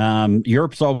forward,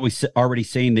 Europe's already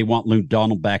saying they want Luke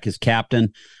Donald back as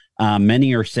captain.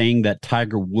 Many are saying that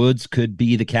Tiger Woods could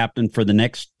be the captain for the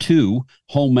next 2,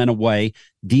 home and away.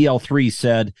 DL3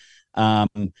 said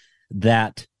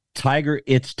that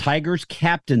it's Tiger's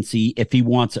captaincy if he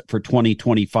wants it for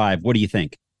 2025. What do you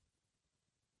think?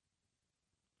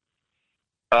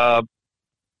 Well,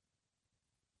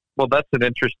 that's an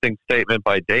interesting statement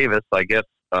by Davis. I guess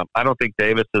I don't think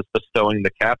Davis is bestowing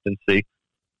the captaincy,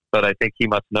 but I think he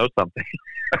must know something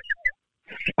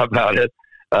about it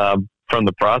from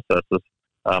the processes.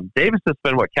 Davis has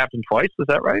been captain twice? Is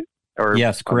that right? Or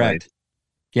yes, correct.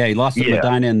 Yeah, he lost at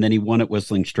Medina and then he won at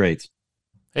Whistling Straits.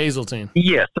 Hazeltine.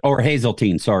 Yes, or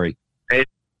Hazeltine. Sorry,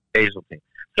 Hazeltine.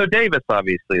 So Davis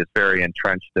obviously is very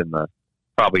entrenched in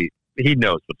he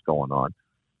knows what's going on.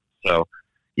 So,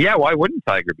 yeah, why wouldn't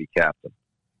Tiger be captain?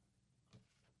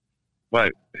 Why?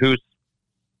 Who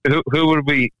would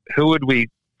we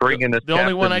bring in this? The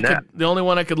only one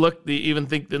I could even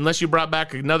think, unless you brought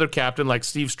back another captain like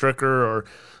Steve Stricker or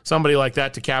somebody like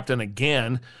that to captain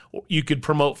again, you could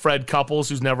promote Fred Couples,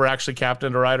 who's never actually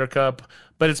captained a Ryder Cup,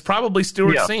 but it's probably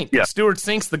Stuart Sink. Yeah. Stuart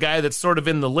Sink's the guy that's sort of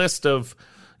in the list of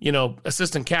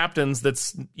assistant captains.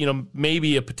 That's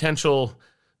maybe a potential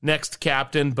next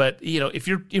captain, but if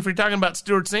you're talking about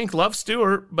Stuart Sink, love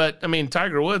Stuart, but I mean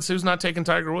Tiger Woods, who's not taking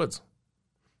Tiger Woods?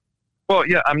 Well,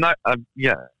 yeah,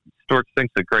 Stuart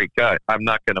Sink's a great guy. I'm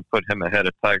not going to put him ahead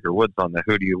of Tiger Woods on the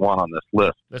who do you want on this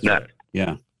list. That's next. Right.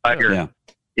 Yeah, Tiger.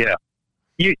 Yeah.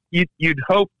 You'd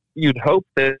hope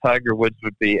that Tiger Woods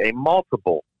would be a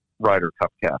multiple Ryder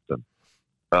Cup captain,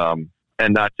 and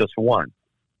not just one.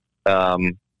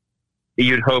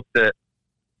 You'd hope that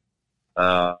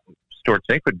Stuart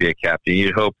Sink would be a captain.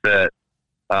 You'd hope that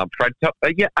Fred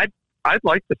Couples. I'd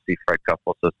like to see Fred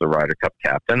Couples as the Ryder Cup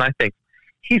captain. I think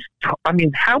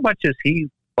how much is he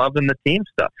loving the team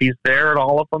stuff? He's there at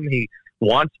all of them. He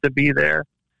wants to be there.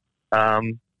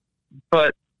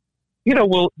 But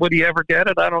would he ever get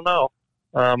it? I don't know.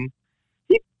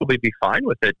 He'd probably be fine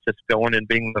with it, just going and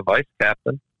being the vice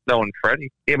captain, knowing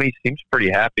Freddie. I mean, he seems pretty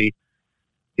happy.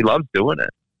 He loves doing it.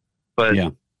 But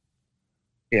yeah.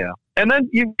 And then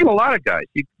you get a lot of guys.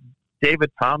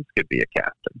 David Toms could be a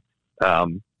captain.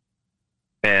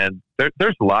 And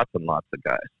there's lots and lots of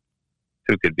guys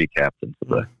who could be captains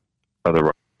of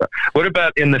other. What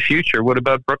about in the future? What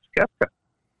about Brooks Koepka?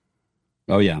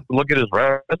 Oh, yeah. Look at his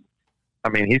resume. I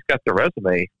mean, he's got the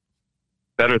resume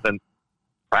better than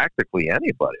practically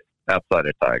anybody outside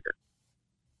of Tiger.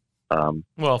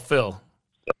 Well, Phil.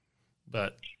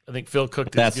 But I think Phil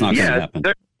cooked That's not going to happen.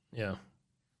 Yeah.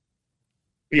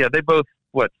 Yeah, they both,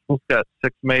 Phil's got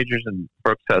 6 majors and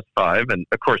Brooks has 5. And,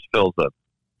 of course, Phil's a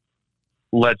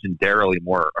legendarily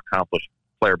more accomplished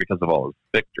player because of all his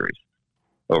victories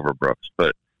over Brooks.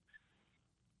 But,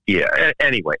 yeah,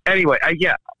 anyway, I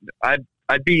guess I'd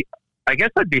be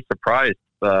surprised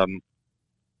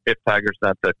if Tiger's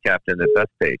not the captain at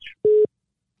Bethpage.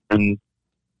 And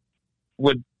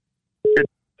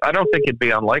I don't think it'd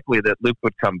be unlikely that Luke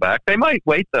would come back. They might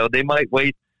wait, though. They might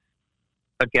wait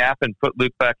a gap and put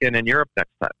Luke back in Europe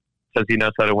next time because he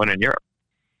knows how to win in Europe.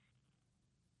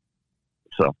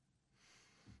 So,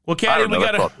 well, Caddy, we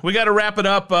got to wrap it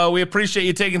up. We appreciate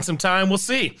you taking some time. We'll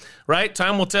see, right?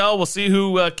 Time will tell. We'll see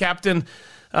who captain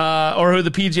or who the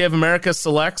PGA of America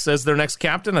selects as their next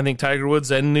captain. I think Tiger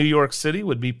Woods and New York City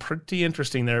would be pretty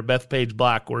interesting there at Bethpage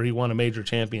Black, where he won a major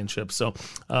championship. So,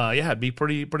 yeah, it'd be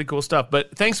pretty cool stuff.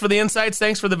 But thanks for the insights.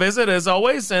 Thanks for the visit, as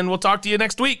always, and we'll talk to you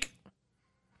next week.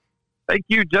 Thank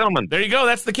you, gentlemen. There you go.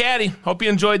 That's the Caddy. Hope you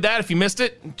enjoyed that. If you missed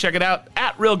it, check it out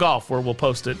at Real Golf, where we'll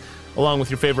post it along with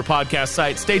your favorite podcast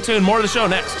site. Stay tuned. More of the show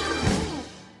next.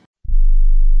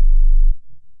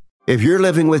 If you're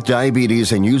living with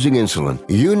diabetes and using insulin,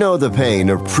 you know the pain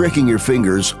of pricking your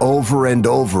fingers over and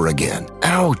over again.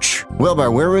 Ouch! Well, by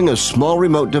wearing a small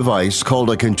remote device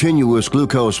called a continuous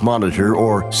glucose monitor,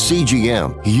 or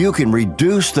CGM, you can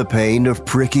reduce the pain of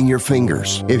pricking your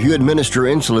fingers. If you administer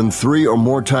insulin 3 or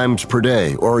more times per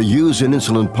day or use an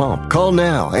insulin pump, call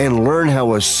now and learn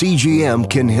how a CGM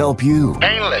can help you.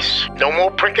 Painless. No more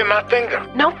pricking my finger.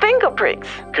 No finger pricks.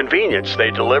 Convenience.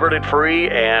 They delivered it free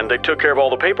and they took care of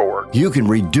all the paperwork. You can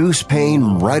reduce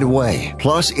pain right away.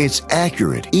 Plus, it's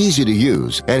accurate, easy to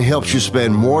use, and helps you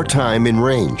spend more time in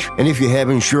range. And if you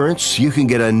have insurance, you can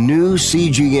get a new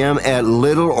CGM at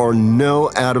little or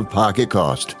no out-of-pocket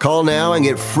cost. Call now and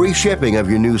get free shipping of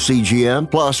your new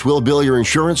CGM. Plus, we'll bill your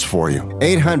insurance for you.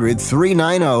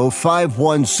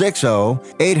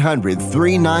 800-390-5160.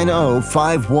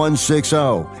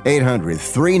 800-390-5160.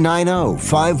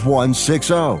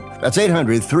 800-390-5160. That's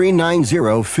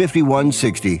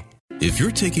 800-390-5160. If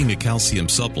you're taking a calcium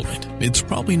supplement, it's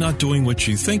probably not doing what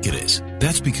you think it is.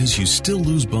 That's because you still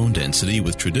lose bone density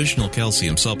with traditional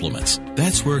calcium supplements.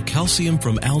 That's where calcium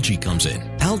from algae comes in.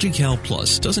 AlgaeCal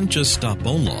Plus doesn't just stop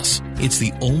bone loss. It's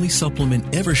the only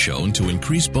supplement ever shown to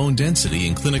increase bone density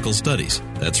in clinical studies.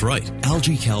 That's right.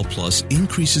 AlgaeCal Plus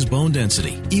increases bone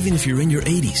density, even if you're in your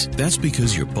 80s. That's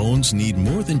because your bones need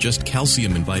more than just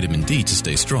calcium and vitamin D to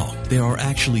stay strong. There are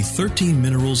actually 13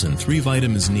 minerals and 3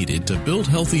 vitamins needed to build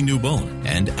healthy new bone.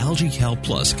 And AlgaeCal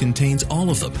Plus contains all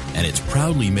of them, and it's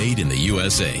proudly made in the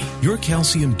USA. Your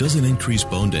calcium doesn't increase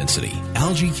bone density.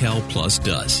 AlgaeCal Plus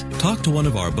does. Talk to one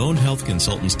of our bone health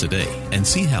consultants today and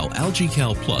see how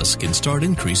AlgaeCal Plus can start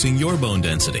increasing your bone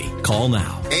density. Call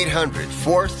now.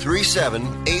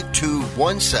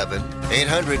 800-437-8217.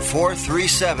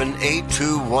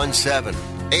 800-437-8217.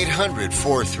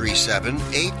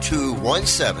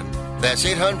 800-437-8217. That's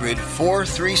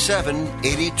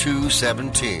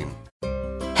 800-437-8217.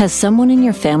 Has someone in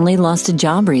your family lost a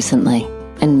job recently,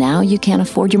 and now you can't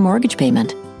afford your mortgage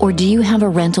payment? Or do you have a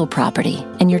rental property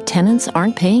and your tenants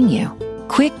aren't paying you?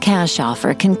 Quick Cash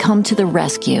Offer can come to the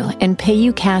rescue and pay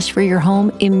you cash for your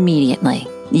home immediately.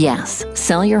 Yes,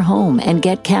 sell your home and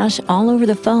get cash all over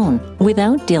the phone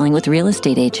without dealing with real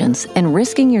estate agents and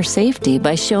risking your safety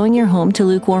by showing your home to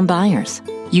lukewarm buyers.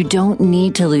 You don't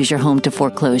need to lose your home to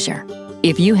foreclosure.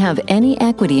 If you have any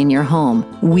equity in your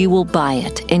home, we will buy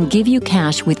it and give you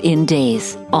cash within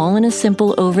days, all in a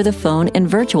simple over-the-phone and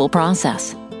virtual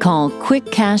process. Call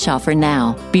Quick Cash Offer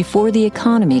now before the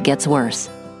economy gets worse.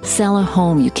 Sell a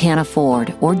home you can't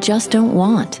afford or just don't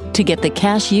want to get the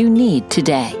cash you need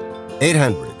today.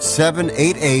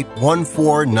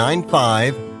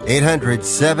 800-788-1495.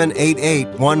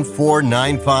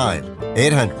 800-788-1495.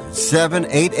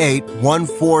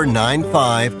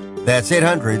 800-788-1495. That's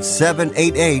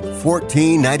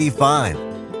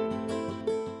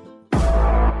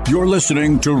 800-788-1495. You're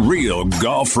listening to Real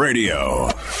Golf Radio.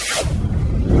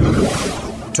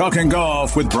 Talking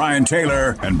golf with Brian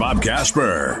Taylor and Bob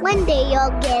Casper. One day you'll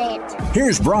get it.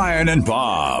 Here's Brian and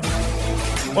Bob.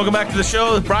 Welcome back to the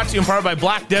show. It's brought to you in part by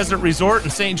Black Desert Resort in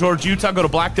St. George, Utah. Go to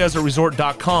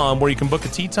blackdesertresort.com where you can book a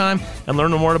tee time and learn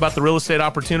more about the real estate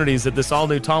opportunities at this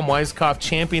all-new Tom Weiskopf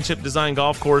championship design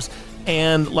golf course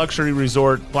and luxury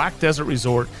resort,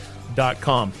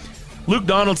 blackdesertresort.com. Luke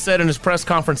Donald said in his press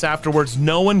conference afterwards,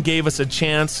 no one gave us a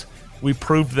chance. We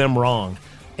proved them wrong.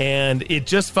 And it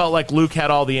just felt like Luke had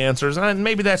all the answers. And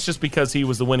maybe that's just because he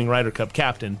was the winning Ryder Cup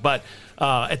captain. But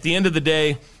at the end of the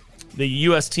day, the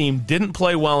U.S. team didn't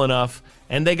play well enough,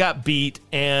 and they got beat.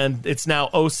 And it's now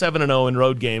 0-7-0 in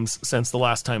road games since the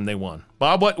last time they won.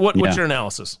 Bob, what's your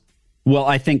analysis? Well,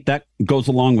 I think that goes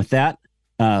along with that.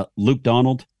 Luke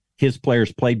Donald, his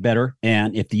players played better.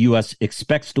 And if the U.S.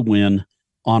 expects to win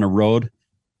on a road,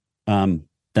 then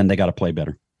they got to play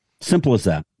better. Simple as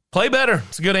that. Play better.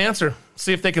 It's a good answer.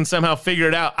 See if they can somehow figure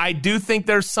it out. I do think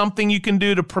there's something you can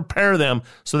do to prepare them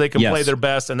so they can play their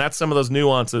best, and that's some of those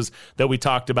nuances that we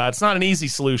talked about. It's not an easy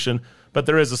solution, but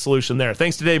there is a solution there.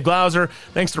 Thanks to Dave Glauser.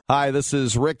 Thanks to... Hi, this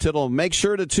is Rick Tittle. Make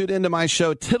sure to tune into my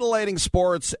show, Titillating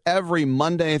Sports, every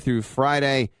Monday through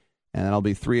Friday, and it'll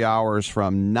be 3 hours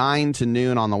from 9 to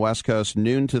noon on the West Coast,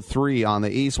 noon to 3 on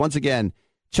the East. Once again,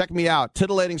 check me out,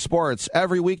 Titillating Sports,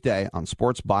 every weekday on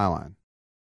Sports Byline.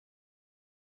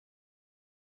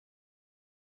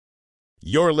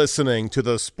 You're listening to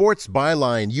the Sports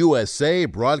Byline USA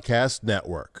Broadcast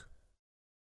Network.